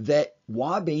know that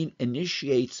OUABAIN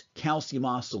initiates calcium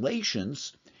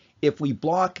oscillations. If we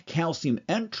block calcium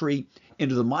entry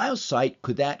into the myocyte,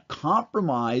 could that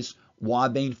compromise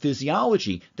OUABAIN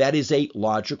physiology? That is a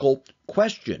logical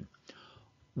question.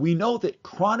 We know that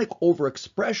chronic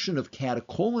overexpression of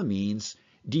catecholamines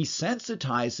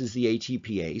desensitizes the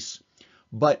ATPase,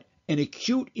 but an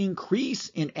acute increase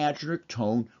in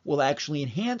adrenoctone will actually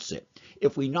enhance it.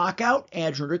 If we knock out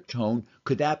adrenoctone,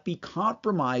 could that be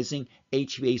compromising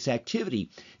ATPase activity?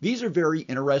 These are very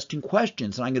interesting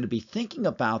questions, and I'm going to be thinking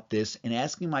about this and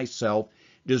asking myself,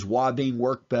 does OUABAIN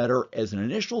work better as an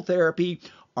initial therapy?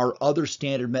 Are other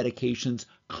standard medications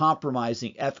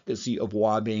compromising efficacy of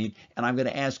OUABAIN? And I'm going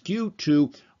to ask you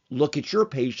to look at your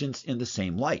patients in the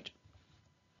same light.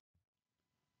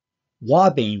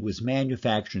 OUABAIN was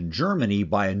manufactured in Germany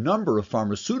by a number of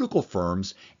pharmaceutical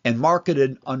firms and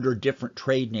marketed under different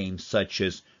trade names such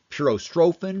as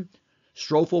Purostrophin,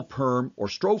 Strophilperm, or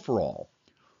Stroferol.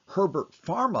 Herbert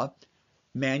Pharma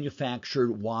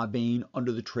manufactured OUABAIN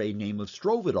under the trade name of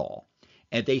Strovidol,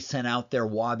 and they sent out their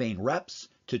OUABAIN reps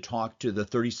to talk to the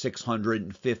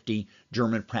 3,650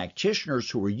 German practitioners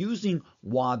who were using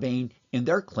OUABAIN in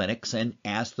their clinics and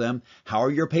asked them, how are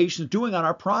your patients doing on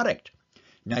our product?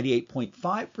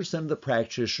 98.5% of the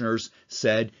practitioners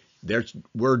said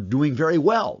we're doing very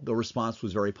well. The response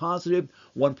was very positive.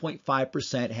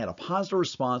 1.5% had a positive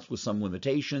response with some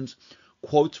limitations.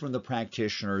 Quotes from the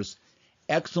practitioners: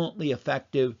 excellently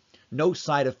effective, no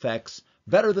side effects,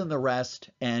 better than the rest,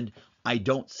 and I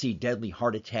don't see deadly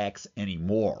heart attacks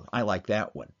anymore. I like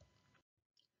that one.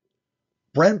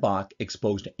 Brenbach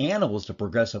exposed animals to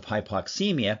progressive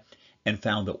hypoxemia and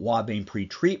found that OUABAIN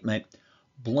pre-treatment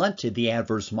blunted the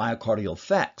adverse myocardial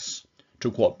effects. To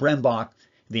quote Brenbach,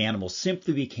 the animals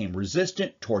simply became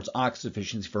resistant towards oxygen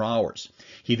deficiency for hours.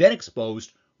 He then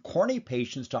exposed coronary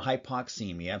patients to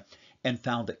hypoxemia and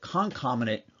found that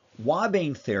concomitant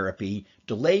OUABAIN therapy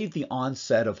delayed the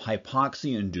onset of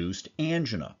hypoxia-induced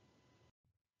angina.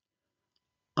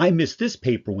 I missed this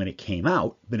paper when it came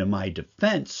out, but in my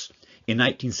defense, in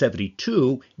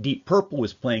 1972, Deep Purple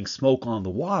was playing Smoke on the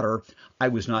Water. I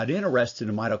was not interested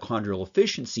in mitochondrial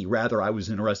efficiency. Rather, I was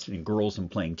interested in girls and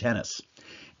playing tennis.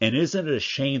 And isn't it a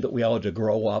shame that we all had to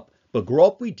grow up? But grow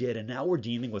up we did, and now we're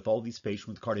dealing with all these patients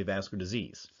with cardiovascular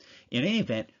disease. In any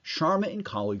event, Sharma and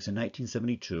colleagues in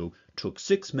 1972 took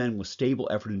 6 men with stable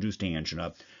effort-induced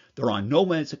angina. They're on no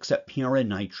meds except PRN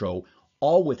nitro,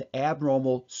 all with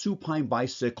abnormal supine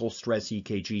bicycle stress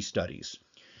EKG studies.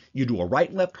 You do a right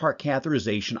and left heart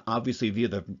catheterization, obviously via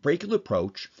the brachial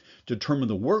approach, determine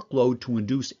the workload to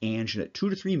induce angina at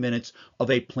 2 to 3 minutes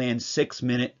of a planned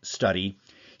 6-minute study,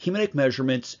 hemodynamic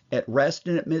measurements at rest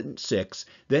and at minute 6,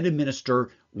 then administer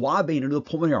OUABAIN into the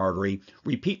pulmonary artery,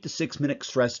 repeat the 6-minute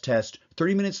stress test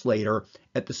 30 minutes later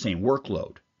at the same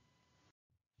workload.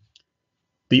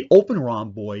 The open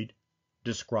rhomboid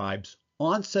describes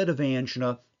onset of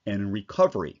angina and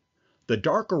recovery. The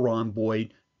darker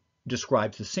rhomboid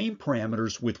describes the same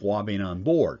parameters with OUABAIN on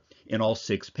board. In all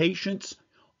 6 patients,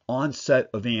 onset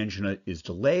of angina is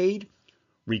delayed,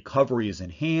 recovery is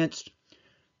enhanced.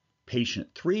 Patient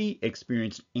 3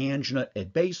 experienced angina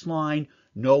at baseline,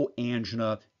 no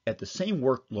angina at the same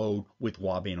workload with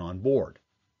OUABAIN on board.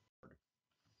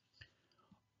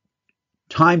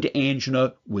 Time to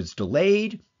angina was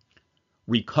delayed,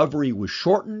 recovery was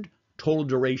shortened, total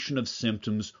duration of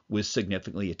symptoms was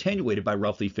significantly attenuated by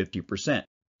roughly 50%.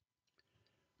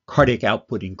 Cardiac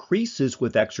output increases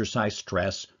with exercise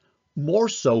stress, more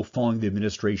so following the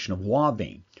administration of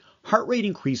OUABAIN. Heart rate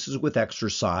increases with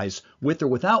exercise, with or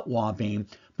without OUABAIN,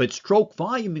 but stroke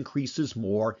volume increases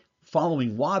more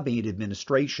following OUABAIN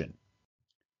administration.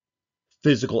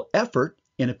 Physical effort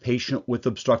in a patient with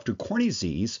obstructive coronary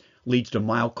disease leads to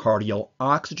myocardial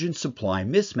oxygen supply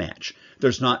mismatch.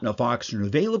 There's not enough oxygen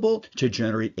available to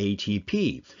generate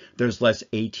ATP. There's less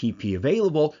ATP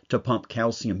available to pump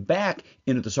calcium back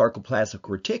into the sarcoplasmic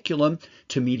reticulum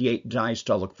to mediate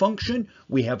diastolic function.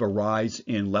 We have a rise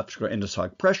in left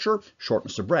endostallic pressure,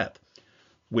 shortness of breath.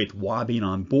 With OUABAIN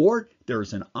on board, there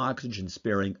is an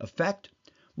oxygen-sparing effect.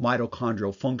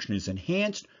 Mitochondrial function is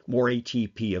enhanced, more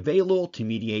ATP available to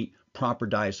mediate proper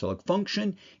diastolic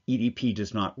function. EDP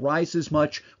does not rise as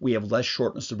much. We have less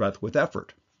shortness of breath with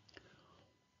effort.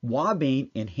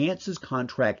 OUABAIN enhances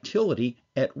contractility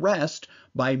at rest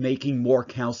by making more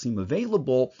calcium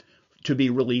available to be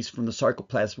released from the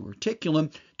sarcoplasmic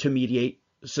reticulum to mediate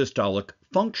systolic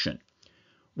function.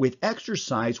 With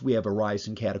exercise, we have a rise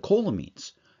in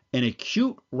catecholamines. An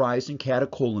acute rise in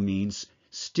catecholamines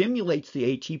stimulates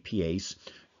the ATPase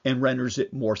and renders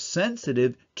it more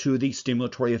sensitive to the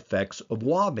stimulatory effects of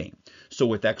OUABAIN. So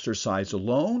with exercise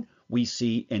alone, we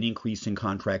see an increase in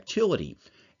contractility.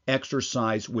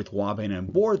 Exercise with OUABAIN on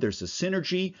board, there's a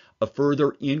synergy, a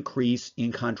further increase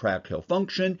in contractile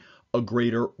function, a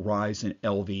greater rise in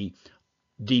LV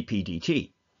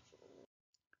dPdt.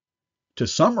 To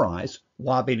summarize,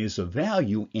 OUABAIN is of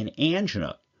value in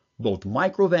angina, both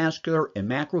microvascular and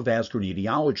macrovascular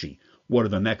etiology. What are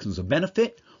the mechanisms of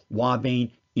benefit?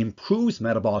 OUABAIN improves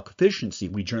metabolic efficiency.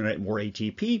 We generate more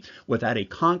ATP without a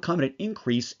concomitant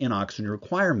increase in oxygen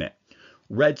requirement.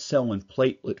 Red cell and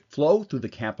platelet flow through the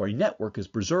capillary network is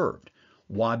preserved.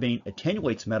 OUABAIN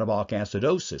attenuates metabolic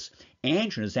acidosis.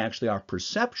 Angina is actually our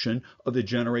perception of the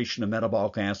generation of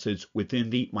metabolic acids within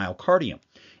the myocardium.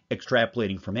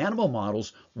 Extrapolating from animal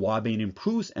models, OUABAIN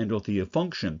improves endothelial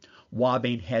function.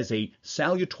 OUABAIN has a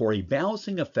salutary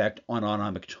balancing effect on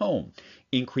autonomic tone,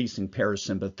 increasing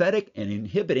parasympathetic and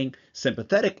inhibiting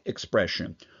sympathetic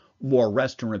expression. More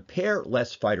rest and repair,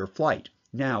 less fight or flight.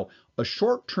 Now, a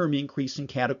short-term increase in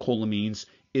catecholamines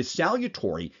is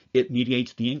salutary. It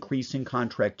mediates the increase in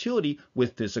contractility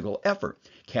with physical effort.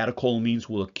 Catecholamines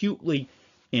will acutely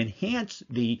enhance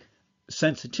the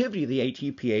sensitivity of the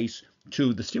ATPase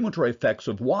to the stimulatory effects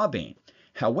of OUABAIN.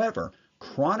 However,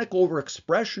 chronic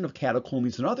overexpression of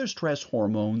catecholamines and other stress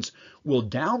hormones will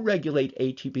downregulate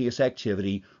ATPase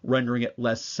activity, rendering it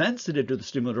less sensitive to the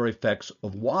stimulatory effects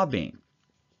of OUABAIN.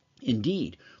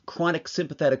 Indeed, chronic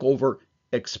sympathetic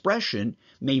overexpression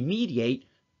may mediate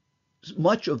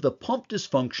much of the pump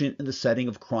dysfunction in the setting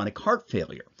of chronic heart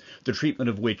failure, the treatment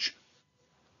of which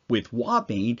with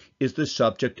OUABAIN is the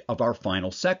subject of our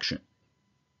final section.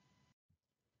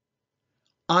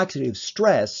 Oxidative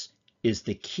stress is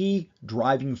the key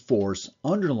driving force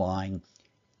underlying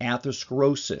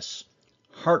atherosclerosis,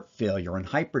 heart failure, and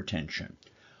hypertension.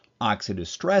 Oxidative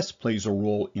stress plays a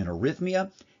role in arrhythmia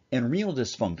and renal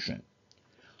dysfunction.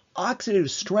 Oxidative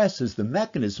stress is the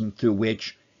mechanism through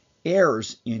which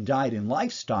errors in diet and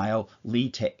lifestyle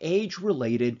lead to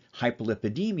age-related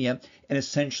hyperlipidemia and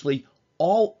essentially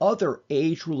all other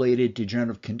age-related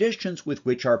degenerative conditions with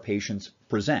which our patients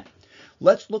present.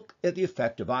 Let's look at the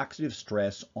effect of oxidative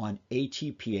stress on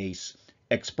ATPase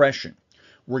expression.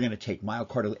 We're going to take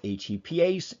myocardial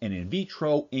ATPase and in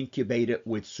vitro incubate it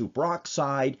with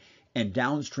superoxide and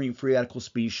downstream free radical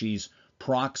species,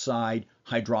 peroxide,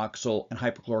 hydroxyl, and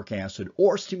hypochloric acid,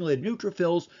 or stimulated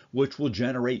neutrophils, which will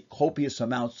generate copious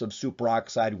amounts of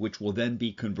superoxide, which will then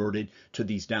be converted to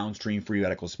these downstream free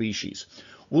radical species.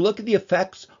 We'll look at the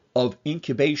effects of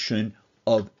incubation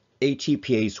of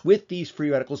ATPase with these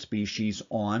free radical species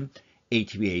on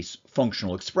ATPase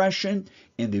functional expression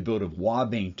and the ability of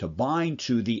OUABAIN to bind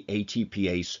to the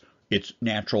ATPase, its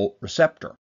natural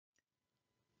receptor.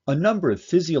 A number of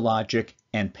physiologic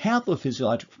and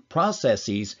pathophysiologic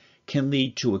processes can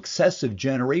lead to excessive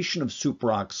generation of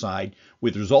superoxide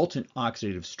with resultant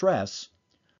oxidative stress.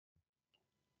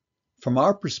 From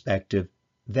our perspective,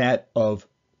 that of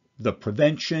the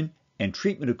prevention and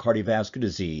treatment of cardiovascular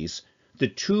disease, the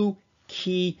two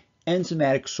key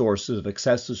enzymatic sources of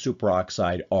excessive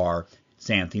superoxide are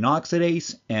xanthine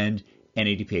oxidase and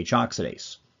NADPH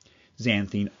oxidase.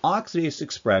 Xanthine oxidase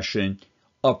expression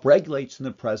upregulates in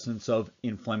the presence of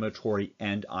inflammatory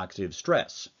and oxidative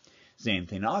stress.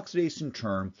 Xanthine oxidase, in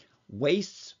turn,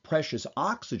 wastes precious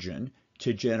oxygen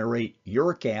to generate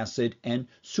uric acid and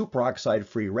superoxide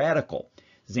free radical.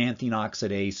 Xanthine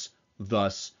oxidase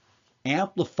thus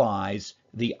amplifies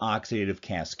the oxidative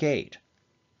cascade.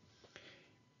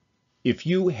 If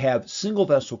you have single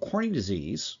vessel coronary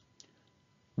disease,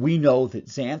 we know that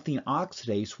xanthine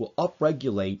oxidase will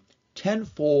upregulate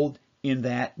tenfold in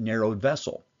that narrowed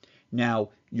vessel. Now,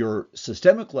 your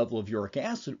systemic level of uric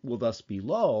acid will thus be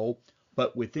low,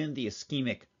 but within the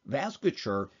ischemic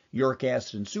vasculature, uric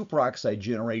acid and superoxide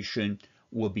generation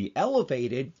will be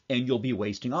elevated and you'll be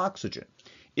wasting oxygen.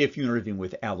 If you intervene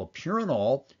with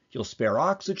allopurinol, you'll spare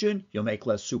oxygen, you'll make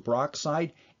less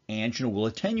superoxide, angina will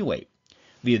attenuate.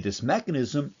 Via this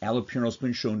mechanism, allopurinol has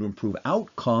been shown to improve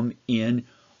outcome in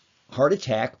heart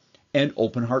attack and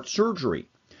open heart surgery.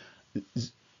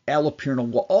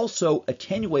 Allopurinol will also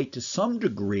attenuate to some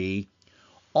degree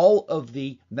all of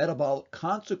the metabolic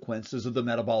consequences of the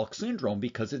metabolic syndrome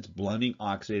because it's blunting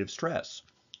oxidative stress.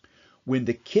 When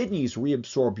the kidneys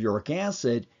reabsorb uric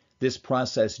acid, this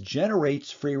process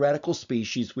generates free radical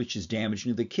species, which is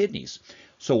damaging to the kidneys.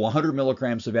 So 100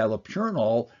 milligrams of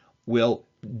allopurinol will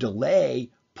delay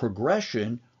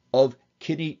progression of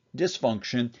kidney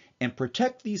dysfunction and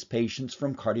protect these patients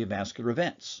from cardiovascular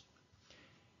events.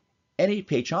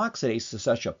 NADPH oxidase is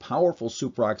such a powerful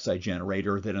superoxide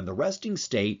generator that in the resting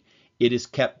state, it is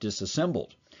kept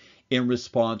disassembled. In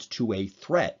response to a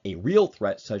threat, a real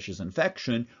threat such as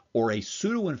infection or a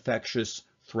pseudo-infectious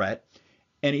threat,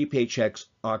 NADPH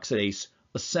oxidase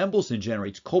assembles and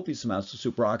generates copious amounts of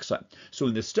superoxide. So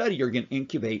in this study, you're going to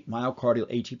incubate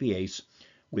myocardial ATPase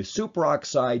with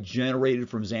superoxide generated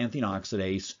from xanthine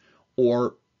oxidase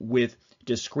or with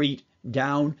discrete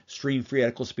downstream free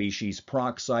radical species,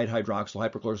 peroxide, hydroxyl,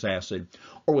 hypochlorous acid,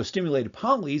 or with stimulated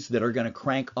polys that are going to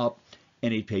crank up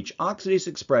NADPH oxidase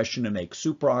expression to make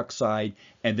superoxide,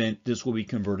 and then this will be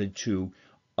converted to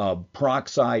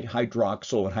peroxide,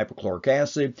 hydroxyl, and hypochloric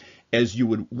acid, as you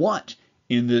would want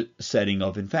in the setting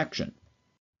of infection.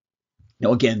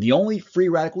 Now again, the only free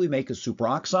radical we make is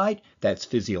superoxide. That's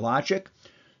physiologic.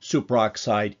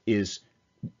 Superoxide is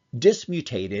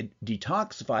dismutated,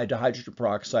 detoxified to hydrogen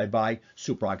peroxide by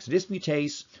superoxide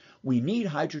dismutase. We need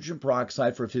hydrogen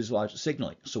peroxide for physiological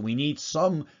signaling. So we need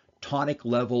some tonic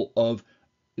level of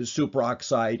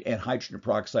superoxide and hydrogen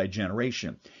peroxide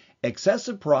generation.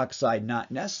 Excessive peroxide,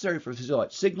 not necessary for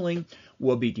physiological signaling,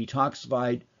 will be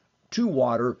detoxified to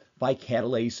water by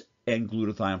catalase and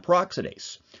glutathione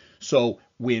peroxidase. So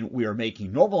when we are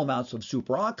making normal amounts of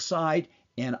superoxide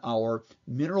and our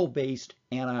mineral-based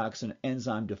antioxidant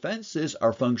enzyme defenses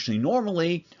are functioning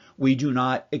normally, we do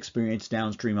not experience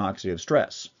downstream oxidative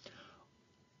stress.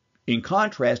 In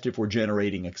contrast, if we're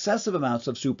generating excessive amounts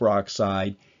of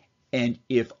superoxide and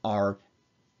if our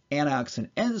antioxidant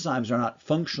enzymes are not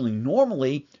functioning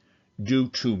normally due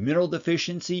to mineral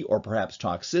deficiency or perhaps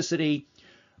toxicity,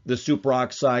 the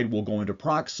superoxide will go into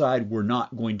peroxide. We're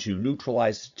not going to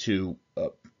neutralize to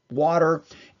water,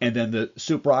 and then the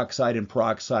superoxide and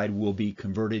peroxide will be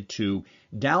converted to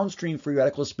downstream free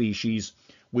radical species,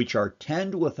 which are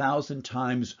 10 to 1,000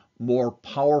 times more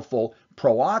powerful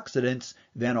pro-oxidants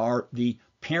than are the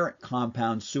parent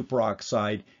compounds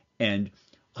superoxide and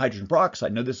hydrogen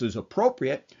peroxide. Now, this is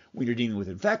appropriate when you're dealing with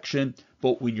infection,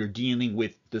 but when you're dealing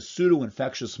with the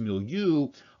pseudo-infectious milieu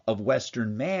of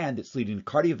Western man that's leading to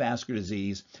cardiovascular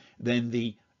disease, then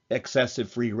the excessive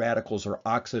free radicals are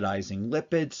oxidizing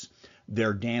lipids,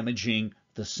 they're damaging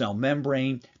the cell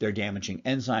membrane, they're damaging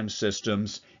enzyme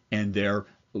systems, and they're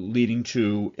leading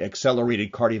to accelerated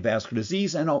cardiovascular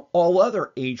disease and all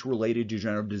other age-related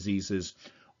degenerative diseases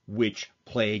which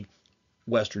plague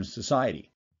Western society.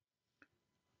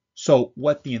 So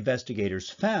what the investigators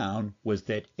found was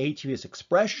that ATPase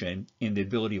expression in the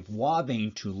ability of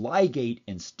OUABAIN to ligate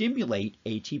and stimulate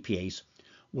ATPase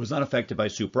was unaffected by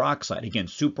superoxide. Again,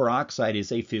 superoxide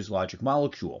is a physiologic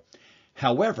molecule.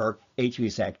 However,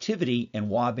 ATPase activity and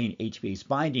OUABAIN ATPase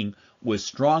binding was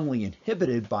strongly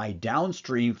inhibited by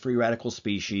downstream free radical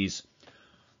species,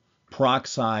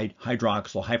 peroxide,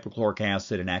 hydroxyl, hypochloric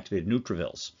acid, and activated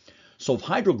neutrophils. So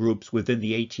hydrogroups within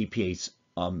the ATPase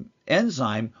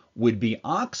enzyme would be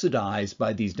oxidized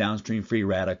by these downstream free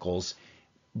radicals,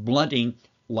 blunting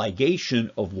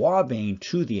ligation of OUABAIN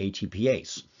to the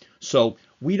ATPase. So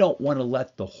we don't want to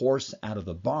let the horse out of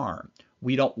the barn.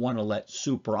 We don't want to let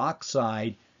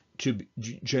superoxide to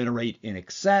generate in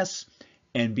excess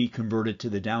and be converted to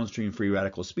the downstream free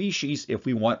radical species if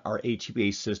we want our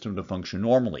ATPase system to function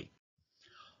normally.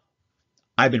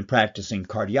 I've been practicing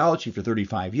cardiology for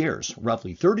 35 years.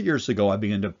 Roughly 30 years ago, I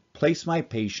began to place my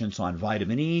patients on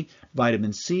vitamin E,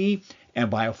 vitamin C,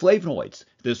 and bioflavonoids.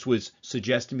 This was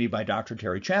suggested to me by Dr.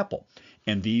 Terry Chappell,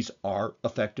 and these are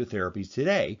effective therapies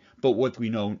today. But what we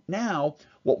know now,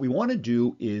 what we want to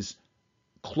do is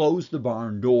close the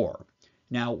barn door.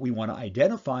 Now, we want to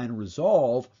identify and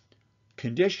resolve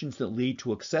conditions that lead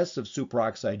to excessive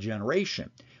superoxide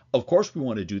generation. Of course, we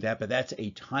want to do that, but that's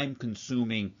a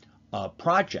time-consuming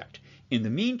project. In the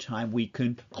meantime, we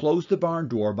can close the barn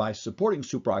door by supporting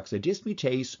superoxide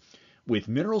dismutase with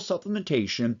mineral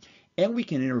supplementation, and we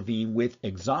can intervene with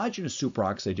exogenous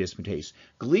superoxide dismutase.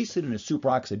 Glycidin is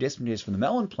superoxide dismutase from the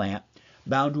melon plant,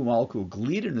 bound to a molecule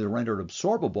gliadin to render it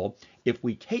absorbable. If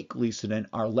we take glycidin,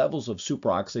 our levels of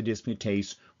superoxide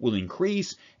dismutase will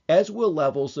increase, as will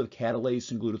levels of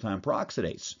catalase and glutathione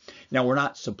peroxidase. Now, we're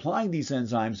not supplying these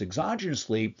enzymes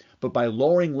exogenously, but by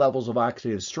lowering levels of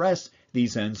oxidative stress,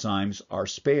 these enzymes are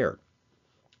spared.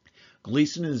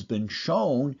 Glycidin has been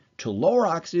shown to lower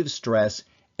oxidative stress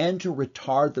and to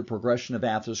retard the progression of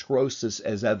atherosclerosis,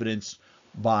 as evidenced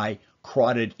by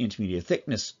carotid intermediate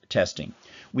thickness testing.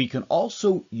 We can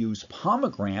also use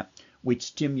pomegranate, which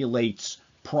stimulates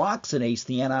peroxidase,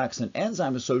 the antioxidant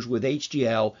enzyme associated with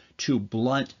HDL, to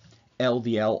blunt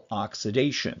LDL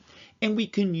oxidation. And we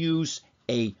can use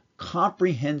a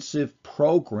comprehensive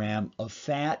program of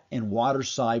fat and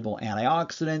water-soluble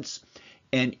antioxidants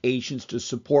and agents to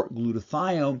support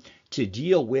glutathione to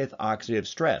deal with oxidative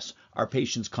stress. Our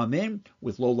patients come in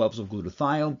with low levels of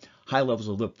glutathione, high levels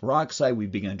of lipid peroxide. We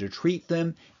begin to treat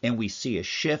them, and we see a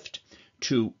shift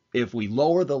to, if we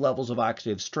lower the levels of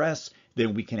oxidative stress,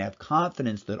 then we can have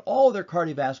confidence that all their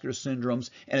cardiovascular syndromes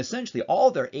and essentially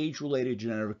all their age-related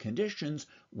genetic conditions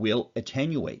will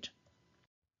attenuate.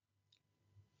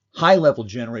 High-level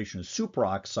generation of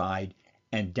superoxide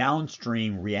and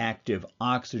downstream reactive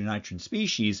oxygen nitrogen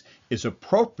species is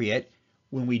appropriate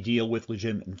when we deal with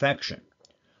legitimate infection,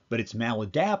 but it's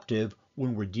maladaptive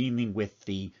when we're dealing with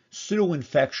the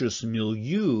pseudo-infectious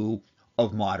milieu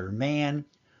of modern man.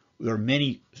 There are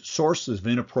many sources of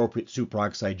inappropriate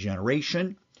superoxide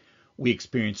generation. We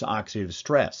experience oxidative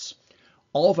stress.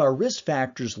 All of our risk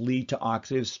factors lead to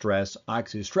oxidative stress.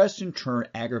 Oxidative stress in turn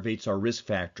aggravates our risk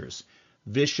factors.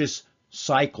 Vicious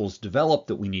cycles develop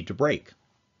that we need to break.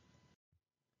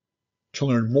 To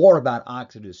learn more about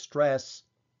oxidative stress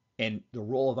and the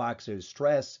role of oxidative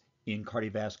stress in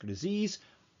cardiovascular disease,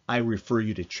 I refer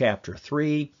you to Chapter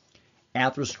 3,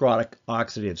 Atherosclerotic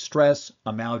Oxidative Stress,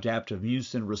 a Maladaptive Immune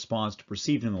System Response to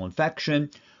Perceived Viral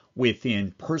Infection,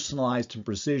 within Personalized and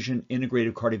Precision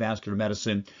Integrative Cardiovascular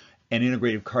Medicine and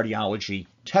Integrative Cardiology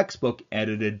textbook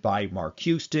edited by Mark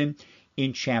Houston.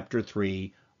 In Chapter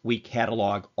 3, we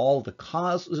catalog all the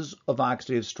causes of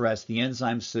oxidative stress, the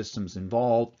enzyme systems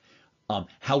involved,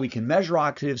 how we can measure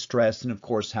oxidative stress, and of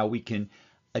course, how we can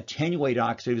attenuate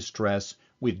oxidative stress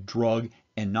with drug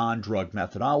and non-drug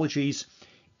methodologies.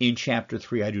 In Chapter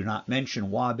 3, I do not mention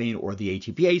OUABAIN or the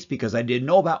ATPase because I didn't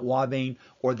know about OUABAIN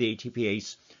or the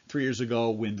ATPase 3 years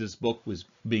ago when this book was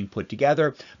being put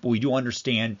together, but we do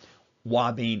understand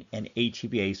OUABAIN and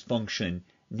ATPase function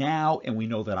now, and we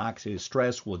know that oxidative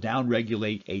stress will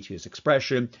downregulate ATPase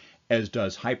expression, as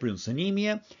does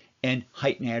hyperinsulinemia and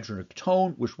heightened adrenal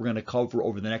tone, which we're going to cover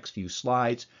over the next few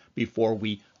slides before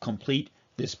we complete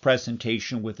this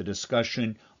presentation with a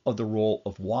discussion of the role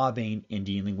of OUABAIN in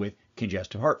dealing with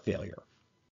congestive heart failure.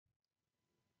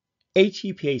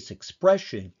 ATPase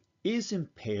expression is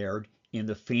impaired in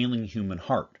the failing human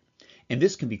heart, and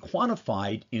this can be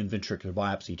quantified in ventricular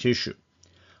biopsy tissue.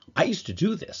 I used to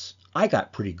do this. I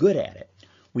got pretty good at it.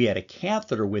 We had a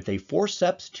catheter with a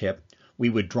forceps tip. We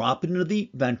would drop it into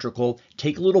the ventricle,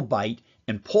 take a little bite,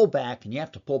 and pull back, and you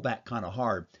have to pull back kind of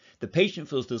hard. The patient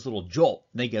feels this little jolt,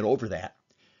 and they get over that.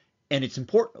 And it's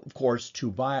important, of course,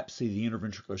 to biopsy the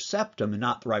interventricular septum and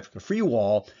not the right ventricular free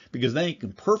wall, because then you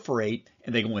can perforate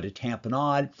and they go into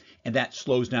tamponade, and that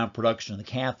slows down production in the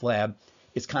cath lab.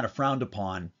 It's kind of frowned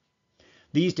upon.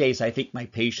 These days, I think my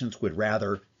patients would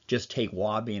rather just take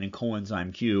OUABAIN and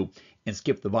coenzyme Q and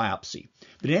skip the biopsy.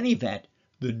 But in any event,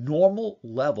 the normal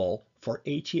level for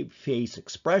ATPase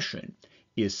expression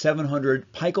is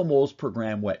 700 picomoles per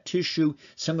gram wet tissue,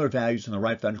 similar values in the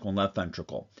right ventricle and left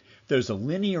ventricle. There's a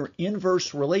linear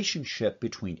inverse relationship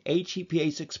between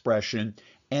ATPase expression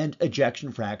and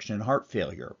ejection fraction in heart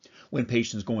failure. When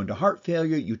patients go into heart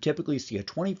failure, you typically see a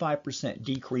 25%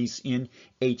 decrease in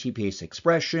ATPase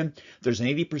expression. There's an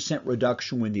 80%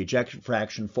 reduction when the ejection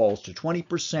fraction falls to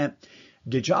 20%.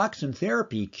 Digoxin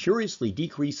therapy curiously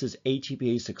decreases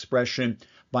ATPase expression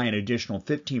by an additional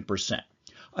 15%.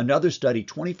 Another study,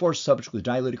 24 subjects with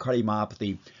dilated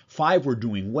cardiomyopathy, 5 were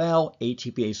doing well,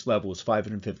 ATPase level was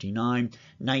 559,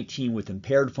 19 with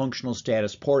impaired functional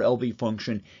status, poor LV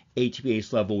function,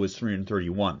 ATPase level was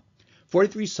 331.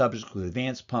 43 subjects with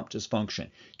advanced pump dysfunction,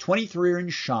 23 are in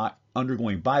shock,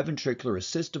 undergoing biventricular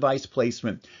assist device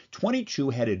placement,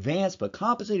 22 had advanced but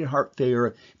compensated heart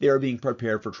failure, they are being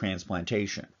prepared for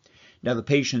transplantation. Now, the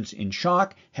patients in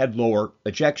shock had lower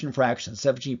ejection fraction,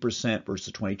 17%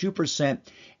 versus 22%.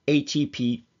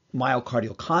 ATP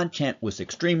myocardial content was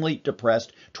extremely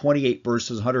depressed, 28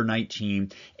 versus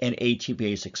 119, and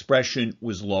ATPase expression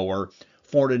was lower,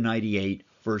 498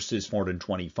 versus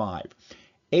 425.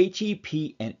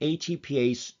 ATP and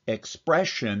ATPase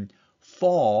expression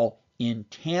fall in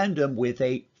tandem with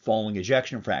a falling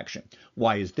ejection fraction.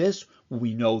 Why is this?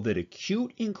 We know that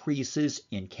acute increases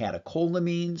in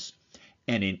catecholamines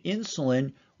and in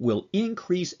insulin will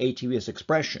increase ATPase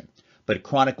expression, but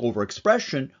chronic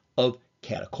overexpression of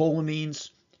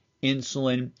catecholamines,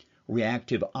 insulin,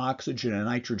 reactive oxygen and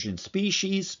nitrogen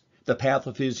species, the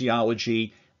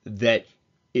pathophysiology that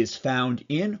is found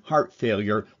in heart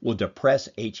failure will depress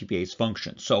ATPase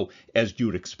function. So, as you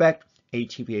would expect,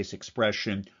 ATPase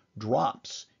expression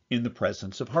drops in the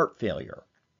presence of heart failure.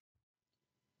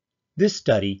 This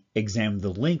study examined the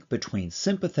link between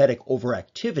sympathetic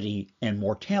overactivity and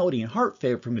mortality in heart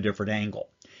failure from a different angle.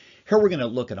 Here we're going to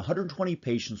look at 120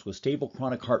 patients with stable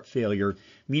chronic heart failure,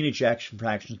 mean ejection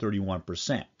fraction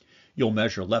 31%. You'll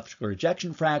measure left ventricular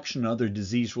ejection fraction and other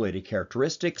disease-related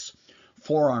characteristics,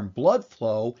 forearm blood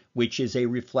flow, which is a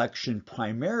reflection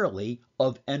primarily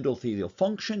of endothelial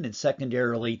function and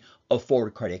secondarily of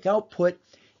forward cardiac output,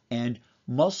 and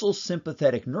muscle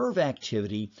sympathetic nerve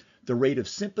activity, the rate of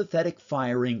sympathetic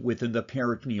firing within the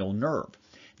peritoneal nerve.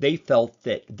 They felt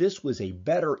that this was a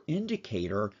better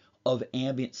indicator of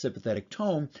ambient sympathetic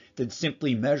tone than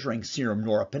simply measuring serum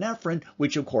norepinephrine,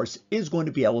 which of course is going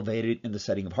to be elevated in the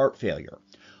setting of heart failure.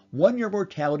 1-year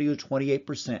mortality was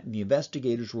 28%, and the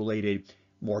investigators related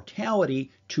mortality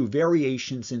to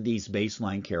variations in these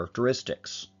baseline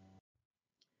characteristics.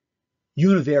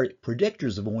 Univariate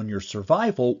predictors of 1-year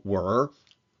survival were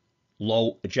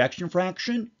low ejection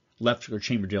fraction, left ventricular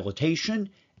chamber dilatation,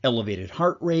 elevated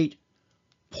heart rate,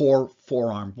 poor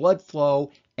forearm blood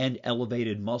flow, and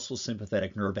elevated muscle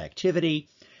sympathetic nerve activity.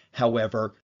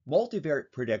 However,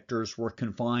 multivariate predictors were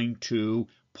confined to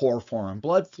poor forearm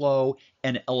blood flow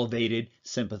and elevated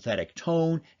sympathetic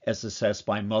tone as assessed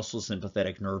by muscle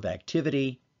sympathetic nerve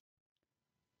activity.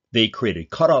 They created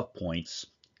cutoff points,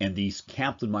 and these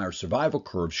Kaplan-Meier survival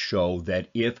curves show that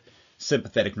if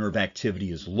sympathetic nerve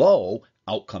activity is low,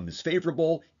 outcome is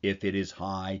favorable. If it is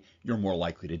high, you're more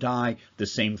likely to die. The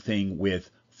same thing with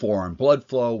forearm blood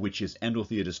flow, which is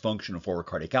endothelial dysfunction and forward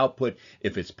cardiac output.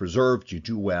 If it's preserved, you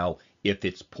do well. If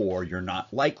it's poor, you're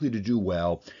not likely to do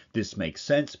well. This makes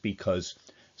sense because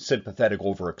sympathetic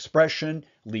overexpression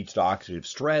leads to oxidative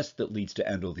stress that leads to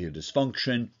endothelial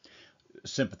dysfunction.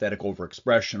 Sympathetic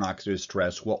overexpression, oxidative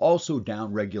stress will also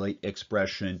downregulate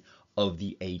expression of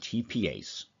the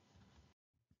ATPase.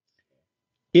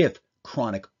 If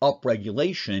chronic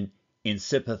upregulation in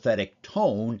sympathetic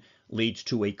tone leads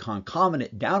to a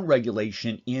concomitant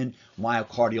downregulation in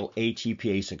myocardial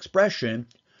ATPase expression,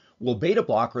 will beta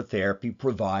blocker therapy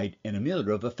provide an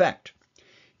ameliorative effect?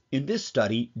 In this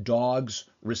study, dogs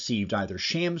received either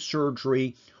sham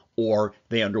surgery or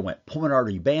they underwent pulmonary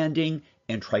artery banding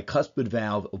and tricuspid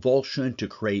valve avulsion to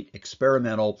create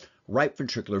experimental right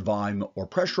ventricular volume or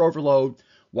pressure overload,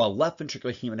 while left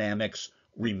ventricular hemodynamics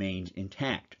remained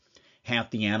intact.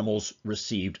 Half the animals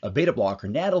received a beta blocker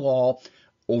nadolol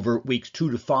over weeks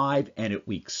 2 to 5, and at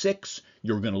week 6,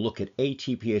 you're going to look at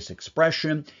ATPase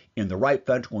expression in the right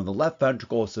ventricle and the left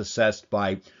ventricle is assessed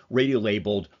by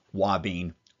radiolabeled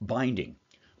OUABAIN binding.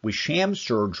 With sham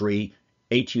surgery,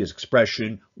 ATPase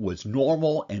expression was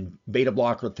normal and beta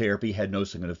blocker therapy had no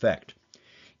significant effect.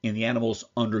 In the animals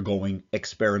undergoing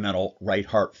experimental right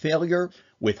heart failure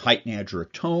with heightened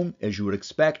angiogenic tone, as you would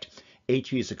expect,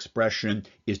 ATPase expression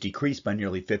is decreased by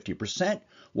nearly 50%,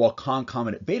 while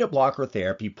concomitant beta blocker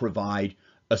therapy provide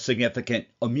a significant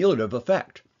ameliorative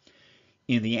effect.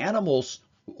 In the animals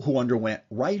who underwent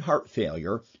right heart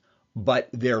failure, but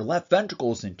their left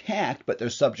ventricle is intact, but they're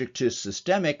subject to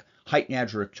systemic heightened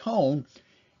angiogenic tone,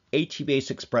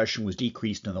 ATPase expression was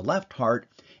decreased in the left heart,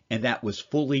 and that was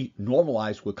fully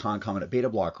normalized with concomitant beta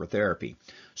blocker therapy.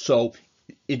 So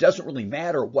it doesn't really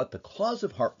matter what the cause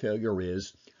of heart failure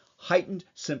is. Heightened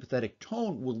sympathetic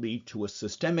tone will lead to a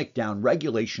systemic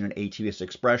downregulation in ATPase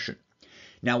expression.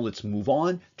 Now let's move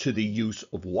on to the use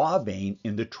of OUABAIN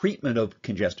in the treatment of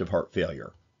congestive heart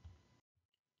failure.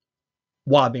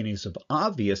 OUABAIN is of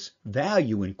obvious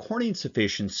value in coronary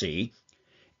insufficiency,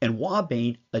 and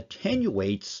OUABAIN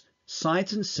attenuates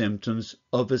signs and symptoms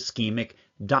of ischemic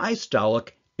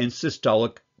diastolic and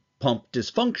systolic pump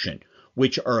dysfunction,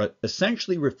 which are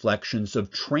essentially reflections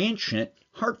of transient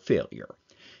heart failure.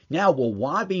 Now, will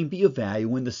OUABAIN be of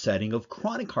value in the setting of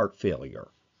chronic heart failure?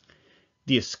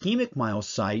 The ischemic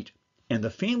myocyte and the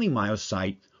family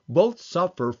myocyte both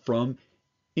suffer from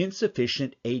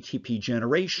insufficient ATP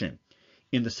generation.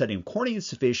 In the setting of coronary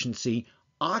insufficiency,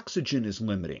 oxygen is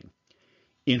limiting.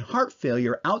 In heart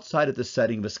failure outside of the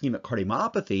setting of ischemic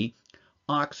cardiomyopathy,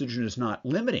 oxygen is not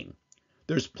limiting.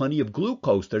 There's plenty of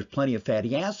glucose, there's plenty of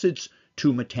fatty acids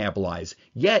to metabolize,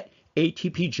 yet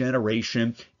ATP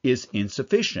generation is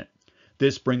insufficient.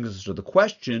 This brings us to the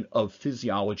question of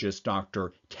physiologist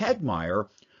Dr. Tegmeyer: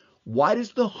 why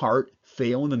does the heart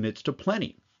fail in the midst of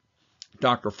plenty?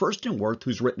 Dr. Furstenwerth,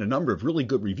 who's written a number of really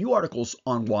good review articles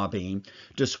on OUABAIN,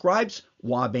 describes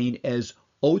OUABAIN as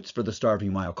oats for the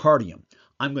starving myocardium.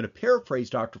 I'm going to paraphrase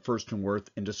Dr. Furstenwerth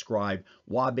and describe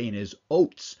OUABAIN as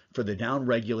oats for the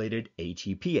downregulated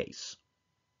ATPase.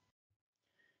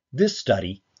 This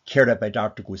study, carried out by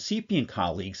Dr. Giuseppe and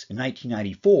colleagues in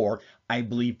 1994, I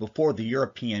believe before the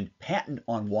European patent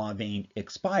on OUABAIN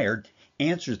expired,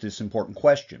 answers this important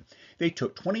question. They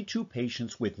took 22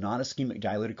 patients with non-ischemic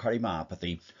dilated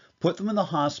cardiomyopathy, put them in the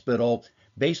hospital,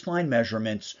 baseline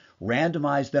measurements,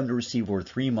 randomized them to receive over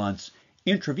 3 months,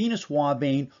 Intravenous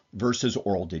OUABAIN versus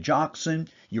oral digoxin.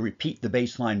 You repeat the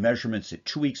baseline measurements at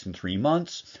 2 weeks and 3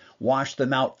 months, wash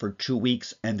them out for 2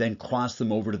 weeks, and then cross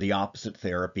them over to the opposite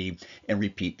therapy and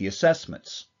repeat the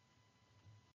assessments.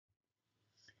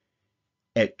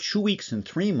 At 2 weeks and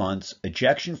 3 months,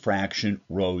 ejection fraction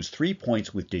rose 3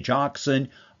 points with digoxin,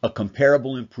 a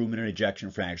comparable improvement in ejection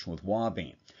fraction with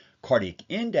OUABAIN. Cardiac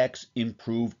index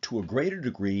improved to a greater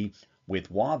degree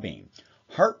with OUABAIN.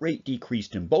 Heart rate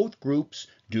decreased in both groups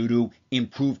due to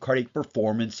improved cardiac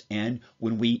performance, and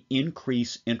when we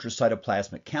increase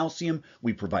intracytoplasmic calcium,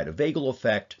 we provide a vagal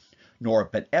effect.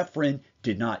 Norepinephrine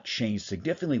did not change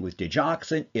significantly with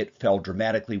digoxin. It fell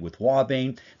dramatically with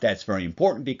OUABAIN. That's very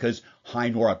important because high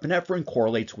norepinephrine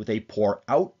correlates with a poor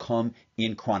outcome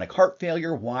in chronic heart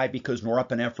failure. Why? Because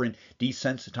norepinephrine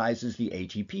desensitizes the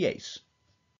ATPase.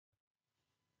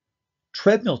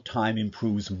 Treadmill time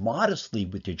improves modestly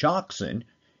with digoxin.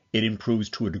 It improves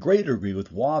to a greater degree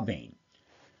with OUABAIN.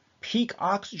 Peak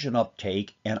oxygen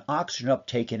uptake and oxygen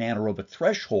uptake in anaerobic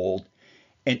threshold,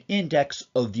 an index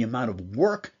of the amount of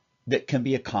work that can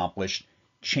be accomplished,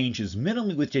 changes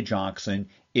minimally with digoxin.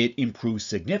 It improves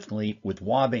significantly with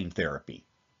OUABAIN therapy.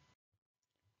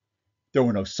 There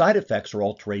were no side effects or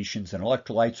alterations in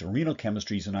electrolytes or renal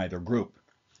chemistries in either group.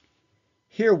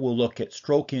 Here we'll look at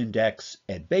stroke index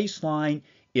at baseline.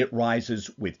 It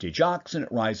rises with digoxin.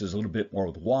 It rises a little bit more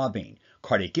with OUABAIN.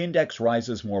 Cardiac index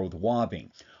rises more with OUABAIN.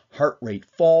 Heart rate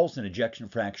falls and ejection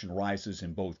fraction rises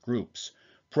in both groups.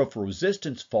 Peripheral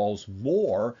resistance falls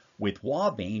more with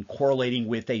OUABAIN, correlating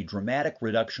with a dramatic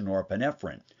reduction in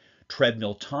norepinephrine.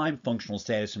 Treadmill time functional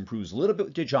status improves a little bit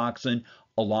with digoxin,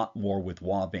 a lot more with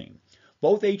OUABAIN.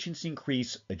 Both agents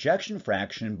increase ejection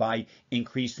fraction by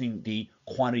increasing the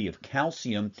quantity of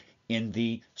calcium in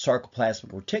the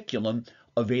sarcoplasmic reticulum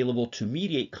available to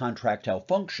mediate contractile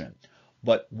function.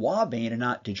 But OUABAIN and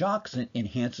not digoxin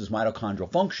enhances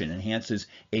mitochondrial function, enhances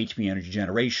HB energy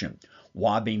generation.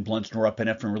 OUABAIN blunts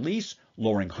norepinephrine release,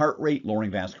 lowering heart rate, lowering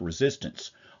vascular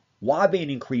resistance. OUABAIN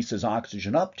increases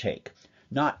oxygen uptake,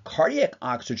 not cardiac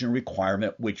oxygen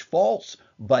requirement, which falls,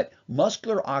 but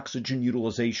muscular oxygen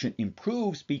utilization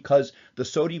improves because the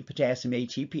sodium-potassium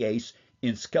ATPase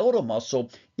in skeletal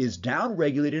muscle is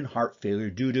downregulated in heart failure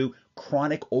due to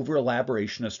chronic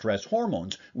overelaboration of stress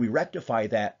hormones. We rectify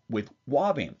that with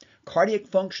OUABAIN. Cardiac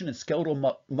function and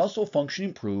skeletal muscle function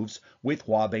improves with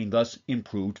OUABAIN, thus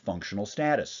improved functional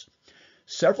status.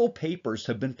 Several papers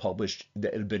have been published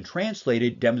that have been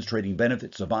translated demonstrating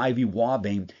benefits of IV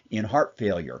OUABAIN in heart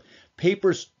failure.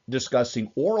 Papers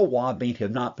discussing oral OUABAIN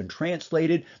have not been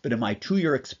translated, but in my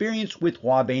 2-year experience with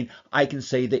OUABAIN, I can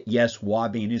say that yes,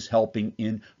 OUABAIN is helping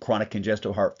in chronic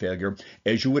congestive heart failure,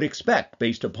 as you would expect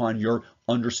based upon your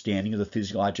understanding of the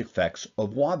physiologic effects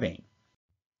of OUABAIN.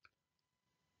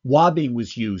 OUABAIN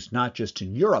was used not just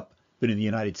in Europe, but in the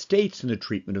United States in the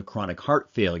treatment of chronic heart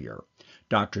failure.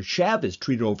 Dr. Chavez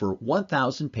treated over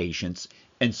 1,000 patients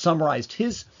and summarized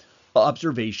his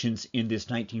observations in this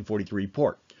 1943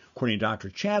 report. According to Dr.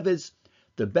 Chavez,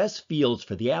 the best fields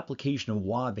for the application of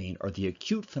OUABAIN are the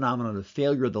acute phenomenon of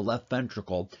failure of the left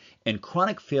ventricle and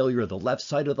chronic failure of the left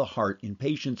side of the heart in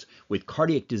patients with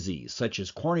cardiac disease, such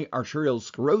as coronary arterial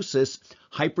sclerosis,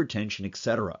 hypertension,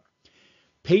 etc.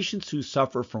 Patients who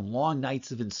suffer from long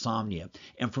nights of insomnia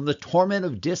and from the torment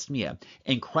of dyspnea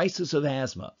and crisis of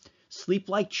asthma sleep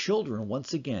like children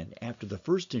once again after the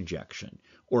first injection,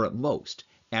 or at most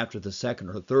after the second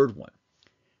or third one.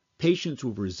 Patients who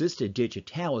have resisted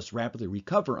digitalis rapidly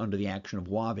recover under the action of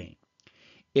OUABAIN.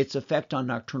 Its effect on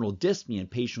nocturnal dyspnea in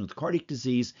patients with cardiac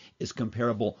disease is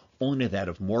comparable only to that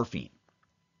of morphine.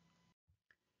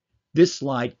 This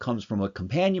slide comes from a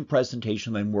companion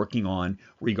presentation I'm working on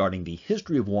regarding the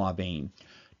history of OUABAIN.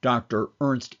 Dr.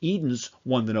 Ernst Edens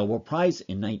won the Nobel Prize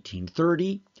in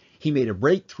 1930. He made a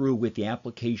breakthrough with the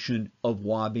application of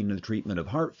OUABAIN in the treatment of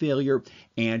heart failure,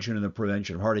 angina, and the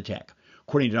prevention of heart attack.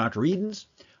 According to Dr. Edens,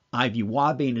 IV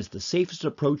OUABAIN is the safest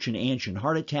approach in angina and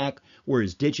heart attack,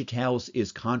 whereas digitalis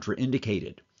is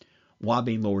contraindicated.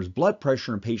 OUABAIN lowers blood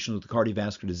pressure in patients with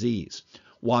cardiovascular disease.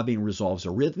 OUABAIN resolves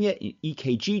arrhythmia and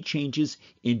EKG changes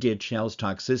in digitalis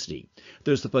toxicity.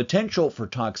 There's the potential for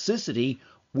toxicity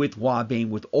with OUABAIN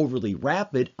with overly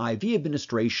rapid IV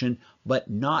administration, but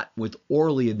not with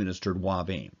orally administered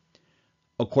OUABAIN.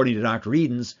 According to Dr.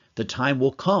 Edens, the time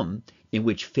will come in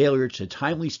which failure to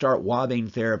timely start OUABAIN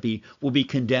therapy will be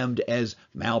condemned as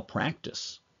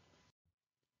malpractice.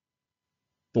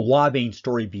 The OUABAIN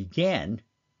story began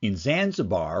in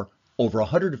Zanzibar over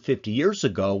 150 years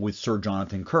ago with Sir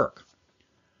Jonathan Kirk.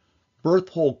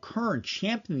 Berthold Kern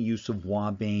championed the use of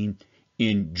OUABAIN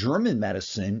in German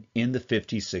medicine in the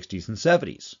 50s, 60s, and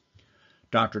 70s.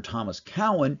 Dr. Thomas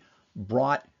Cowan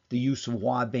brought the use of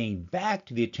OUABAIN back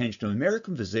to the attention of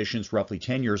American physicians roughly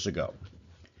 10 years ago.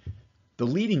 The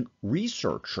leading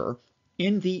researcher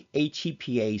in the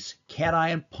ATPase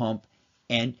cation pump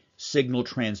and signal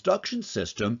transduction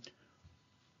system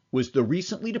was the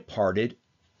recently departed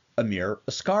Amir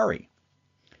Asghari.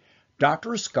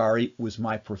 Dr. Asghari was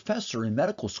my professor in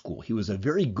medical school. He was a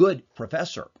very good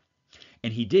professor,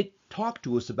 and he did talk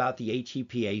to us about the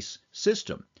ATPase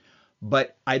system.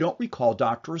 But I don't recall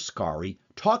Dr. Asghari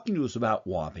talking to us about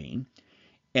OUABAIN,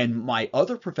 and my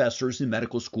other professors in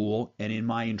medical school and in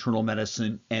my internal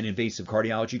medicine and invasive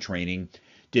cardiology training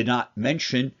did not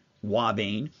mention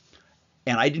OUABAIN,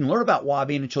 and I didn't learn about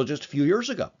OUABAIN until just a few years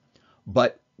ago.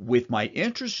 But with my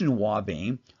interest in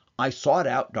OUABAIN, I sought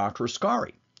out Dr.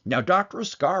 Asghari. Now, Dr.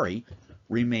 Asghari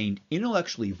remained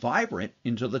intellectually vibrant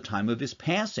until the time of his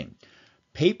passing.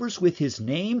 Papers with his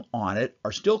name on it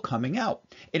are still coming out,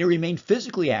 and he remained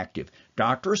physically active.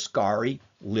 Dr. Asghari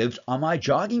lived on my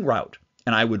jogging route,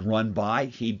 and I would run by.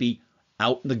 He'd be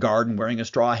out in the garden wearing a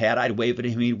straw hat. I'd wave at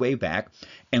him, he'd wave back.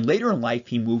 And later in life,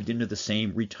 he moved into the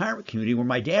same retirement community where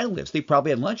my dad lives. They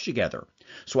probably had lunch together.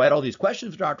 So I had all these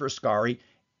questions for Dr. Asghari,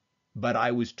 but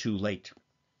I was too late.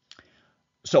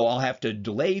 So I'll have to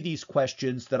delay these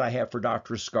questions that I have for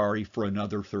Dr. Asghari for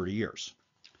another 30 years.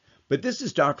 But this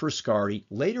is Dr. Asghari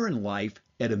later in life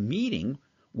at a meeting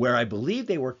where I believe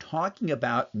they were talking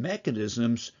about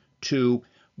mechanisms to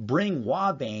bring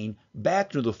OUABAIN back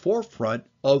to the forefront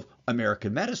of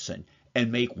American medicine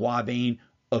and make OUABAIN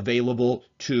available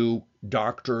to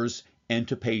doctors and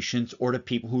to patients, or to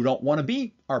people who don't want to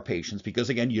be our patients, because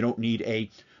again, you don't need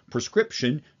a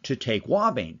prescription to take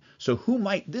OUABAIN. So who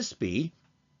might this be?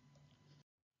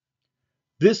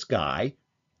 This guy,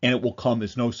 and it will come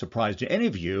as no surprise to any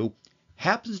of you,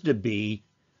 happens to be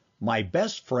my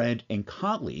best friend and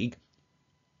colleague,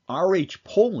 R.H.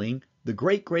 Poling, the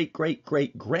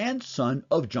great-great-great-great-grandson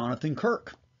of Jonathan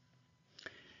Kirk.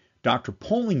 Dr.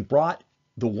 Poling brought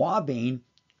the OUABAIN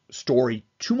story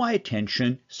to my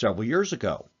attention several years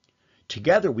ago.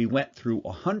 Together, we went through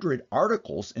 100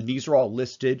 articles, and these are all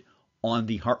listed on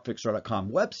the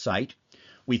heartfixer.com website.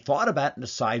 We thought about it and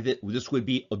decided that this would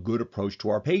be a good approach to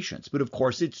our patients. But of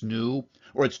course, it's new,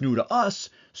 or it's new to us,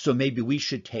 so maybe we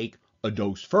should take a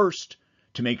dose first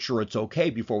to make sure it's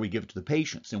okay before we give it to the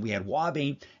patients. And we had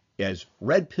OUABAIN as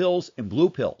red pills and blue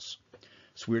pills.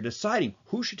 So we were deciding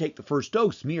who should take the first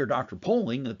dose, me or Dr.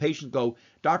 Poling, and the patient go,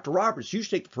 Dr. Roberts, you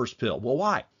should take the first pill. Well,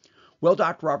 why? Well,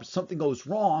 Dr. Roberts, something goes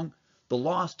wrong, the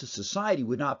loss to society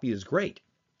would not be as great.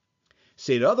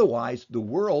 Said otherwise, the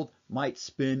world might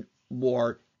spin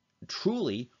more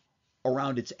truly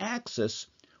around its axis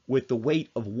with the weight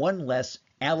of one less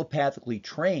allopathically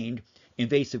trained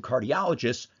invasive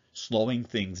cardiologist slowing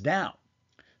things down.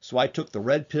 So I took the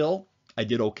red pill, I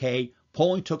did okay.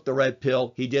 Poling took the red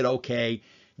pill, he did okay.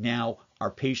 Now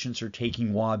our patients are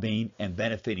taking OUABAIN and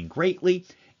benefiting greatly,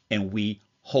 and we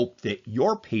hope that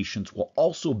your patients will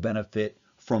also benefit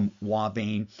from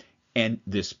OUABAIN and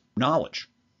this knowledge.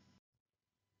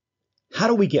 How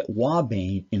do we get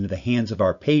OUABAIN into the hands of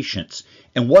our patients,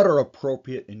 and what are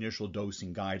appropriate initial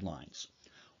dosing guidelines?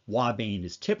 OUABAIN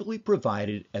is typically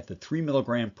provided at the 3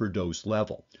 milligram per dose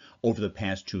level. Over the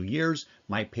past 2 years,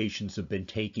 my patients have been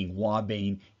taking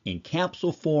OUABAIN in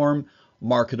capsule form,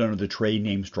 marketed under the trade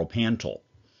name Stropantal.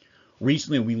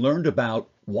 Recently, we learned about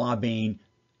OUABAIN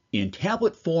in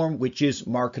tablet form, which is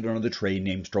marketed under the trade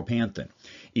name Stropanthen.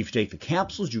 If you take the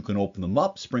capsules, you can open them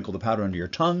up, sprinkle the powder under your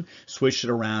tongue, swish it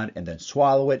around, and then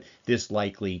swallow it. This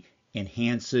likely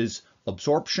enhances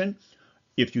absorption.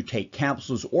 If you take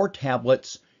capsules or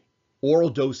tablets, oral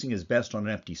dosing is best on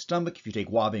an empty stomach. If you take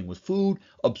OUABAIN with food,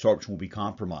 absorption will be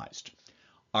compromised.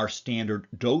 Our standard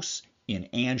dose in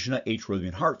angina, atrial rhythm,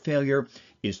 and heart failure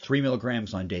is 3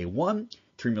 milligrams on day 1,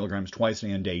 3 milligrams twice a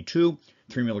day on day 2,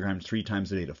 3 milligrams 3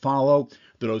 times a day to follow.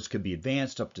 The dose could be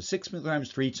advanced up to 6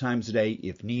 milligrams 3 times a day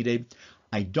if needed.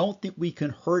 I don't think we can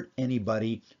hurt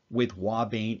anybody with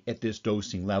OUABAIN at this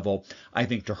dosing level. I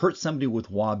think to hurt somebody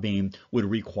with OUABAIN would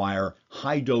require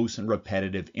high dose and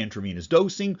repetitive intravenous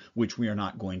dosing, which we are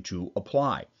not going to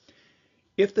apply.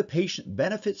 If the patient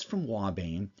benefits from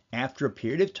OUABAIN, after a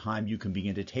period of time, you can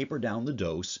begin to taper down the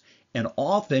dose, and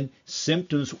often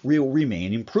symptoms will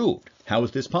remain improved. How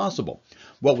is this possible?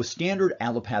 Well, with standard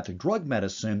allopathic drug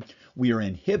medicine, we are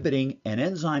inhibiting an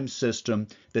enzyme system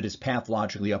that is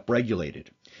pathologically upregulated.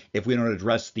 If we don't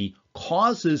address the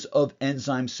causes of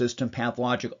enzyme system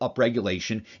pathologic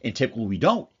upregulation, and typically we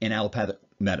don't in allopathic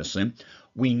medicine,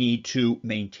 we need to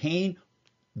maintain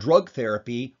drug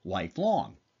therapy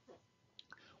lifelong.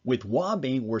 With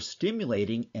OUABAIN, we're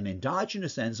stimulating an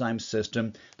endogenous enzyme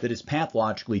system that is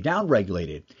pathologically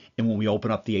downregulated. And when we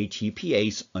open up the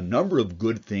ATPase, a number of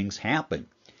good things happen.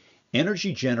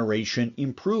 Energy generation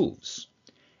improves.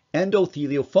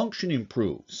 Endothelial function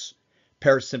improves.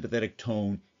 Parasympathetic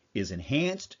tone is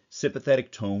enhanced.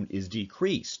 Sympathetic tone is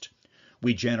decreased.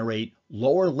 We generate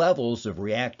lower levels of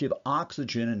reactive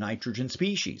oxygen and nitrogen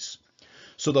species.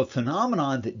 So the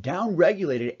phenomenon that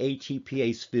downregulated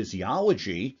ATPase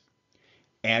physiology,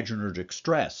 adrenergic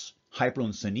stress,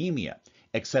 hyperinsulinemia,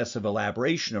 excessive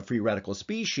elaboration of free radical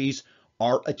species,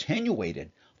 are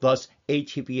attenuated. Thus,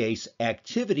 ATPase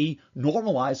activity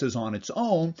normalizes on its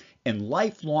own, and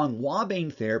lifelong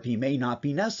OUABAIN therapy may not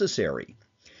be necessary.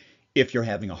 If you're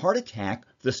having a heart attack,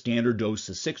 the standard dose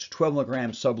is 6 to 12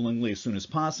 milligrams sublingually as soon as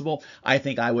possible. I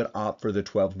think I would opt for the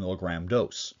 12 milligram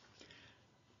dose.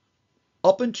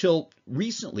 Up until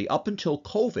recently, up until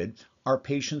COVID, our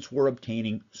patients were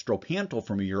obtaining Stropantel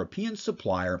from a European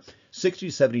supplier, $60 to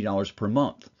 $70 per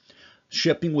month.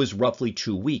 Shipping was roughly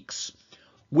 2 weeks.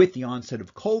 With the onset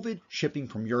of COVID, shipping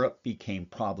from Europe became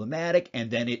problematic,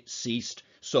 and then it ceased,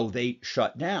 so they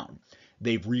shut down.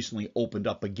 They've recently opened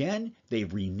up again.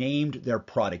 They've renamed their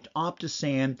product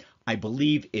Optisan. I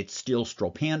believe it's still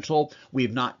Stropantel. We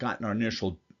have not gotten our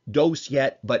initial dose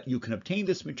yet, but you can obtain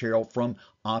this material from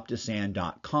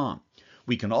optisan.com.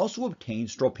 We can also obtain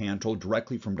Stropantel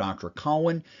directly from Dr.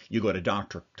 Cowan. You go to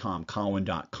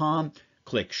drtomcowan.com,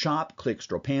 click shop, click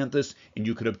Stropanthus, and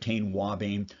you could obtain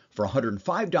OUABAIN for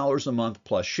 $105 a month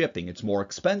plus shipping. It's more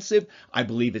expensive. I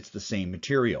believe it's the same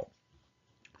material.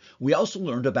 We also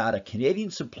learned about a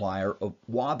Canadian supplier of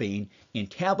OUABAIN in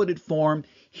tableted form.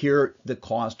 Here, the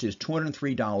cost is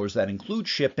 $203. That includes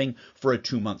shipping for a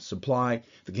 2-month supply.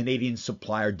 The Canadian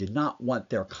supplier did not want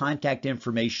their contact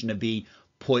information to be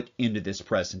put into this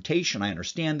presentation. I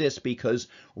understand this because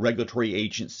regulatory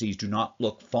agencies do not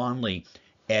look fondly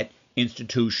at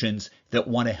institutions that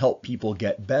want to help people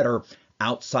get better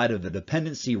outside of the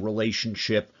dependency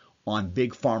relationship on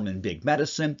big pharma and big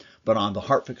medicine. But on the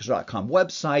heartfixer.com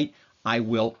website, I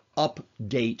will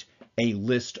update a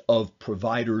list of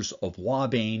providers of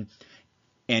OUABAIN.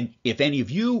 And if any of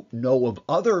you know of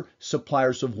other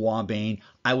suppliers of OUABAIN,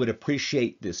 I would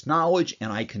appreciate this knowledge,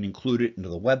 and I can include it into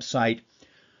the website.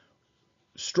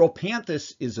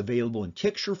 Stropanthus is available in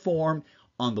tincture form.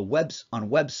 On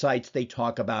websites, they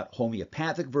talk about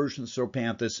homeopathic versions of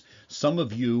Stropanthus. Some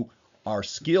of you are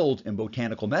skilled in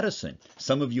botanical medicine.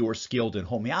 Some of you are skilled in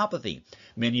homeopathy.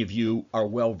 Many of you are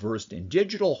well versed in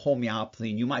digital homeopathy,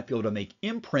 and you might be able to make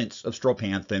imprints of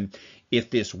Stropanthin.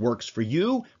 If this works for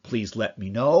you, please let me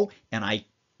know, and I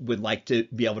would like to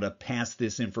be able to pass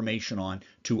this information on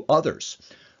to others.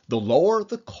 The lower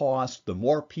the cost, the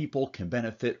more people can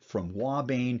benefit from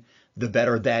OUABAIN, the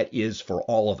better that is for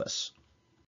all of us.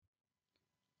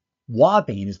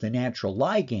 OUABAIN is the natural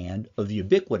ligand of the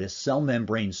ubiquitous cell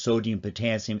membrane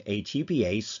sodium-potassium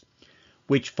ATPase,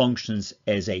 which functions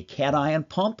as a cation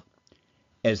pump,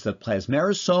 as the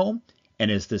plasmarisome, and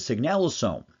as the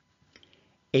signalosome.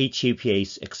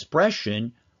 ATPase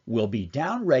expression will be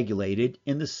downregulated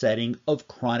in the setting of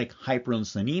chronic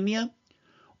hyperinsulinemia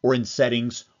or in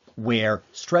settings where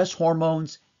stress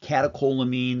hormones,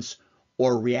 catecholamines,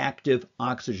 or reactive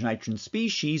oxygen-nitrogen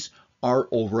species are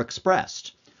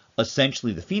overexpressed.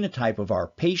 Essentially, the phenotype of our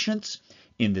patients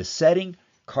in this setting,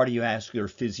 cardiovascular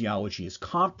physiology is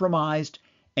compromised,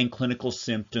 and clinical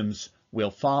symptoms will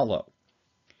follow.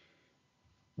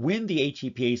 When the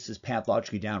ATPase is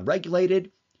pathologically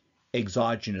downregulated,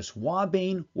 exogenous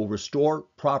OUABAIN will restore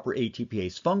proper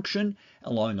ATPase function,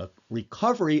 allowing a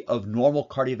recovery of normal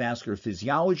cardiovascular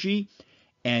physiology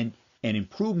and an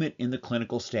improvement in the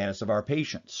clinical status of our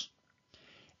patients.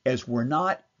 As we're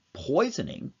not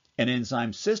poisoning an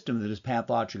enzyme system that is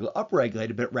pathologically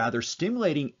upregulated, but rather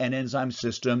stimulating an enzyme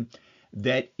system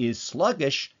that is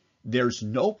sluggish, there's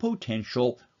no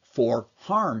potential for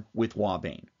harm with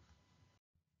OUABAIN.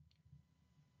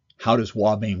 How does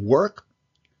OUABAIN work?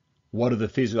 What are the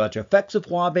physiologic effects of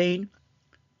OUABAIN?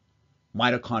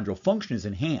 Mitochondrial function is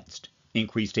enhanced,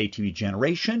 increased ATP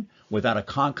generation without a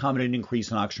concomitant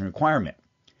increase in oxygen requirement.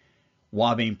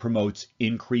 OUABAIN promotes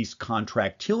increased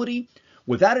contractility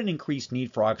without an increased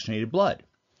need for oxygenated blood.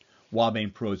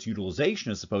 OUABAIN promotes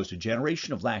utilization as opposed to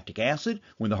generation of lactic acid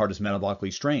when the heart is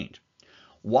metabolically strained.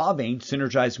 OUABAIN,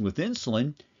 synergizing with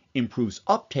insulin, improves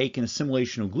uptake and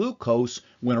assimilation of glucose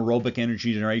when aerobic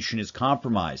energy generation is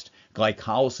compromised.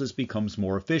 Glycolysis becomes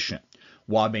more efficient.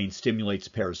 OUABAIN stimulates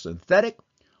parasympathetic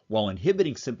while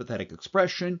inhibiting sympathetic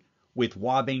expression. With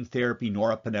OUABAIN therapy,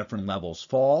 norepinephrine levels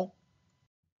fall.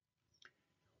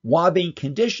 OUABAIN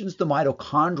conditions the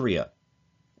mitochondria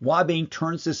OUABAIN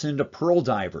turns this into pearl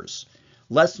divers,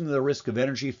 lessening the risk of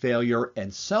energy failure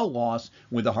and cell loss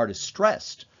when the heart is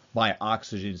stressed by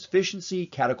oxygen insufficiency,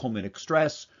 catecholaminic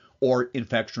stress, or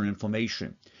infection or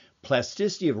inflammation.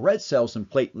 Plasticity of red cells and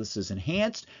platelets is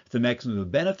enhanced, the mechanism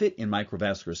of benefit in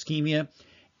microvascular ischemia.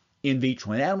 In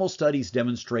vitro and animal studies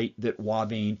demonstrate that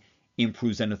OUABAIN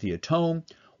improves endotheliotome.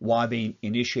 OUABAIN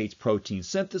initiates protein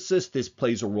synthesis. This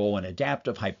plays a role in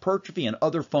adaptive hypertrophy and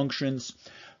other functions.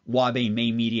 OUABAIN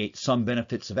may mediate some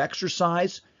benefits of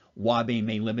exercise. OUABAIN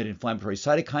may limit inflammatory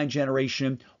cytokine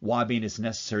generation. OUABAIN is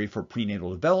necessary for prenatal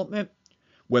development.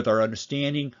 With our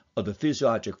understanding of the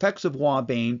physiologic effects of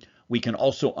OUABAIN, we can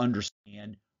also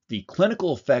understand the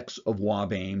clinical effects of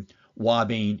OUABAIN.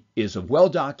 OUABAIN is of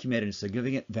well-documented and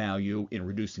significant value in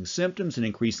reducing symptoms and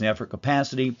increasing effort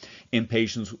capacity in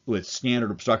patients with standard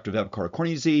obstructive epicardial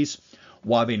disease.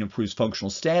 OUABAIN improves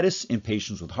functional status in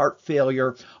patients with heart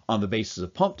failure on the basis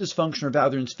of pump dysfunction or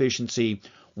valvular insufficiency.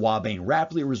 OUABAIN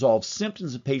rapidly resolves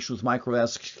symptoms in patients with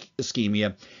microvascular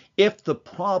ischemia if the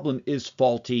problem is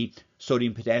faulty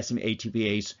sodium-potassium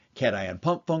ATPase cation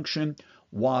pump function.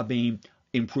 OUABAIN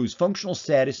improves functional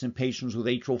status in patients with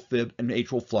atrial fib and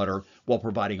atrial flutter while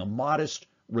providing a modest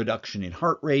reduction in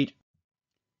heart rate.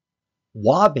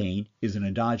 OUABAIN is an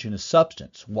endogenous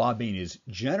substance. OUABAIN is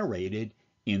generated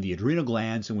in the adrenal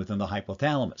glands and within the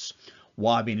hypothalamus.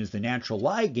 OUABAIN is the natural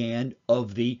ligand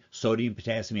of the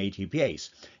sodium-potassium ATPase.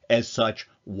 As such,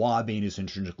 OUABAIN is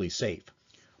intrinsically safe.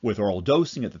 With oral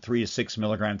dosing at the 3 to 6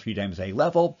 milligram 3 times a day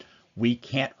level, we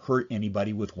can't hurt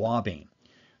anybody with OUABAIN.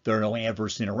 There are no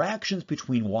adverse interactions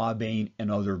between OUABAIN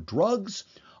and other drugs,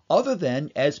 other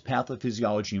than as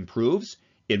pathophysiology improves,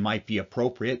 it might be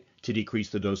appropriate to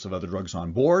decrease the dose of other drugs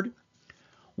on board.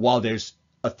 While there's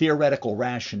a theoretical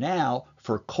rationale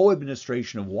for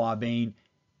co-administration of OUABAIN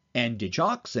and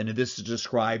digoxin, and this is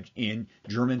described in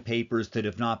German papers that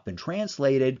have not been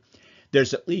translated,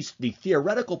 there's at least the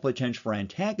theoretical potential for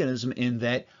antagonism in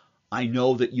that I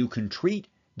know that you can treat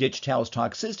digitalis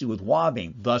toxicity with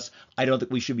OUABAIN. Thus, I don't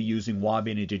think we should be using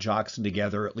OUABAIN and digoxin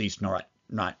together, at least not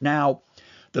now.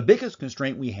 The biggest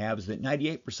constraint we have is that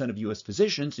 98% of U.S.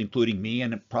 physicians, including me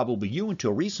and probably you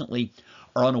until recently,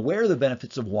 are unaware of the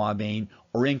benefits of OUABAIN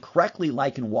or incorrectly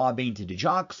liken OUABAIN to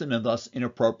digoxin and thus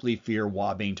inappropriately fear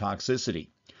OUABAIN toxicity.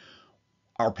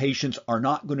 Our patients are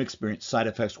not going to experience side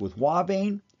effects with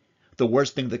OUABAIN. The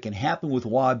worst thing that can happen with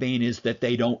OUABAIN is that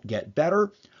they don't get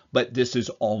better, but this is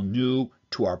all new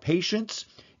to our patients.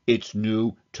 It's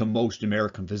new to most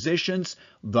American physicians.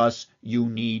 Thus, you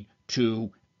need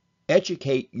to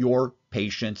educate your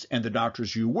patients and the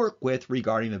doctors you work with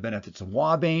regarding the benefits of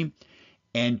OUABAIN,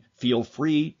 and feel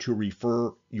free to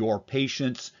refer your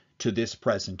patients to this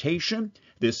presentation.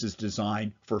 This is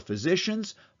designed for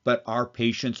physicians, but our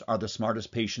patients are the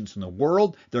smartest patients in the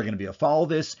world. They're going to be able to follow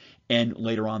this, and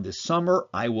later on this summer,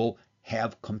 I will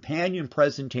have companion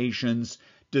presentations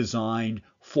designed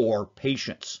for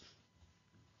patients.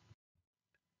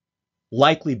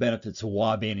 Likely benefits of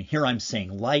OUABAIN, and here I'm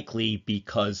saying likely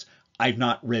because I've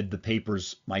not read the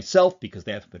papers myself because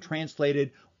they haven't been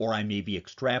translated, or I may be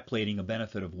extrapolating a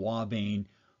benefit of OUABAIN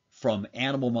from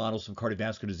animal models of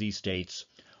cardiovascular disease states.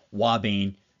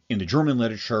 OUABAIN in the German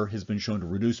literature has been shown to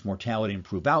reduce mortality and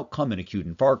improve outcome in acute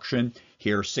infarction.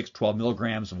 Here, 6-12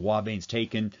 milligrams of OUABAIN is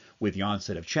taken with the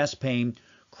onset of chest pain.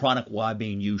 Chronic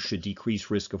OUABAIN use should decrease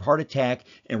risk of heart attack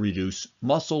and reduce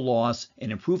muscle loss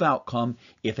and improve outcome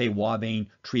if a OUABAIN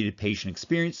treated patient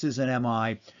experiences an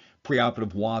MI.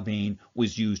 Preoperative OUABAIN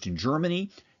was used in Germany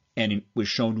and it was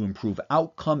shown to improve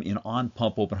outcome in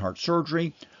on-pump open heart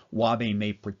surgery. OUABAIN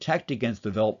may protect against the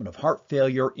development of heart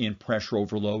failure in pressure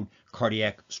overload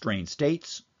cardiac strain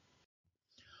states.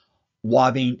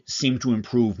 OUABAIN seemed to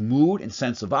improve mood and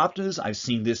sense of optimism. I've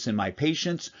seen this in my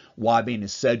patients. OUABAIN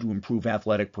is said to improve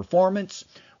athletic performance.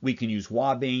 We can use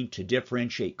OUABAIN to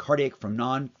differentiate cardiac from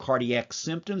non-cardiac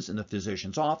symptoms in the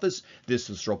physician's office. This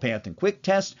is the Stropanth quick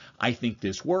test. I think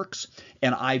this works.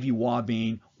 And IV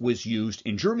OUABAIN was used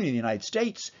in Germany and the United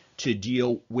States to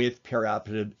deal with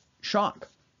perioperative shock.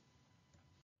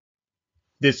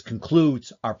 This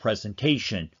concludes our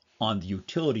presentation on the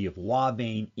utility of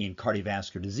OUABAIN in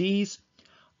cardiovascular disease.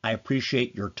 I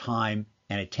appreciate your time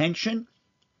and attention.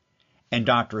 And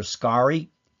Dr. Ascari,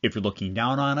 if you're looking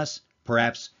down on us,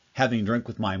 perhaps having a drink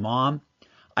with my mom,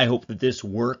 I hope that this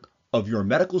work of your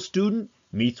medical student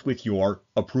meets with your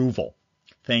approval.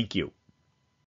 Thank you.